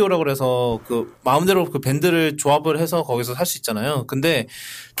스튜디오라고 그래서 마음대로 밴드를 조합을 해서 거기서 살 수 있잖아요. 근데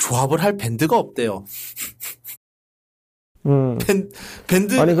조합을 할 밴드가 없대요.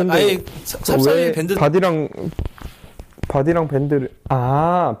 밴드 아니 근데 아예 삽사이 밴드 바디랑 밴드를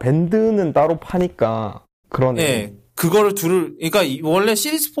밴드는 따로 파니까 그러네. 네, 그거를 그러니까 원래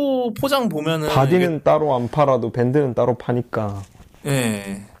시리즈 4 포장 보면은 바디는 따로 안 팔아도 밴드는 따로 파니까.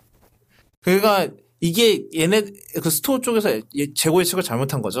 네. 그러니까 이게 얘네 스토어 쪽에서 재고 예측을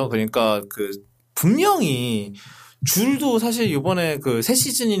잘못한 거죠. 그러니까 분명히 줄도 사실 이번에 새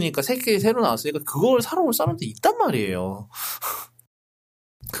시즌이니까 새 개 새로 나왔으니까 그걸 사러 올 사람들이 있단 말이에요.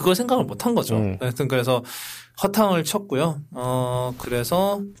 그걸 생각을 못 한 거죠. 하여튼 그래서 허탕을 쳤고요.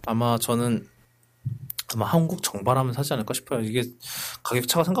 그래서 저는 아마 한국 정발하면 사지 않을까 싶어요. 이게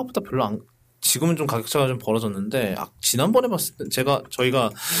가격차가 생각보다 별로 지금은 좀 가격차가 좀 벌어졌는데, 지난번에 봤을 때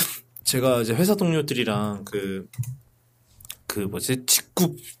제가 이제 회사 동료들이랑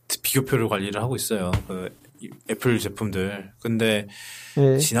직구 비교표를 관리를 하고 있어요. 애플 제품들. 근데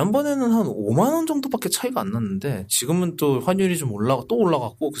지난번에는 한 5만 원 정도밖에 차이가 안 났는데 지금은 또 환율이 좀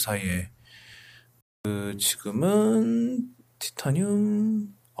올라갔고 그 사이에 지금은 티타늄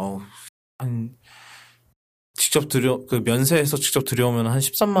직접 면세에서 직접 들여오면 한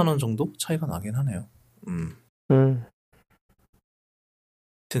 13만 원 정도 차이가 나긴 하네요.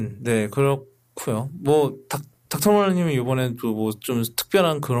 네, 그렇고요. 뭐 닥터멀님이 이번에도 뭐 좀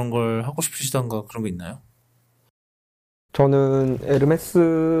특별한 그런 걸 하고 싶으시던가 그런 거 있나요? 저는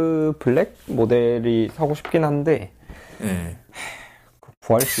에르메스 블랙 모델이 사고 싶긴 한데,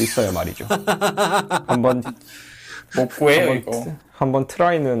 구할 수 있어요 말이죠. 한번 못 구해요 이거. 한번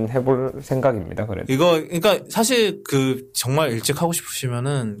트라이는 해볼 생각입니다. 그래도 그러니까 사실 정말 일찍 하고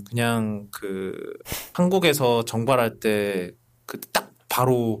싶으시면은 그냥 한국에서 정발할 때 딱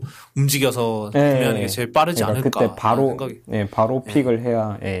바로 움직여서 구매하는 게 제일 빠르지 않을까. 그때 바로 바로 픽을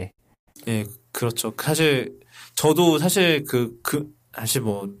해야. 그렇죠. 사실 저도 사실 사실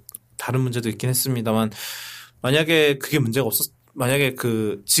뭐 다른 문제도 있긴 했습니다만 만약에 그게 문제가 만약에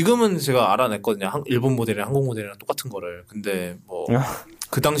지금은 제가 알아냈거든요. 일본 모델이랑 한국 모델이랑 똑같은 거를. 근데 뭐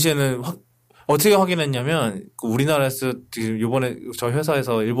그 당시에는 어떻게 확인했냐면 우리나라에서 이번에 저희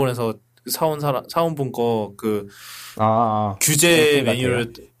회사에서 일본에서 사온 분 거 규제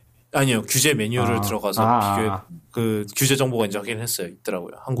메뉴를 규제 메뉴를 들어가서 규제 정보가 이제 확인했어요.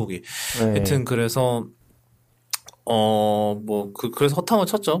 있더라고요. 한국이. 하여튼 그래서 그래서 허탕을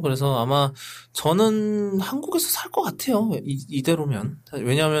쳤죠. 그래서 아마 저는 한국에서 살 것 같아요. 이대로면.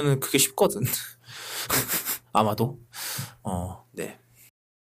 왜냐하면 그게 쉽거든. 아마도. 네.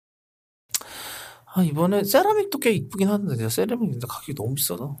 이번에 세라믹도 꽤 이쁘긴 하는데, 제가 세라믹 근데 가격이 너무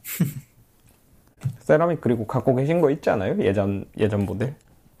비싸서. 세라믹 그리고 갖고 계신 거 있지 않아요? 예전 모델?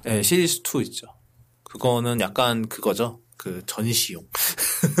 네, 시리즈 2 있죠. 그거는 약간 그거죠. 전시용.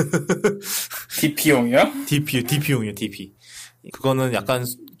 DP용이요? DP용이요, DP. 그거는 약간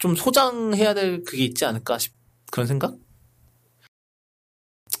좀 소장해야 될 그게 있지 않을까 그런 생각?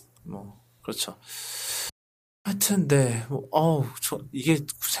 그렇죠. 하여튼, 네. 이게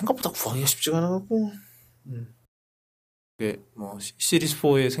생각보다 구하기가 쉽지가 않아갖고, 이게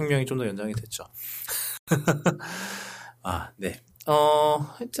시리즈4의 생명이 좀 더 연장이 됐죠. 네.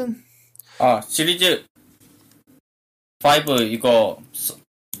 하여튼. 시리즈 5 이거,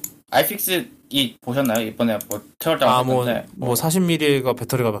 아이픽스 보셨나요? 이번에 트월달 봤는데 40mm가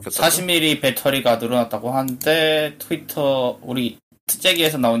배터리가 바뀌었다. 40mm 배터리가 늘어났다고 하는데 트위터 우리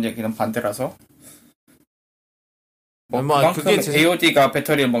트재기에서 나온 얘기는 반대라서. 그만큼 그게 AOD가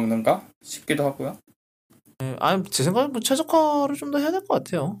배터리를 먹는가 싶기도 하고요. 네, 제 생각에 최적화를 좀 더 해야 될 것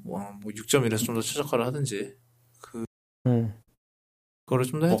같아요. 6.1에서 좀 더 최적화를 하든지. 그거를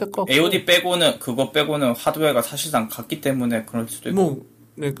좀 더 해야 될 것 같고. AOD 그거 빼고는 하드웨어가 사실상 같기 때문에 그럴 수도 있고.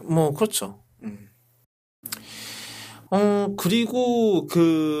 네, 그렇죠. 그리고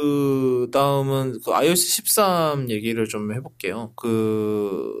다음은 iOS 13 얘기를 좀 해볼게요.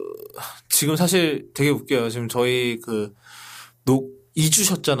 지금 사실 되게 웃겨요. 지금 저희 2주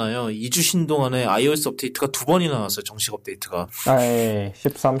쉬었잖아요. 2주 쉰 동안에 iOS 업데이트가 2번이나 나왔어요. 정식 업데이트가.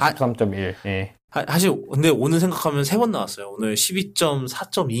 13, 13.1. 예. 사실 근데 오늘 생각하면 3번 나왔어요. 오늘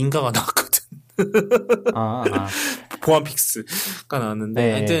 12.4.2인가가 나왔거든. 보안 픽스가 나왔는데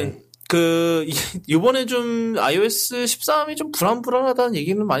네. 하여튼 이번에 좀 iOS 13이 좀 불안불안하다는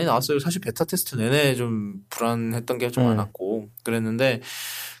얘기는 많이 나왔어요. 사실 베타 테스트 내내 좀 불안했던 게 좀 많았고 그랬는데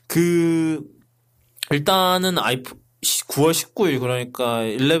일단은 9월 19일 그러니까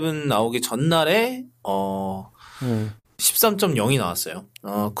 11 나오기 전날에 13.0이 나왔어요.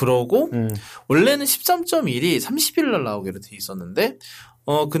 그러고 원래는 13.1이 30일 날 나오기로 돼 있었는데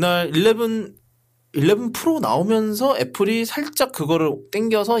그날 11 프로 나오면서 애플이 살짝 그거를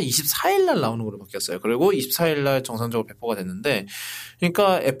땡겨서 24일 날 나오는 걸로 바뀌었어요. 그리고 24일 날 정상적으로 배포가 됐는데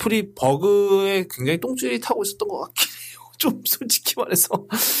그러니까 애플이 버그에 굉장히 똥줄이 타고 있었던 것 같긴 해요. 좀 솔직히 말해서.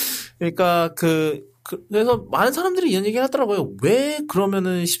 그러니까 그래서 많은 사람들이 이런 얘기를 하더라고요. 왜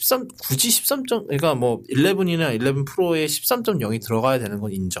그러면은 굳이 13. 그러니까 11이나 11 프로에 13.0이 들어가야 되는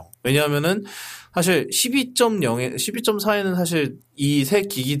건 인정. 왜냐하면은 사실 12.4에는 사실 이 새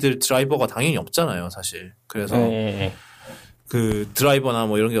기기들 드라이버가 당연히 없잖아요, 사실. 그래서 드라이버나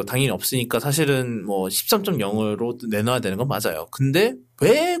이런 게 당연히 없으니까 사실은 13.0으로 내놔야 되는 건 맞아요. 근데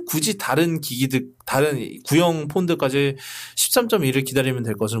왜 굳이 다른 구형 폰들까지 13.1을 기다리면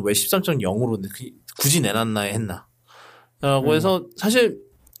될 것을 왜 13.0으로 굳이 내놨나 했나. 라고 해서 사실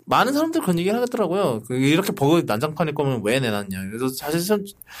많은 사람들 그런 얘기를 하더라고요. 이렇게 버그 난장판일 거면 왜 내놨냐. 그래서 사실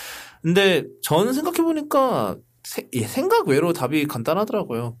근데 저는 생각해보니까 생각 외로 답이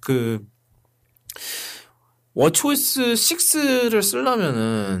간단하더라고요. 워치OS 6를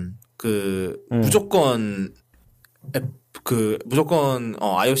쓰려면은 무조건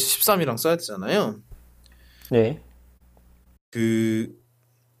iOS 13이랑 써야 되잖아요. 네.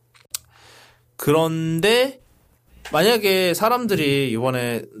 그런데 만약에 사람들이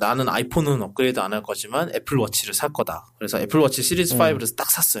이번에 나는 아이폰은 업그레이드 안 할 거지만 애플워치를 살 거다. 그래서 애플워치 시리즈 5를 딱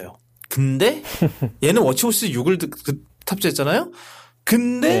샀어요. 근데 얘는 워치OS 6을 탑재했잖아요.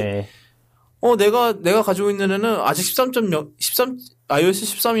 근데 내가 가지고 있는 애는 아직 13 iOS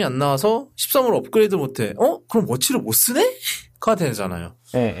 13이 안 나와서 13으로 업그레이드 못해. 그럼 워치를 못 쓰네? 가 되잖아요.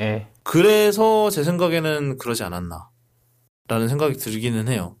 그래서 제 생각에는 그러지 않았나 라는 생각이 들기는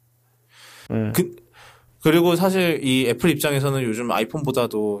해요. 그리고 사실 이 애플 입장에서는 요즘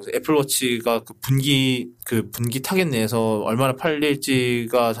아이폰보다도 애플워치가 분기 타겟 내에서 얼마나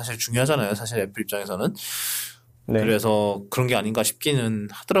팔릴지가 사실 중요하잖아요. 사실 애플 입장에서는. 네. 그래서 그런 게 아닌가 싶기는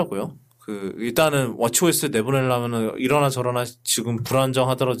하더라고요. 일단은 워치OS 내보내려면 이러나 저러나 지금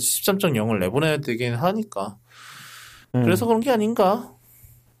불안정하더라도 13.0을 내보내야 되긴 하니까. 그래서 그런 게 아닌가.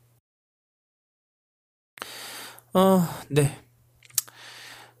 네.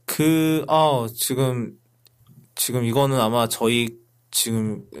 지금 이거는 아마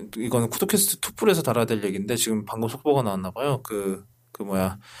이거는 쿠드캐스트 투플에서 달아야 될 얘기인데 지금 방금 속보가 나왔나봐요.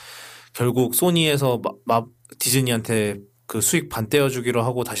 결국 소니에서 디즈니한테 수익 반 떼어주기로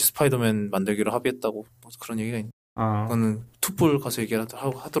하고 다시 스파이더맨 만들기로 합의했다고 그런 얘기가 있네. 그거는 투플 가서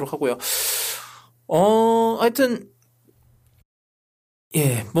하도록 하고요. 하여튼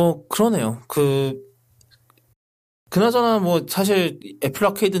그러네요. 그나저나 사실 애플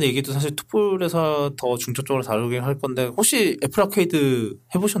아케이드 얘기도 사실 투플에서 더 중점적으로 다루긴 할 건데 혹시 애플 아케이드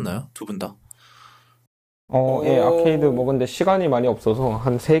해보셨나요? 두 분 다? 예, 아케이드 근데 시간이 많이 없어서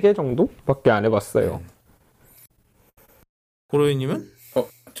한 3개 정도밖에 안 해봤어요. 고로이님은?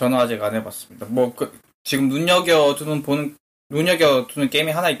 저는 아직 안 해봤습니다. 지금 눈여겨두는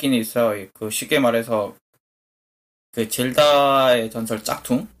게임이 하나 있긴 있어요. 쉽게 말해서 젤다의 전설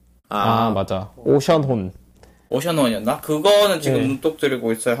짝퉁? 맞아. 오션혼이었나? 그거는 지금 눈독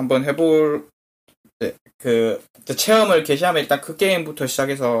들이고 있어요. 한번 해볼 네, 체험을 개시하면 일단 그 게임부터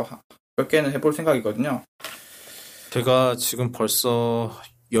시작해서 몇 개는 해볼 생각이거든요. 제가 지금 벌써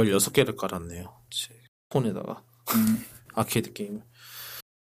 16개를 깔았네요. 제 폰에다가. 아케이드 게임.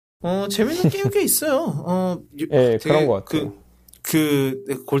 재밌는 게임 꽤 있어요. 네, 그런 것 같아요.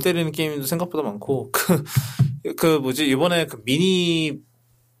 골 때리는 게임도 생각보다 많고, 이번에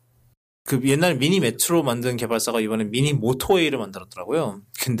옛날 미니 메트로 만든 개발사가 이번에 미니 모토웨이를 만들었더라고요.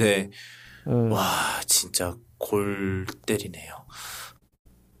 근데, 와, 진짜 골 때리네요.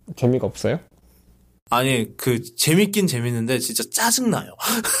 재미가 없어요? 아니, 재밌긴 재밌는데, 진짜 짜증나요.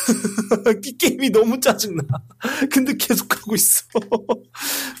 이 게임이 너무 짜증나. 근데 계속 하고 있어.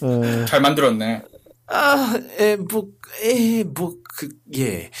 잘 만들었네.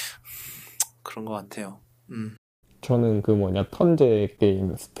 예. 그런 것 같아요. 저는 턴제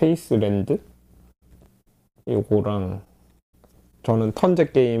게임, 스페이스랜드? 요거랑, 저는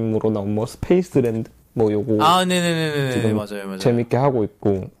턴제 게임으로 나온 스페이스랜드? 요거. 네네네네. 지금 맞아요. 재밌게 하고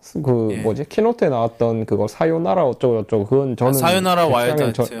있고, 예. 키노트에 나왔던 그거, 사요나라 어쩌고저쩌고, 그건 저는. 사요나라 와일드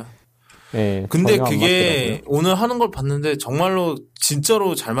하트요. 네. 근데 그게 오늘 하는 걸 봤는데, 정말로,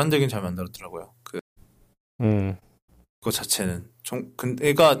 진짜로 잘 만들긴 잘 만들었더라고요. 그거 자체는.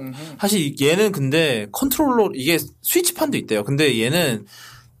 그러니까, 사실 얘는 근데 컨트롤러, 이게 스위치판도 있대요. 근데 얘는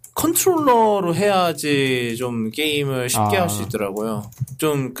컨트롤러로 해야지 좀 게임을 쉽게 할 수 있더라고요.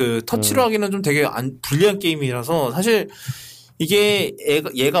 좀 터치로 하기는 좀 되게 불리한 게임이라서 사실 이게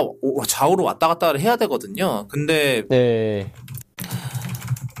얘가 좌우로 왔다 갔다 해야 되거든요. 근데 네.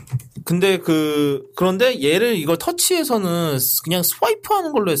 그런데 이걸 터치해서는 그냥 스와이프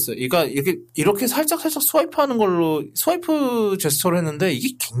하는 걸로 했어요. 그러니까 이렇게 살짝 스와이프 하는 걸로, 스와이프 제스처를 했는데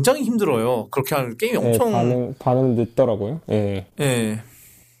이게 굉장히 힘들어요. 그렇게 하는 게임이 엄청. 반응 늦더라고요. 예. 네.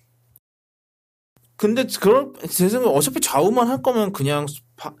 근데 제 생각에 어차피 좌우만 할 거면 그냥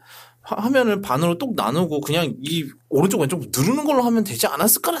화면을 반으로 똑 나누고 그냥 이 오른쪽 왼쪽 누르는 걸로 하면 되지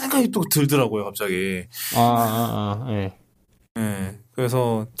않았을까라는 생각이 또 들더라고요, 갑자기. 예. 네.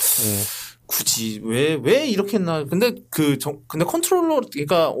 그래서 굳이 왜 이렇게 했나? 근데 근데 컨트롤러,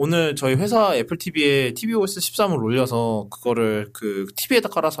 그러니까 오늘 저희 회사 애플 TV에 tvOS 13을 올려서 그거를 TV에다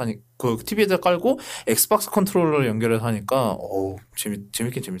깔아서 TV에다 깔고 엑스박스 컨트롤러를 연결해서 하니까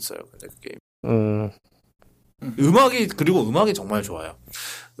재밌긴 재밌어요. 근데 그 게임. 그리고 음악이 정말 좋아요.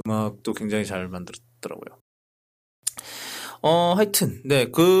 음악도 굉장히 잘 만들었더라고요. 하여튼, 네,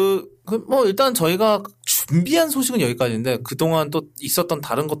 일단 저희가 준비한 소식은 여기까지인데, 그동안 또 있었던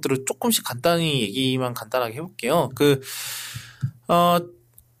다른 것들을 조금씩 간단하게 해볼게요.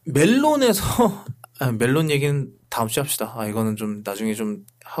 멜론에서, 멜론 얘기는 다음 주에 합시다. 이거는 좀 나중에 좀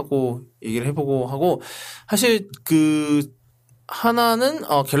얘기를 해보고 하고, 사실 하나는,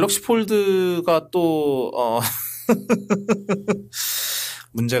 갤럭시 폴드가 또,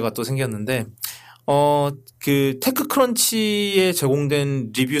 문제가 또 생겼는데, 테크크런치에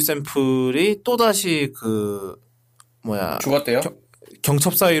제공된 리뷰 샘플이 또다시 죽었대요?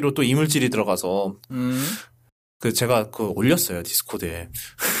 경첩 사이로 또 이물질이 들어가서, 제가 올렸어요, 디스코드에.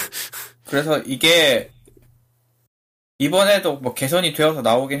 그래서 이게, 이번에도 개선이 되어서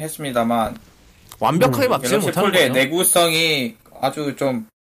나오긴 했습니다만, 완벽하게 막지 못하는 거예요. 내구성이 아주 좀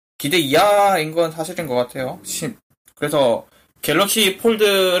기대 이하인 건 사실인 것 같아요. 그래서 갤럭시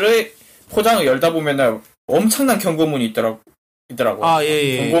폴드를 포장을 열다 보면은 엄청난 경고문이 있더라고.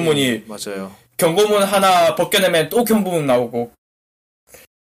 예. 경고문이 맞아요. 경고문 하나 벗겨내면 또 경고문 나오고.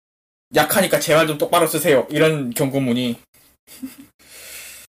 약하니까 제발 좀 똑바로 쓰세요. 이런 경고문이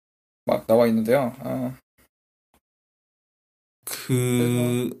막 나와 있는데요.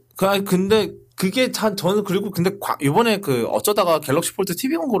 근데 그게 저는 그리고 근데 이번에 어쩌다가 갤럭시 폴드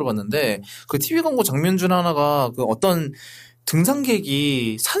TV 광고를 봤는데 TV 광고 장면 중 하나가 어떤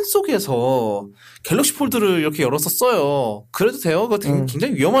등산객이 산속에서 갤럭시 폴드를 이렇게 열어서 써요. 그래도 돼요? 그거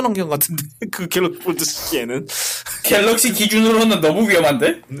굉장히 위험한 환경 같은데 갤럭시 폴드 쓰기에는 갤럭시 기준으로는 너무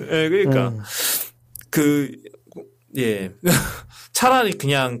위험한데? 네, 그러니까 예. 차라리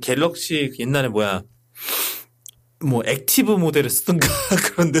그냥 갤럭시 옛날에 액티브 모델을 쓰든가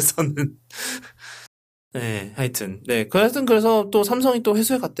그런 데서는 네, 하여튼 그래서 또 삼성이 또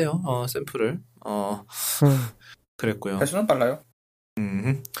회수해 갔대요. 샘플을 그랬고요. 회수는 빨라요.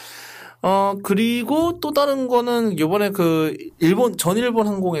 그리고 또 다른 거는 요번에 전일본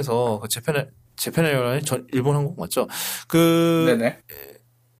항공에서 재팬 에어라인 일본 항공 맞죠? 네네.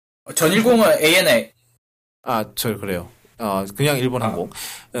 전일공은 ANA. 그래요. 그냥 일본 항공.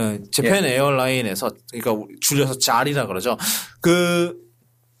 재팬 에어라인에서, 그러니까 줄여서 JAL이라 그러죠.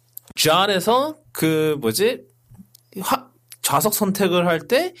 JAL에서 좌석 선택을 할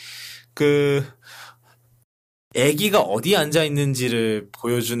때 애기가 어디 앉아 있는지를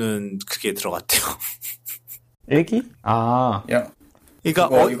보여주는 그게 들어갔대요. 애기? 아, 야,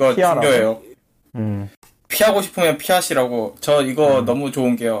 그러니까 이거 중요해요. 피하고 싶으면 피하시라고. 저 이거 너무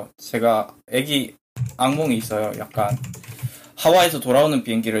좋은 게요. 제가 애기 악몽이 있어요. 약간 하와이에서 돌아오는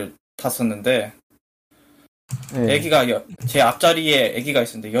비행기를 탔었는데 네. 애기가 제 앞자리에 애기가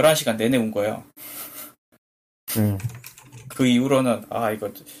있었는데 11시간 내내 운 거예요. 그 이후로는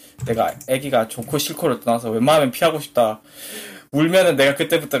이거 내가 애기가 좋고 싫고를 떠나서 웬만하면 피하고 싶다. 울면은 내가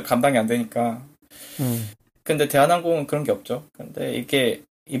그때부터 감당이 안 되니까. 근데 대한항공은 그런 게 없죠. 근데 이게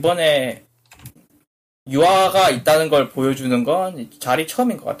이번에 유아가 있다는 걸 보여주는 건 자리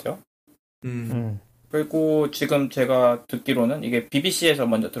처음인 것 같아요. 그리고 지금 제가 듣기로는 이게 BBC에서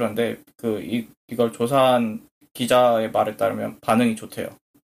먼저 들었는데 이걸 조사한 기자의 말에 따르면 반응이 좋대요.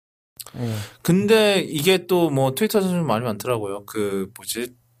 근데 이게 또 뭐 트위터에서 좀 말이 많더라고요.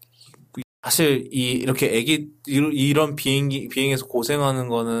 사실 이렇게 이런 비행에서 고생하는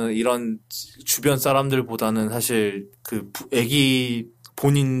거는 이런 주변 사람들보다는 사실 애기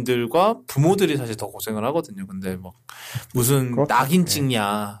본인들과 부모들이 사실 더 고생을 하거든요. 근데 막 무슨 낙인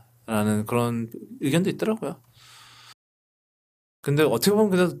찍냐라는 그런 의견도 있더라고요. 근데 어떻게 보면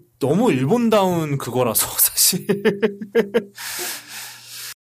그냥 너무 일본다운 그거라서 사실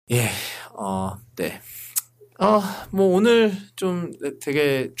예, 네. 뭐 오늘 좀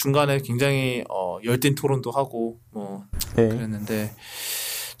되게 중간에 굉장히 열띤 토론도 하고 뭐 그랬는데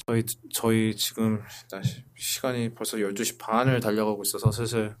저희 지금 시간이 벌써 12시 반을 달려가고 있어서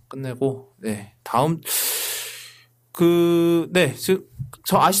슬슬 끝내고 다음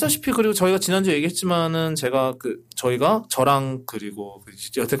저 아시다시피 그리고 저희가 지난주에 얘기했지만은 저희가 저랑 그리고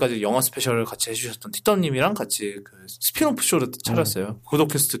여태까지 영화 스페셜을 같이 해주셨던 티덤님이랑 같이 스피노프 쇼를 차렸어요.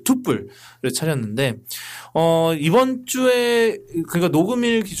 구독캐스트 투뿔을 차렸는데 이번 주에 그러니까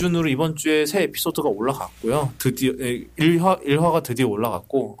녹음일 기준으로 이번 주에 새 에피소드가 올라갔고요. 드디어 1화가 드디어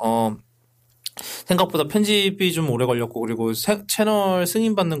올라갔고 생각보다 편집이 좀 오래 걸렸고 그리고 채널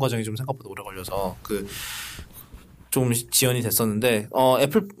승인받는 과정이 좀 생각보다 오래 걸려서 좀 지연이 됐었는데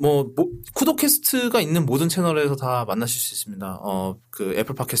애플 쿠도캐스트가 있는 모든 채널에서 다 만나실 수 있습니다.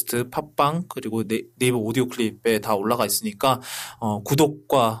 애플 팟캐스트, 팟빵 그리고 네이버 오디오 클립에 다 올라가 있으니까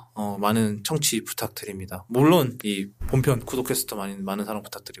구독과 많은 청취 부탁드립니다. 물론 이 본편 쿠도캐스트 많은 사랑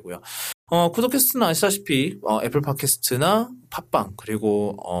부탁드리고요. 쿠도캐스트는 아시다시피 애플 팟캐스트나 팟빵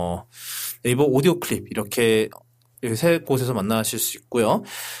그리고 네이버 오디오 클립 이렇게 세 곳에서 만나실 수 있고요.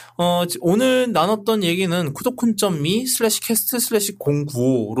 오늘 나눴던 얘기는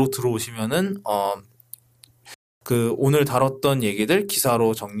kudokun.me/cast/095로 들어오시면은 오늘 다뤘던 얘기들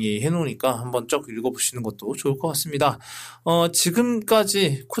기사로 정리해 놓으니까 한번 쭉 읽어보시는 것도 좋을 것 같습니다.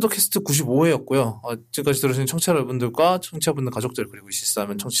 지금까지 쿠도캐스트 95회였고요. 지금까지 들으신 청취자 여러분들과 청취자분들 가족들 그리고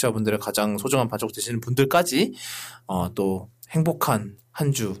실사하면 청취자분들의 가장 소중한 가족 되시는 분들까지 또 행복한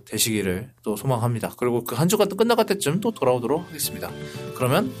한 주 되시기를 또 소망합니다. 그리고 그 한 주가 또 끝나갈 때쯤 또 돌아오도록 하겠습니다.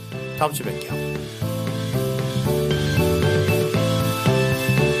 그러면 다음 주에 뵐게요.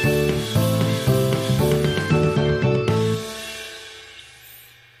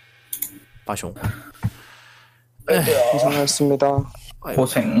 빠숑. 고생하셨습니다.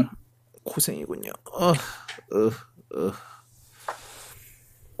 고생이군요.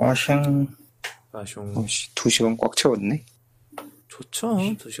 빠숑. 2시간 꽉 채웠네. 좋죠.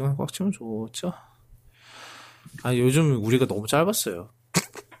 2시간 꽉 채우면 좋죠. 요즘 우리가 너무 짧았어요.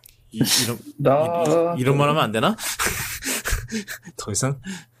 이런 말 하면 안 되나? 더 이상?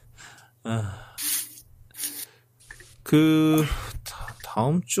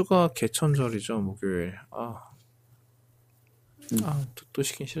 다음 주가 개천절이죠, 목요일. 또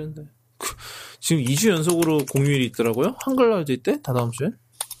시긴 싫은데. 지금 2주 연속으로 공휴일이 있더라고요? 한글날도 있대? 다다음 주에?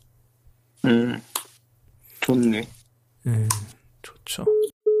 좋네. 좋죠.